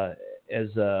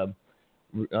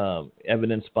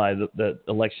evidenced by the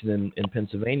election in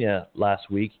Pennsylvania last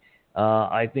week,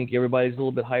 I think everybody's a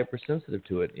little bit hypersensitive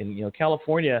to it. And,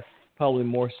 California, probably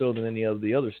more so than any of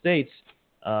the other states,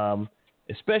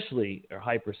 especially are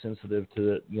hypersensitive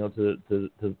to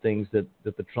the things that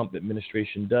the Trump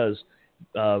administration does,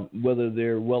 whether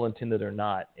they're well-intended or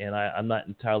not. And I'm not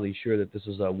entirely sure that this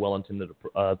is a well-intended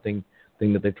thing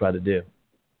that they try to do.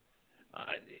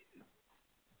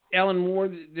 Alan Moore,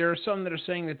 there are some that are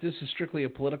saying that this is strictly a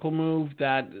political move,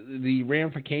 that the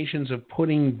ramifications of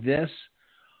putting this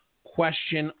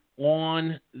question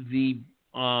on the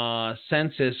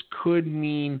census could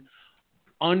mean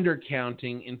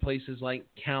undercounting in places like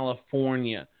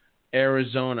California,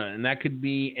 Arizona, and that could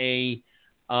be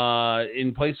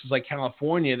in places like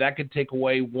California, that could take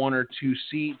away 1 or 2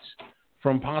 seats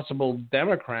from possible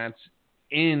Democrats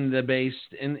in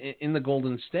the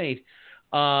Golden State.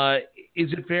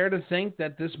 Is it fair to think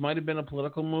that this might have been a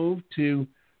political move to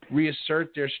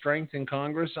reassert their strength in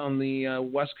Congress on the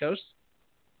West Coast?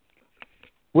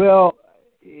 Well,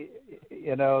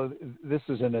 this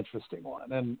is an interesting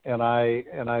one, and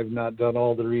I've not done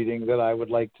all the reading that I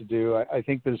would like to do. I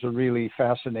think there's a really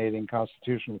fascinating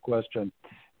constitutional question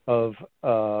of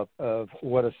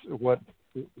what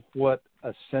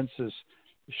a census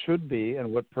should be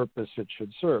and what purpose it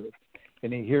should serve.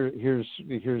 And here's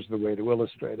the way to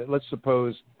illustrate it. Let's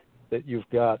suppose that you've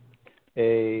got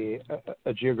a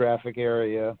geographic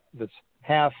area that's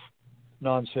half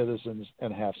non-citizens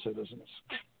and half citizens,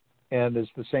 and is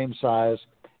the same size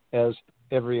as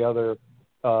every other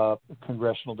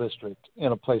congressional district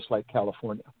in a place like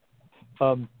California.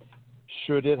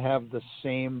 Should it have the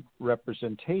same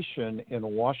representation in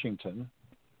Washington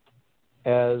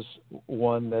as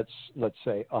one that's, let's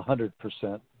say, 100%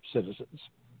 citizens?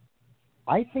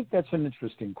 I think that's an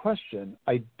interesting question.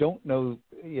 I don't know,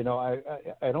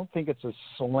 I don't think it's a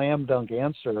slam dunk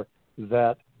answer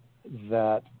that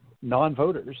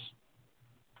non-eligible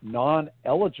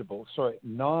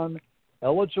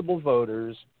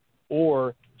voters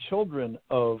or children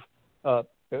of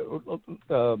eligible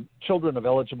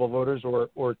voters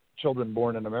or children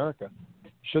born in America,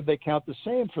 should they count the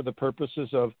same for the purposes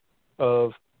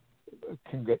of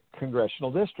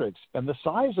congressional districts and the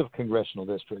size of congressional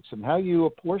districts and how you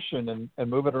apportion and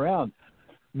move it around?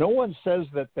 No one says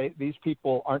that these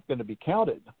people aren't going to be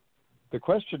counted. The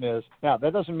question is, now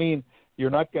that doesn't mean you're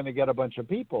not going to get a bunch of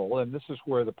people, and this is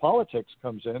where the politics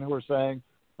comes in, who are saying,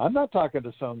 I'm not talking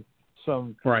to some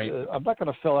right. I'm not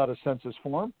going to fill out a census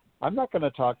form. I'm not going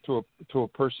to talk to a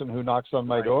person who knocks on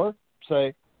my door,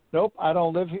 say, nope, I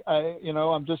don't live here.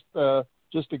 I'm just a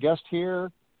guest here.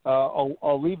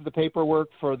 I'll leave the paperwork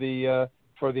for the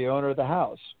owner of the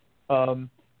house. And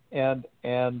there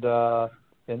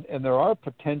are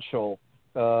potential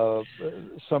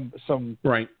some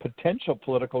right. potential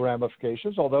political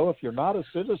ramifications. Although if you're not a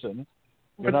citizen,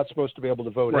 you're not supposed to be able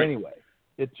to vote right. anyway.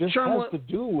 It just has to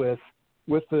do with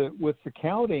the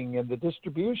counting and the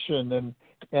distribution,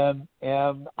 and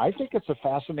I think it's a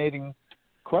fascinating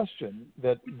question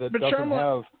that doesn't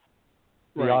have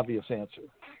the right. obvious answer.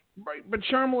 Right, but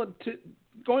Sharmila,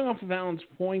 going off of Alan's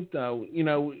point, though,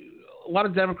 a lot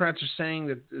of Democrats are saying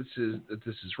that this is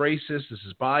racist, this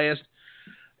is biased.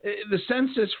 The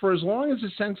census, for as long as the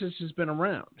census has been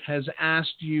around, has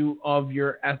asked you of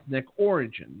your ethnic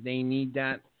origin. They need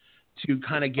that to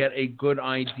kind of get a good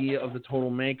idea of the total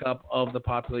makeup of the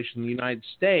population in the United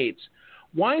States.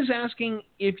 Why is asking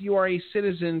if you are a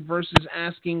citizen versus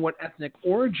asking what ethnic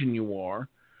origin you are?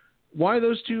 Why are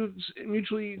those two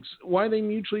mutually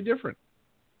different?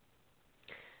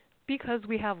 Because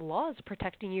we have laws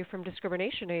protecting you from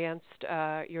discrimination against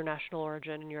your national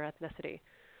origin and your ethnicity,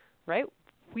 right?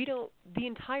 The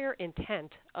entire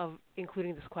intent of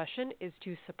including this question is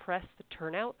to suppress the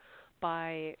turnout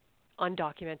by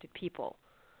undocumented people,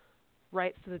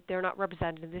 right? So that they're not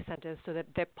represented in the census, so that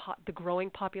the growing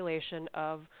population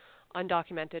of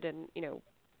undocumented and,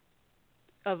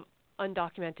 of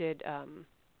undocumented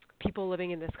people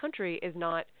living in this country is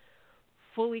not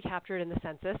fully captured in the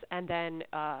census, and then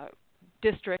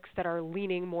districts that are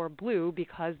leaning more blue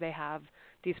because they have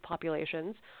these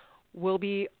populations will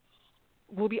be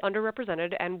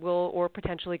underrepresented and or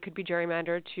potentially could be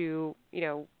gerrymandered to,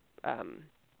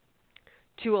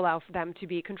 to allow for them to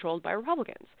be controlled by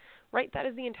Republicans, right? That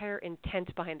is the entire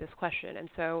intent behind this question. And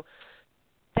so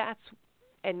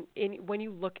when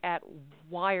you look at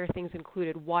why are things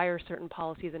included, why are certain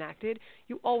policies enacted,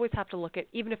 you always have to look at,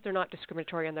 even if they're not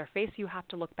discriminatory on their face, you have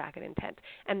to look back at intent.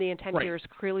 And the intent here is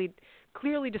clearly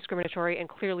discriminatory and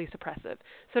clearly suppressive.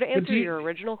 So to answer your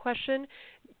original question,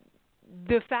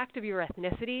 the fact of your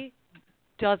ethnicity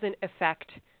doesn't affect,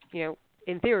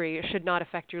 in theory, it should not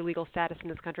affect your legal status in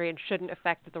this country and shouldn't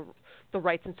affect the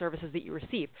rights and services that you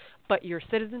receive. But your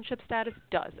citizenship status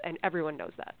does, and everyone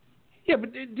knows that. Yeah,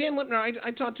 but Dan Lipner,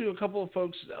 I talked to a couple of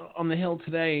folks on the Hill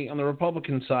today on the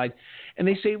Republican side, and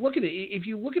they say, look at it. If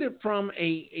you look at it from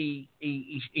a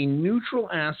neutral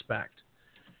aspect,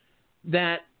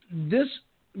 that this,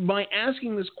 by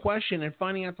asking this question and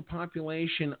finding out the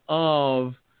population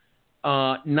of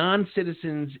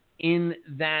non-citizens in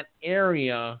that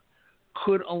area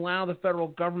could allow the federal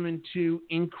government to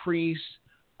increase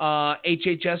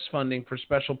HHS funding for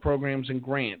special programs and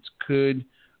grants, could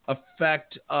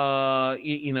affect,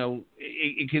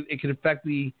 it could affect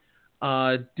the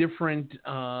different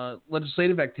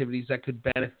legislative activities that could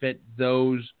benefit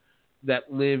those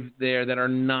that live there that are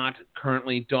not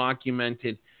currently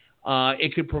documented.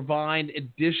 It could provide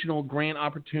additional grant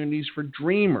opportunities for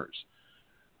dreamers.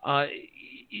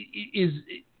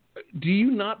 Do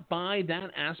you not buy that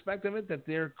aspect of it, that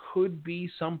there could be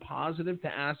some positive to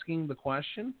asking the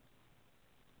question?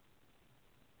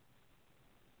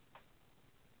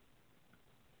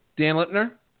 Dan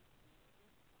Lipner?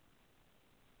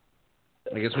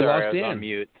 I guess we lost Dan. I was on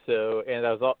mute. So, and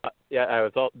I was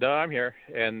all. No, I'm here.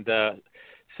 And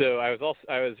so I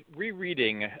was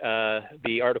rereading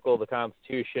the article of the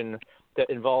Constitution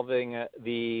involving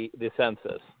the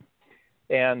census.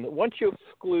 And once you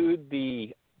exclude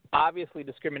the obviously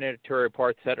discriminatory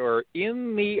parts that are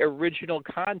in the original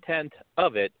content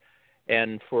of it,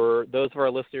 and for those of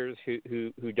our listeners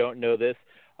who don't know this,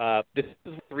 this is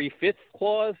what the 3/5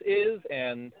 clause is,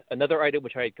 and another item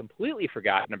which I had completely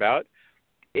forgotten about,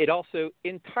 it also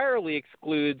entirely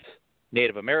excludes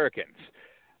Native Americans.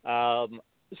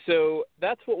 So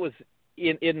that's what was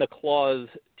in the clause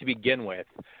to begin with.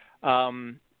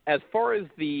 As far as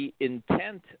the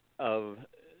intent of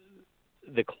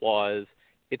the clause,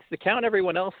 it's to count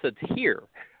everyone else that's here.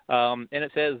 And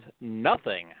it says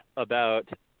nothing about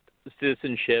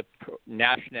citizenship,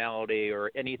 nationality, or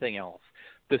anything else.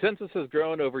 The census has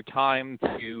grown over time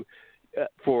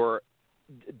for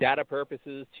data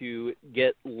purposes, to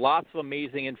get lots of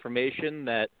amazing information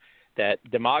that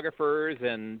demographers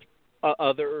and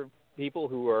other people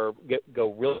who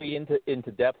go really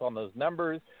into depth on those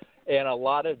numbers in a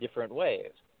lot of different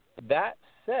ways. That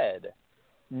said,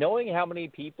 knowing how many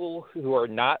people who are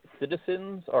not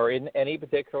citizens are in any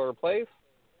particular place,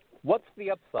 what's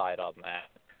the upside on that?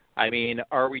 I mean,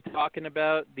 are we talking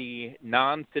about the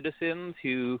non-citizens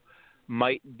who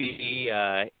might be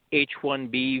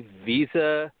H-1B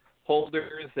visa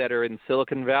holders that are in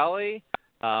Silicon Valley?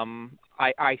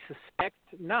 I suspect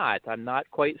not. I'm not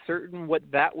quite certain what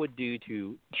that would do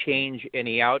to change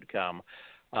any outcome.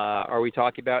 Are we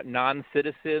talking about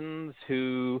non-citizens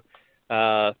who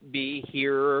be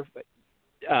here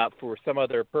for some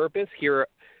other purpose, here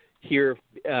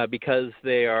because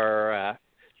they are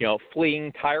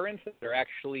fleeing tyrants that are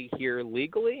actually here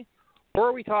legally? Or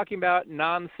are we talking about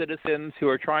non-citizens who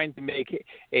are trying to make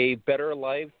a better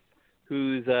life,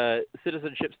 whose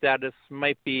citizenship status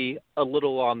might be a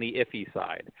little on the iffy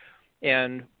side?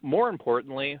 And more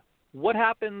importantly, what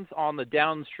happens on the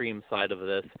downstream side of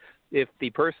this if the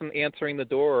person answering the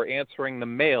door or answering the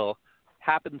mail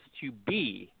happens to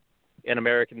be an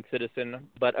American citizen,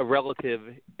 but a relative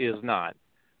is not?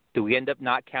 Do we end up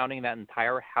not counting that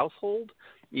entire household,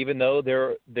 even though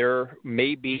there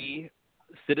may be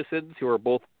citizens who are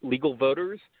both legal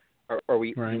voters? Do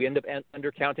we end up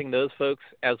undercounting those folks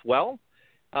as well?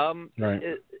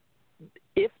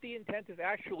 If the intent is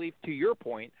actually, to your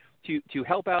point, to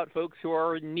help out folks who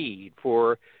are in need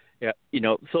for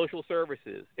social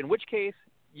services, in which case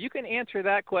you can answer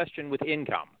that question with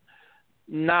income,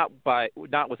 not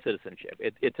with citizenship.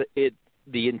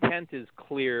 The intent is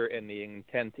clear, and the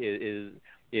intent is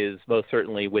most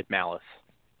certainly with malice.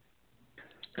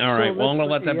 All right. Well, I'm going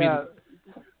to let that be.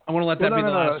 I want to let that be the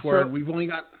last word. We've only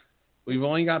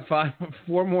got 5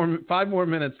 more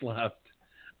minutes left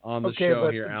on the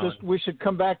show here, Alan. We should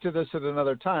come back to this at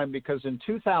another time, because in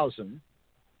 2000,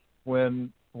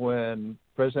 when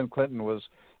President Clinton was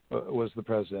the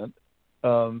president,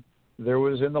 There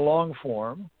was in the long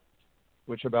form,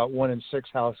 which about 1 in 6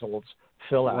 households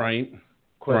fill out,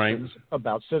 questions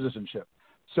about citizenship.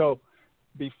 So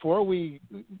before we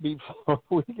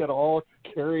get all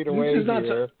carried away this is not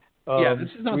here, this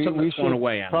is not something that's going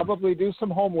away. Alan. Probably do some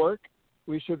homework.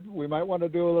 We might want to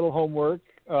do a little homework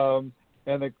and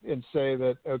say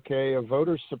that a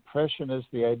voter suppression is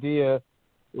the idea.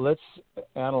 Let's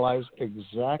analyze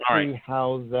exactly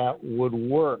how that would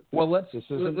work. Well, this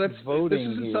isn't voting.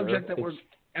 This is a here. subject that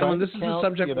Alan. This is a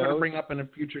subject we're going to bring up in a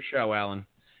future show, Alan.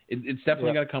 It's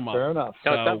definitely going to come up. Fair enough.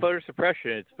 No, it's not voter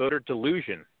suppression. It's voter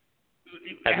delusion.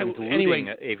 Anyway,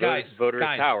 voter's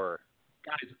power.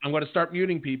 Guys, I'm going to start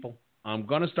muting people.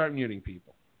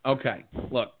 Okay,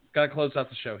 look, got to close out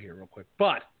the show here real quick.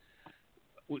 But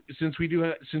since we do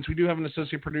have an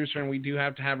associate producer and we do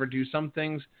have to have her do some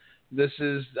things, this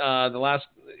is the last.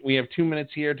 We have 2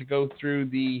 minutes here to go through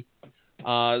the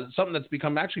something that's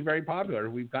become actually very popular.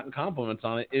 We've gotten compliments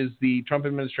on it. Is the Trump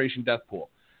administration death pool.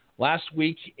 Last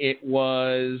week it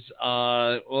was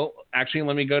actually,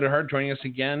 let me go to her joining us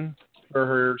again for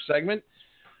her segment.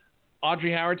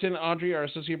 Audrey Howerton. Audrey, our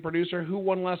associate producer, who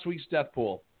won last week's death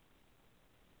pool?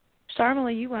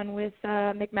 Sharmila, you won with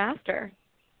McMaster.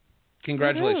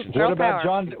 Congratulations. What about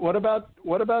John?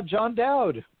 What about John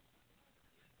Dowd?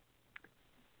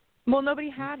 Well, nobody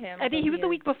had him. I think he was the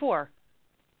week before.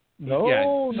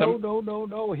 No.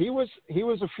 He was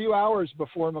a few hours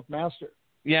before McMaster.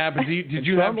 Yeah, but did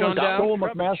you have John Dowd?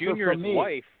 McMaster Jr.'s from me.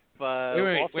 wife.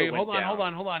 Wait. Hold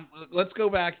on. Let's go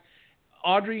back.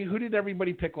 Audrey, who did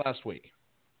everybody pick last week?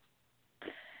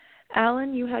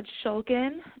 Alan, you had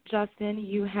Shulkin. Justin,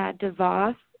 you had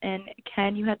DeVos. And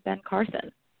Ken, you had Ben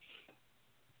Carson.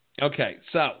 Okay,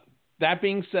 so that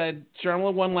being said,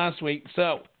 Sharmila won last week.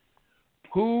 So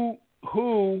who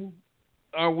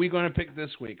are we going to pick this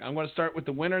week? I'm going to start with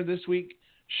the winner this week.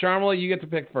 Sharmila, you get to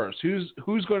pick first.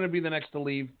 Who's going to be the next to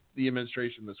leave the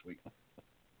administration this week?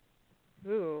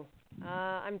 Ooh.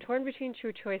 I'm torn between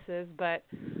two choices, but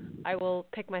I will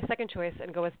pick my second choice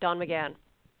and go with Don McGahn.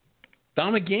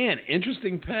 Don McGahn,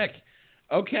 interesting pick.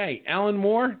 Okay, Alan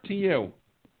Moore, to you.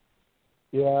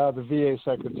 Yeah, the VA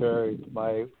secretary,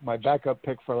 my backup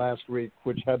pick for last week,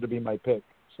 which had to be my pick,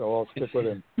 so I'll stick with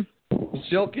him.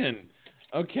 Shilkin.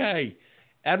 Okay,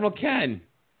 Admiral Ken.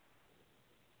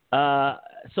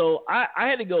 So I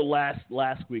had to go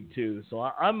last week too. So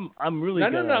I'm really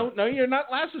no. You're not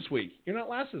last this week.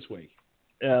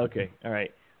 Okay, all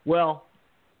right. Well,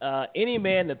 any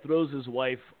man that throws his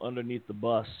wife underneath the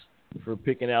bus for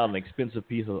picking out an expensive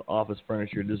piece of office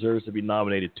furniture deserves to be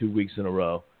nominated 2 weeks in a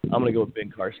row. I'm going to go with Ben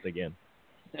Carson again.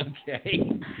 Okay.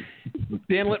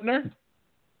 Dan Lipner?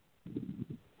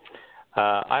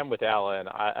 I'm with Alan.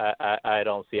 I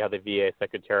don't see how the VA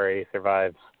secretary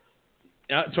survives.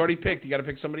 It's already picked. You got to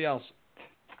pick somebody else.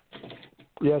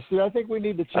 Yeah, see, I think we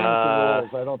need to change the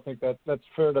rules. I don't think that's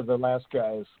fair to the last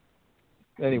guys.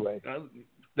 Anyway.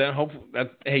 Then hopefully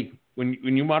hey, when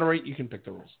you moderate, you can pick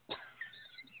the rules.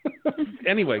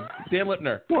 Anyway, Dan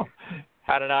Lipner.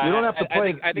 I don't know. You don't have to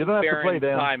play. I think you don't have to play,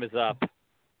 Dan. time is up.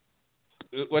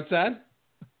 What's that?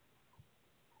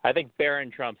 I think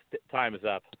Barron Trump's time is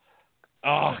up.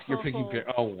 Oh, you're picking.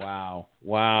 Oh, wow.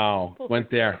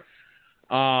 Went there.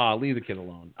 Leave the kid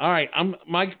alone. All right,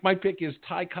 my pick is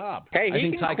Ty Cobb. Hey, I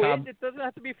think Ty quit. Cobb. It doesn't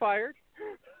have to be fired.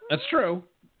 That's true.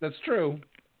 That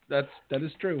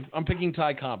is true. I'm picking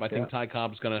Ty Cobb. I think Ty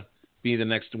Cobb's going to be the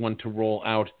next one to roll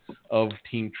out of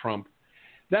Team Trump.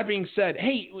 That being said,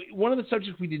 hey, one of the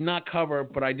subjects we did not cover,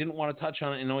 but I didn't want to touch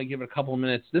on it and only give it a couple of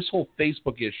minutes, this whole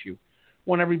Facebook issue. I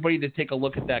want everybody to take a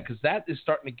look at that because that is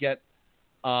starting to get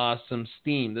some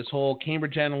steam. This whole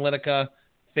Cambridge Analytica,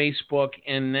 Facebook,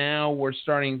 and now we're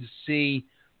starting to see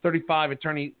 35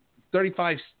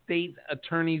 state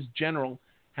attorneys general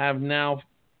have now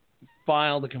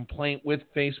filed a complaint with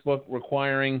Facebook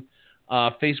requiring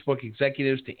Facebook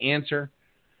executives to answer.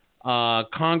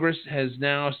 Congress has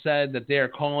now said that they are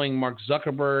calling Mark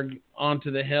Zuckerberg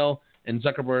onto the Hill, and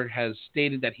Zuckerberg has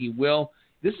stated that he will.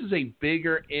 This is a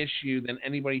bigger issue than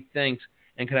anybody thinks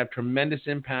and could have tremendous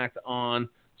impact on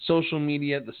social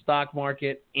media, the stock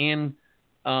market, and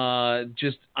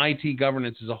just IT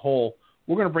governance as a whole.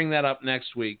 We're going to bring that up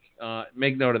next week.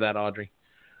 Make note of that, Audrey.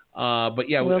 But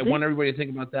yeah, I want everybody to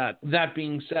think about that. That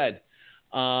being said,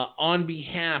 on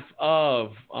behalf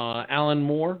of Alan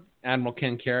Moore, Admiral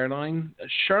Ken Carradine,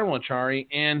 Sharmila Chari,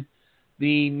 and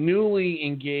the newly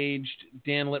engaged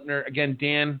Dan Lipner. Again,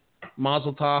 Dan,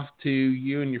 mazel tov to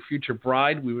you and your future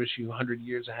bride. We wish you 100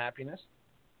 years of happiness.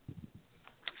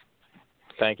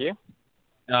 Thank you.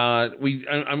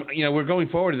 We're going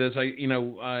forward to this.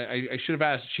 I should have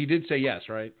asked. She did say yes,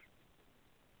 right?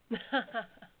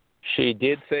 She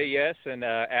did say yes, and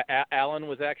Alan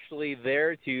was actually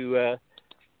there to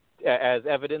as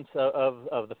evidence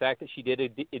of the fact that she did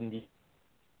indeed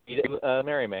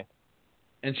marry May.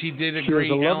 And she did agree,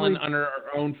 Alan, under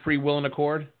her own free will and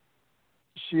accord?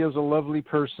 She is a lovely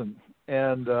person,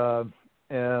 and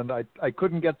I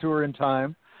couldn't get to her in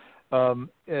time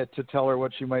to tell her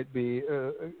what she might be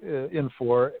in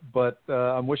for, but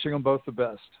I'm wishing them both the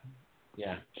best.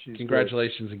 Yeah. She's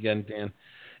Congratulations great. Again, Dan.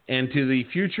 And to the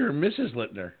future Mrs.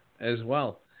 Littner as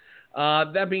well.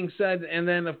 That being said, and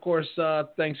then, of course,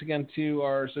 thanks again to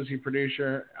our associate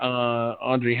producer,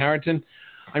 Audrey Harrington.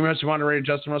 I'm your moderator,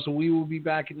 Justin Russell. We will be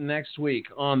back next week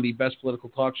on the best political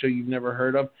talk show you've never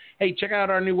heard of. Hey, check out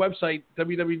our new website,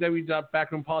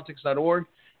 www.backroompolitics.org.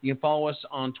 You can follow us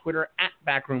on Twitter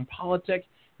 @BackroomPolitic.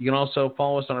 You can also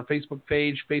follow us on our Facebook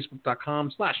page,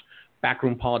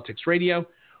 facebook.com/BackroomPoliticsRadio.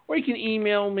 Or you can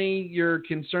email me your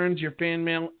concerns, your fan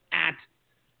mail at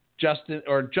Justin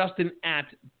at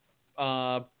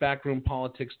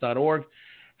backroompolitics.org.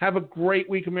 Have a great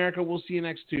week, America. We'll see you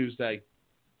next Tuesday.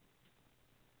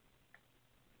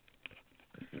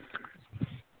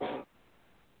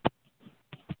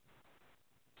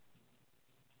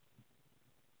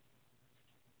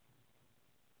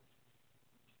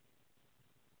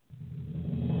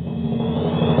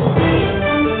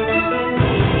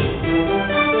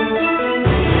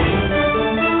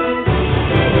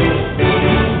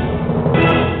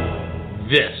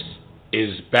 This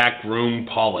is Backroom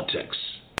Politics.